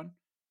start one?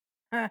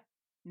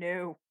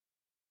 No.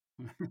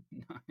 No, no.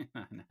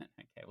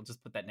 Okay, we'll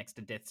just put that next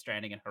to Death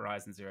Stranding and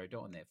Horizon Zero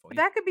Dawn there for But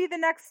you. that could be the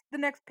next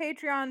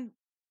Patreon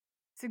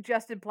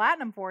suggested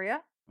platinum for you.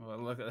 Well,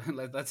 look,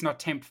 let's not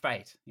tempt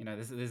fate.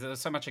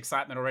 There's so much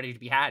excitement already to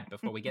be had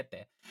before we get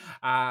there.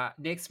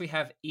 Next, we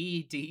have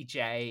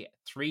EDJ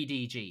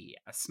 3DG,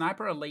 a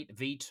Sniper Elite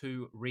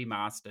V2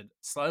 remastered,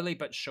 slowly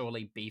but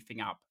surely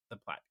beefing up the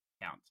plat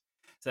count.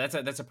 So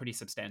that's a pretty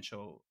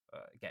substantial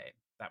game.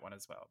 That one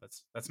as well.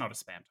 That's not a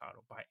spam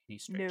title by any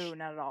No, stretch.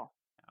 not at all.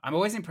 I'm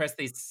always impressed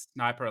these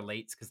Sniper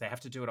Elites because they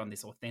have to do it on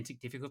this authentic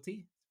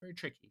difficulty. It's very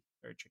tricky,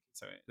 very tricky.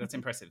 So that's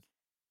impressive.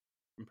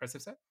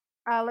 Impressive, sir.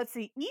 Let's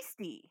see.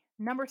 Easty,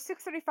 number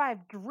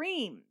 635,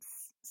 Dreams.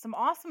 Some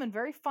awesome and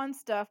very fun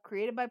stuff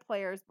created by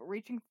players, but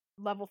reaching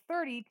level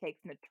 30 takes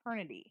an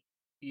eternity.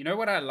 You know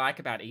what I like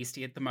about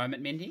Easty at the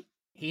moment, Mindy?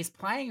 He's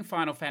playing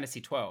Final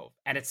Fantasy 12,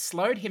 and it's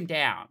slowed him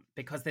down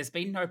because there's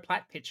been no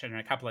plat pitcher in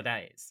a couple of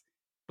days,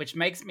 which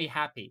makes me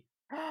happy.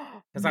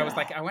 Because I was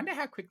like, No. I wonder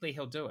how quickly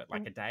he'll do it.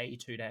 Like a day,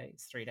 2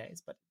 days, 3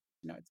 days. But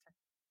it's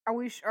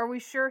Are we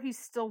sure he's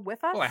still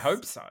with us? well, I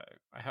hope so.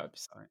 I hope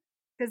so.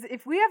 Because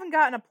if we haven't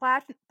gotten a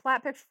plat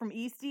picture from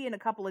Easty in a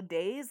couple of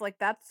days, like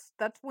that's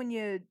when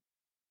you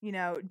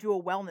do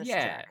a wellness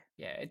check.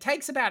 Yeah. It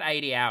takes about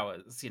 80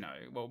 hours,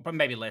 well, but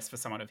maybe less for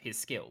someone of his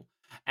skill.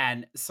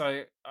 And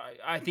so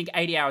I think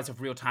 80 hours of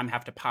real time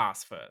have to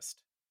pass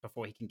first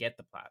before he can get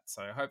the plat.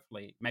 So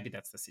hopefully, maybe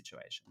that's the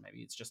situation. Maybe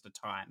it's just a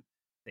time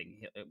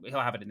thing.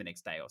 He'll have it in the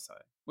next day or so.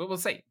 We'll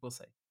see. We'll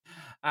see.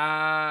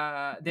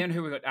 Then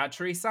who we got?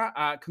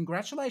 Teresa,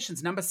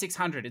 congratulations, number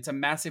 600. It's a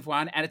massive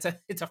one, and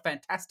it's a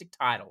fantastic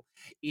title.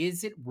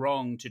 Is it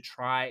wrong to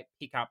try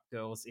pick up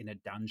girls in a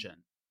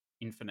dungeon?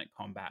 Infinite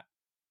Combat.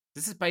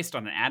 This is based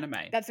on an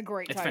anime. That's a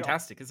great It's title.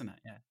 fantastic, isn't it?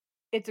 Yeah.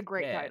 It's a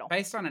great title.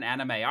 Based on an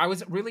anime. I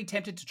was really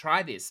tempted to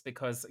try this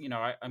because,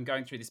 I'm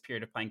going through this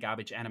period of playing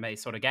garbage anime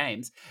sort of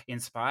games,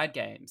 inspired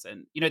games.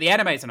 And, the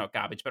animes are not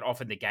garbage, but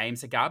often the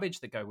games are garbage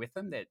that go with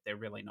them. They're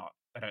really not,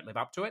 they don't live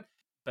up to it.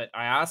 But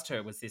I asked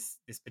her, was this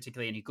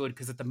particularly any good?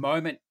 Because at the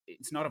moment,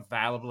 it's not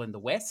available in the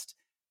West.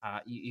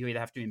 You either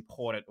have to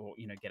import it or,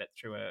 get it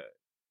through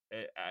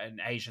an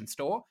Asian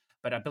store.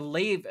 But I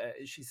believe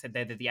she said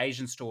there that the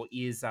Asian store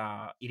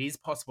it is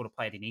possible to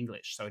play it in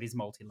English, so it is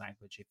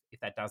multi-language if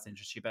that does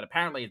interest you. But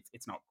apparently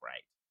it's not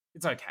great.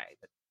 It's okay,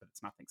 but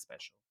it's nothing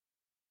special.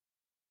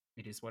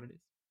 It is what it is.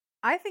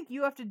 I think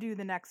you have to do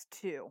the next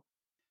two.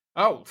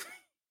 Oh,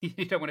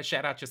 you don't want to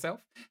shout out yourself?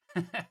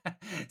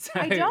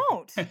 I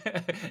don't.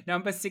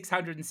 Number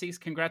 606.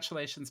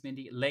 Congratulations,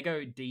 Mindy.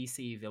 Lego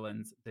DC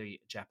Villains, the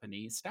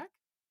Japanese stack.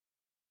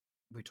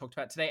 We talked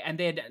about today, and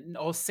then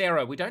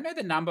Ulcera. We don't know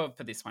the number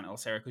for this one,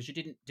 Ulcera, because you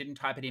didn't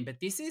type it in. But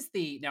this is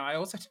now. I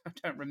also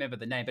don't remember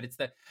the name, but it's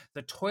the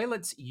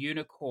Toilets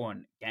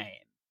Unicorn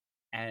game.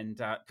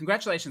 And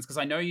congratulations, because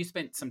I know you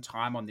spent some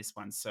time on this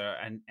one, sir,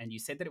 and you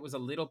said that it was a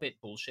little bit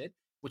bullshit,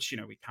 which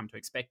we come to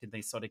expect in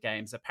these sort of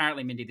games.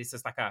 Apparently, Mindy, this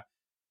is like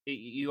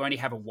you only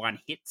have a one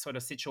hit sort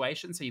of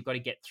situation, so you've got to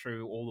get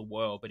through all the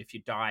world. But if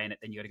you die in it,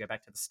 then you got to go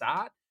back to the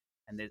start,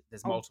 and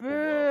there's multiple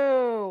worlds.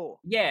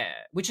 Yeah,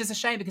 which is a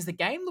shame because the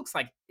game looks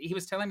like he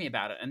was telling me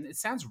about it, and it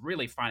sounds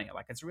really funny.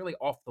 Like it's really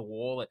off the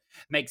wall. It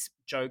makes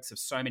jokes of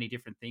so many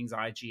different things,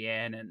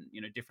 IGN, and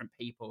different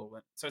people.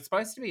 And so it's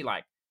supposed to be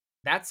like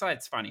that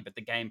side's funny, but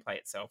the gameplay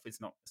itself is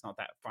not. It's not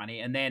that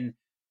funny. And then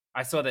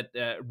I saw that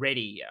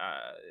Reddy,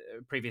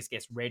 previous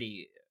guest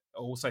Reddy,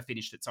 also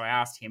finished it. So I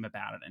asked him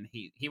about it, and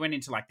he went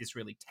into like this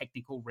really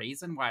technical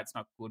reason why it's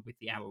not good with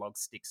the analog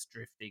sticks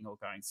drifting or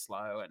going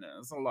slow, and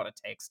there's a lot of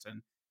text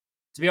and.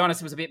 To be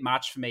honest, it was a bit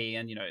much for me,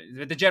 and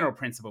the general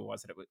principle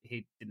was that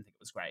he didn't think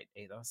it was great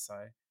either.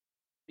 So,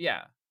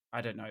 yeah,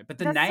 I don't know, but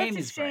the name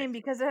is such a shame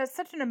great. because it has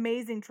such an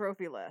amazing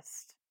trophy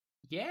list.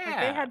 Yeah, like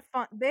they had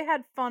fun. They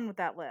had fun with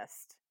that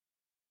list.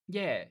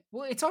 Yeah,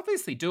 well, it's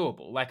obviously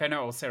doable. Like I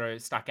know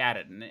Ulcero stuck at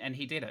it, and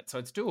he did it, so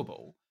it's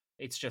doable.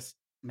 It's just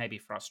maybe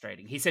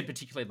frustrating. He said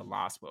particularly the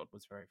last world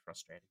was very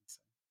frustrating. So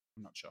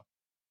I'm not sure.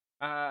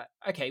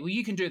 Okay, well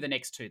you can do the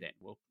next two then.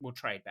 We'll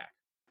trade back.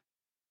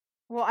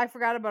 Well, I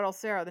forgot about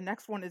Ulcera. The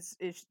next one is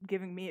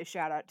giving me a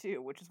shout out too,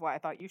 which is why I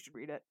thought you should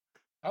read it.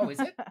 Oh, is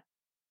it?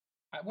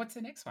 What's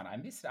the next one? I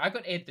missed it. I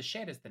got Ed the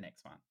Shed as the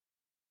next one.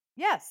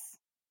 Yes.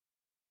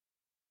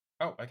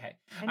 Oh, okay.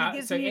 And he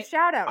gives me a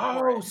shout out.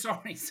 Oh,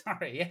 sorry.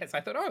 Yes, I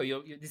thought,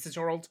 this is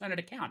your alternate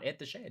account, Ed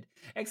the Shed.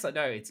 Excellent.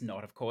 No, it's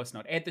not, of course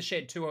not. Ed the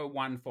Shed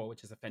 2014,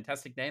 which is a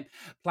fantastic name.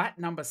 Plat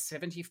number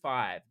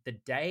 75, The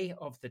Day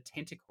of the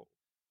Tentacle.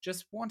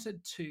 Just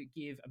wanted to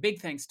give a big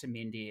thanks to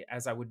Mindy,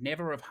 as I would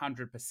never have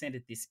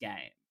 100%ed this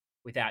game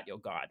without your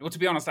guide. Well, to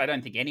be honest, I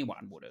don't think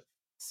anyone would have.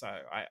 So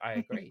I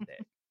agree there.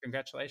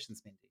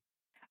 Congratulations, Mindy.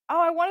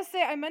 Oh,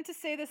 I meant to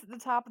say this at the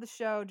top of the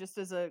show, just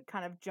as a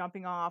kind of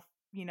jumping off.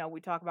 We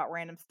talk about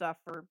random stuff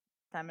for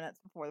 10 minutes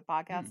before the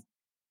podcast.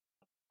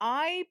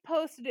 I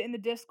posted it in the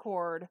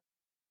Discord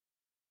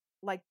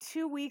like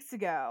 2 weeks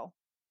ago.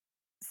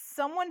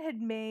 Someone had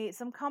made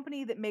some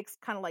company that makes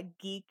kind of like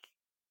geek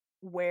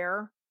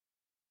wear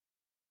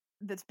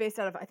that's based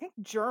out of, I think,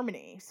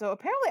 Germany. So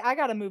apparently I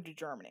got to move to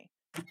Germany.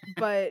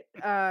 But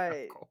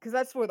Of course. because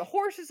that's where the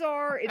horses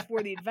are, it's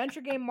where the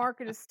adventure game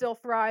market is still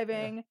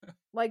thriving.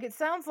 Like, it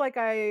sounds like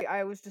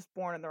I was just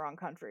born in the wrong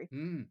country.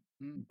 Mm,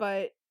 mm.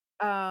 But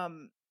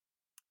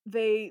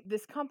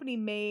this company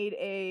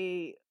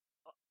made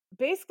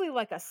basically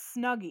like a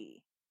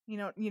Snuggie. You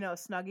know a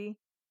Snuggie?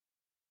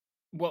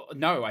 Well,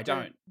 no, I The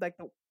don't. like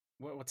the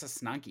What's a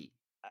Snuggie?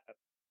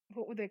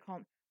 what would they call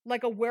them?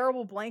 Like a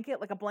wearable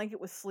blanket, like a blanket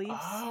with sleeves.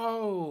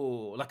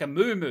 Oh, like a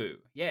moo.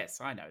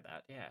 Yes, I know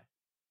that. Yeah.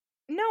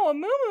 No, a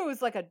muumuu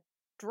is like a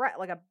dress,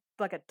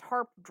 like a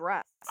tarp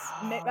dress.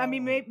 I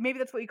mean, Oh, maybe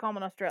that's what you call them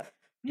in Australia.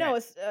 No,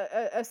 yes. it's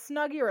a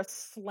snuggie or a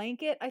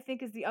slanket, I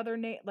think, is the other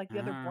name, like the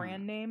other Ah,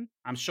 brand name.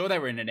 I'm sure they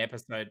were in an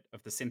episode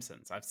of The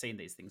Simpsons. I've seen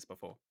these things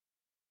before.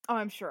 Oh,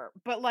 I'm sure,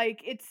 but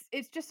like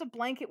it's just a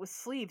blanket with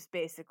sleeves,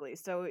 basically.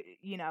 So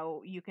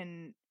you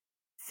can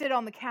sit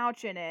on the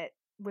couch in it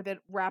with it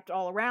wrapped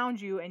all around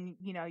you, and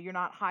you're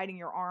not hiding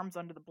your arms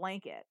under the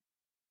blanket.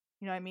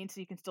 You know what I mean? So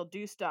you can still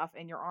do stuff,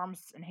 and your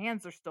arms and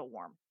hands are still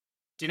warm.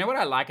 Do you know what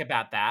I like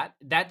about that?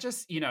 That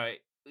just,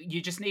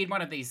 you just need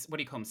one of these, what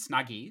do you call them,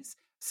 snuggies?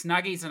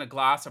 Snuggies and a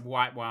glass of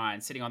white wine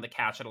sitting on the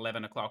couch at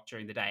 11 o'clock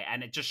during the day.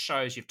 And it just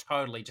shows you've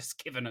totally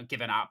just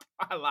given up.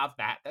 I love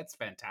that. That's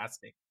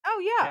fantastic.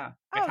 Oh yeah, Yeah.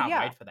 I oh can't yeah.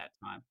 wait for that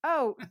time.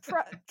 Oh,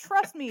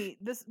 trust me,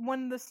 this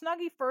when the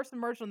Snuggie first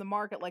emerged on the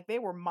market, like they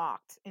were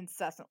mocked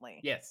incessantly.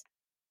 Yes.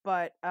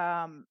 But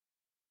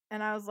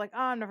and I was like, oh,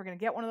 I'm never gonna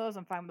get one of those.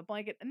 I'm fine with the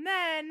blanket. And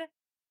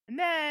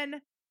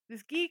then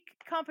this geek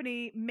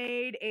company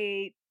made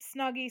a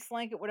Snuggie,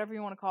 slanket, whatever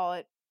you want to call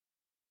it,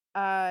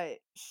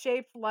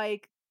 shaped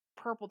like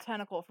purple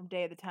tentacle from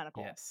Day of the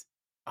Tentacle. Yes.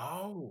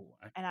 Oh,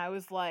 And I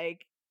was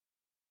like,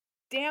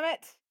 damn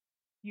it,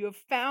 you have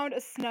found a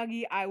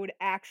Snuggie I would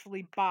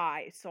actually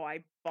buy. So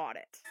I bought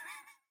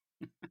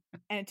it.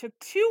 And it took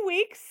 2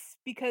 weeks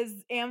because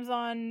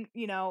Amazon,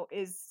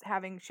 is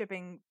having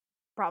shipping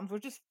problems,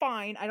 which is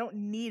fine. I don't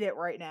need it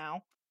right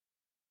now.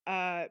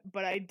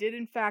 But I did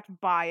in fact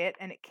buy it,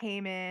 and it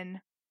came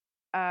in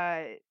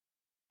uh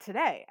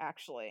today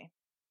actually.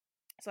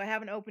 So I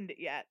haven't opened it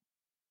yet.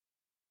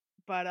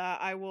 But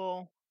I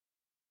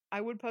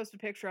would post a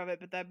picture of it,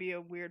 but that'd be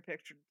a weird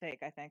picture to take,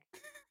 I think.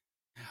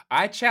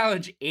 I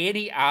challenge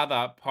any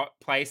other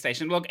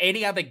PlayStation, look,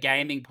 any other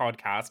gaming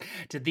podcast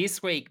to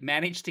this week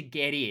manage to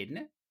get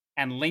in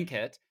and link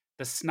the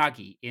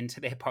Snuggie, into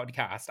their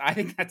podcast. I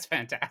think that's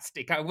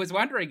fantastic. I was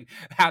wondering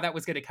how that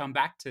was going to come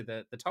back to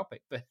the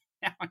topic, but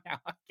now I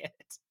get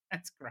it.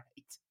 That's great.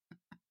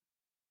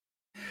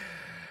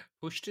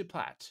 Push to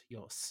Plat,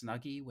 your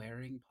Snuggie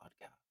wearing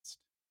podcast.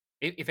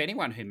 If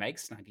anyone who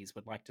makes Snuggies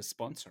would like to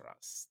sponsor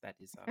us, that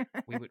is,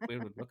 we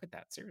would look at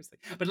that seriously.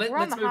 But let's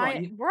move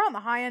on. We're on the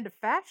high end of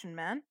fashion,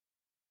 man.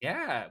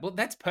 Yeah, well,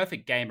 that's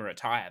perfect gamer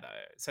attire, though.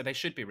 So they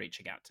should be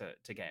reaching out to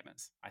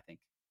gamers, I think.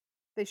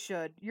 They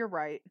should. You're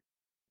right.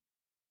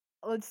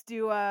 Let's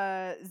do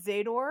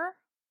Zador,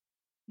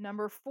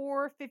 number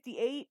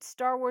 458,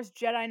 Star Wars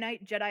Jedi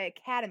Knight Jedi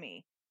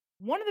Academy.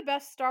 One of the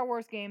best Star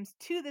Wars games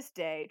to this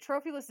day.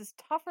 Trophy list is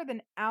tougher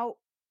than I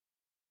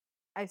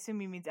assume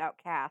he means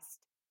Outcast.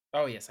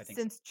 Oh, yes, I think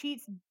so. Since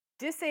cheats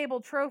disable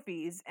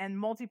trophies and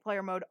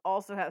multiplayer mode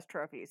also has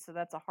trophies, so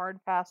that's a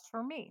hard pass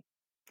for me.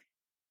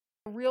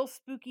 A real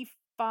spooky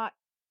 5U?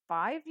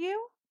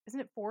 Isn't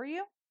it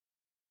 4U?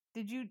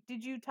 Did you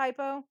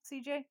typo,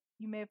 CJ?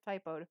 You may have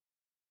typoed.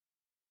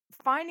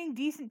 Finding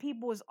decent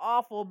people was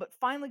awful, but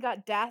finally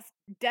got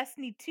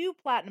Destiny 2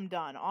 Platinum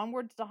done.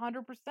 Onwards to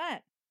 100%.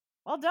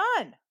 Well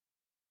done.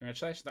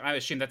 Congratulations. I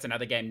assume that's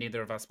another game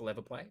neither of us will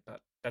ever play, but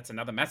that's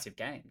another massive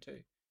game, too.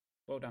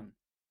 Well done.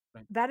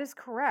 Right. That is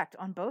correct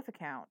on both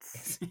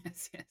accounts.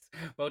 Yes.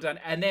 Well done.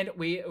 And then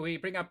we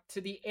bring up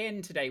to the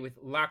end today with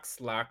Lux,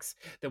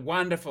 the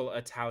wonderful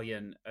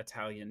Italian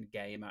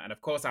gamer, and of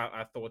course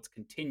our thoughts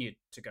continue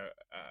to go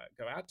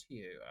out to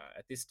you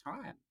at this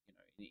time.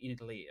 In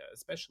Italy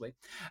especially.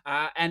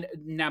 And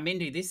now,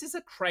 Mindy, this is a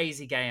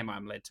crazy game.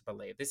 I'm led to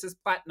believe this is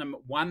Platinum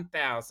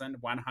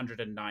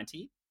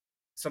 1,190.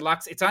 So,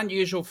 Lux, it's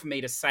unusual for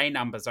me to say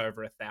numbers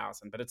over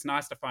 1,000, but it's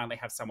nice to finally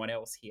have someone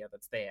else here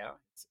that's there.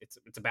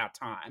 It's about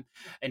time.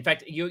 In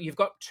fact, you've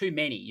got too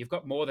many. You've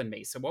got more than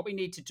me. So what we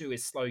need to do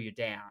is slow you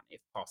down,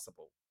 if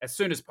possible, as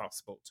soon as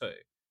possible, too.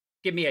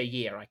 Give me a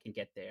year, I can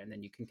get there, and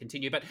then you can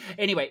continue. But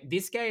anyway,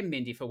 this game,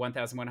 Mindy, for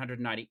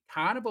 1,190,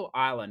 Carnival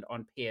Island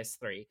on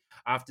PS3,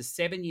 after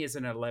 7 years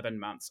and 11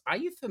 months. Are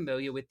you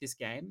familiar with this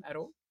game at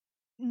all?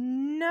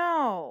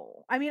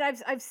 No. I mean,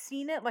 I've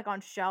seen it like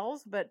on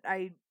shelves, but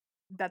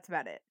that's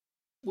about it.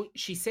 Well,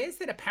 she says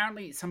that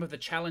apparently some of the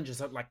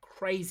challenges are like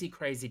crazy,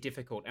 crazy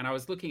difficult. And I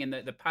was looking, and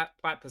the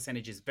plat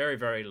percentage is very,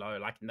 very low,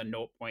 like in the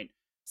 0 point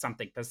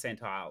something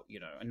percentile,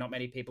 and not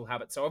many people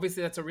have it. So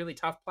obviously that's a really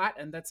tough plat,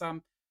 and that's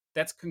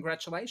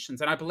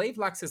congratulations. And I believe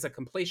Lux is a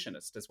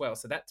completionist as well.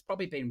 So that's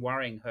probably been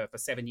worrying her for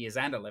 7 years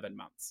and 11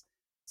 months.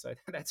 So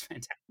that's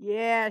fantastic.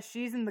 Yeah,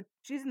 she's in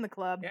the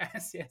club.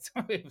 Yes, yes.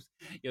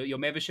 Your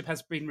membership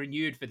has been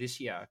renewed for this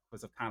year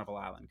because of Carnival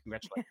Island.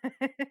 Congratulations.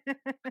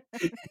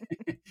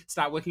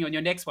 Start working on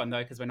your next one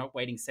though, because we're not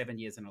waiting 7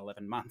 years and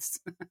 11 months.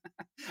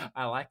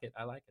 I like it.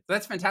 I like it.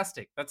 That's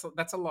fantastic. That's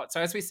a lot.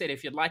 So as we said,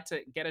 if you'd like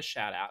to get a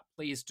shout out,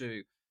 please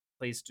do.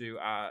 Please do.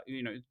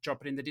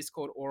 Drop it in the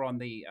Discord or on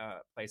the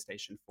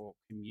PlayStation 4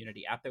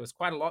 community app. There was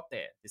quite a lot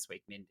there this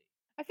week, Mindy.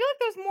 I feel like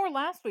there's more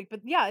last week, but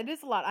yeah, it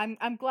is a lot.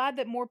 I'm glad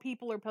that more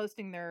people are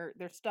posting their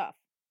stuff.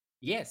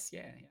 Yes,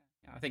 yeah.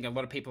 I think a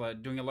lot of people are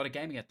doing a lot of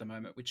gaming at the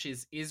moment, which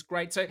is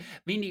great. So,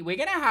 Mindy, we're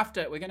gonna have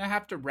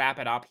to wrap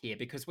it up here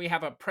because we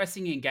have a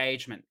pressing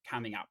engagement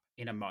coming up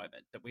in a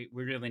moment that we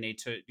really need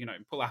to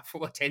pull our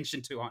full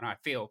attention to on. I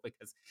feel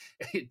because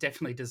it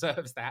definitely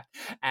deserves that.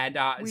 And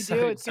We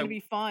do. It's gonna be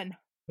fun.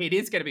 It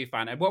is going to be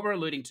fun. And what we're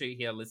alluding to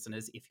here,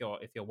 listeners, if you're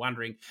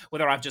wondering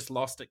whether I've just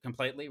lost it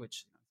completely,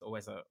 which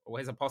is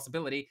always a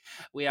possibility,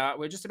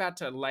 we're just about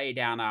to lay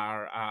down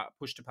our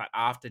Push to Plat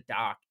After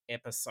Dark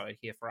episode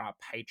here for our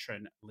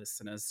patron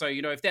listeners. So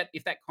if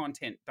that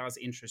content does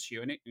interest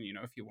you, and if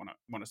you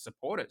want to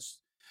support us,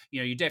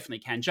 you definitely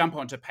can jump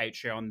onto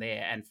Patreon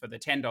there, and for the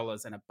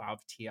 $10 and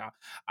above tier,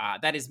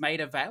 that is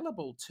made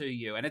available to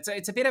you. And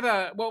it's a bit of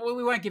a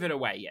we won't give it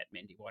away yet,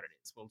 Mindy, what it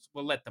is.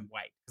 We'll let them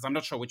wait because I'm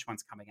not sure which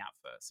one's coming out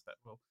first, but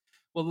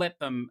we'll let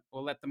them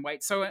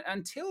wait. So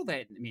until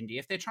then, Mindy,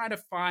 if they're trying to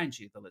find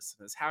you, the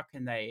listeners, how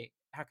can they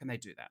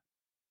do that?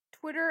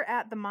 Twitter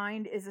 @The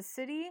Mind is a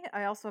City.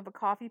 I also have a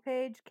coffee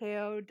page,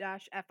 ko-fi.com/The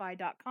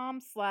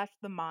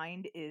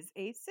Mind is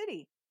a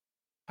City.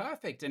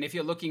 Perfect. And if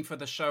you're looking for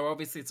the show,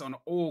 obviously it's on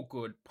all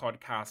good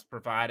podcast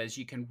providers.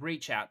 You can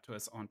reach out to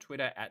us on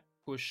Twitter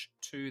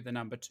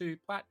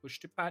 @push2plat,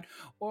 push2plat,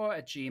 or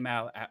at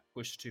Gmail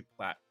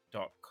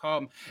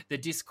 @push2plat.com. The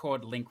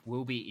Discord link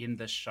will be in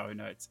the show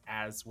notes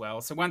as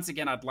well. So once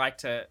again, I'd like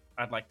to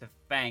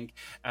thank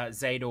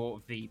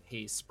Zador,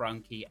 VP,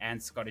 Sprunky,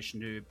 and Scottish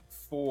Noob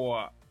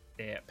for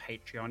their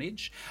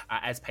patronage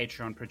as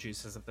Patreon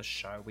producers of the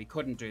show. We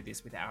couldn't do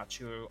this without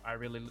you. I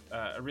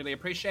really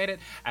appreciate it,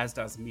 as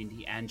does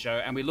Mindy and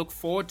Joe, and we look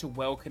forward to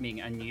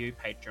welcoming a new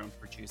Patreon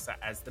producer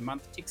as the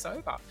month ticks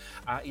over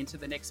into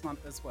the next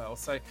month as well.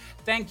 So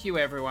thank you,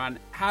 everyone.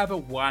 Have a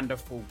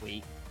wonderful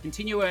week.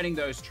 Continue earning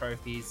those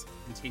trophies.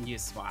 Continue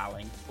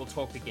smiling. We'll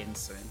talk again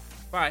soon.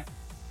 Bye.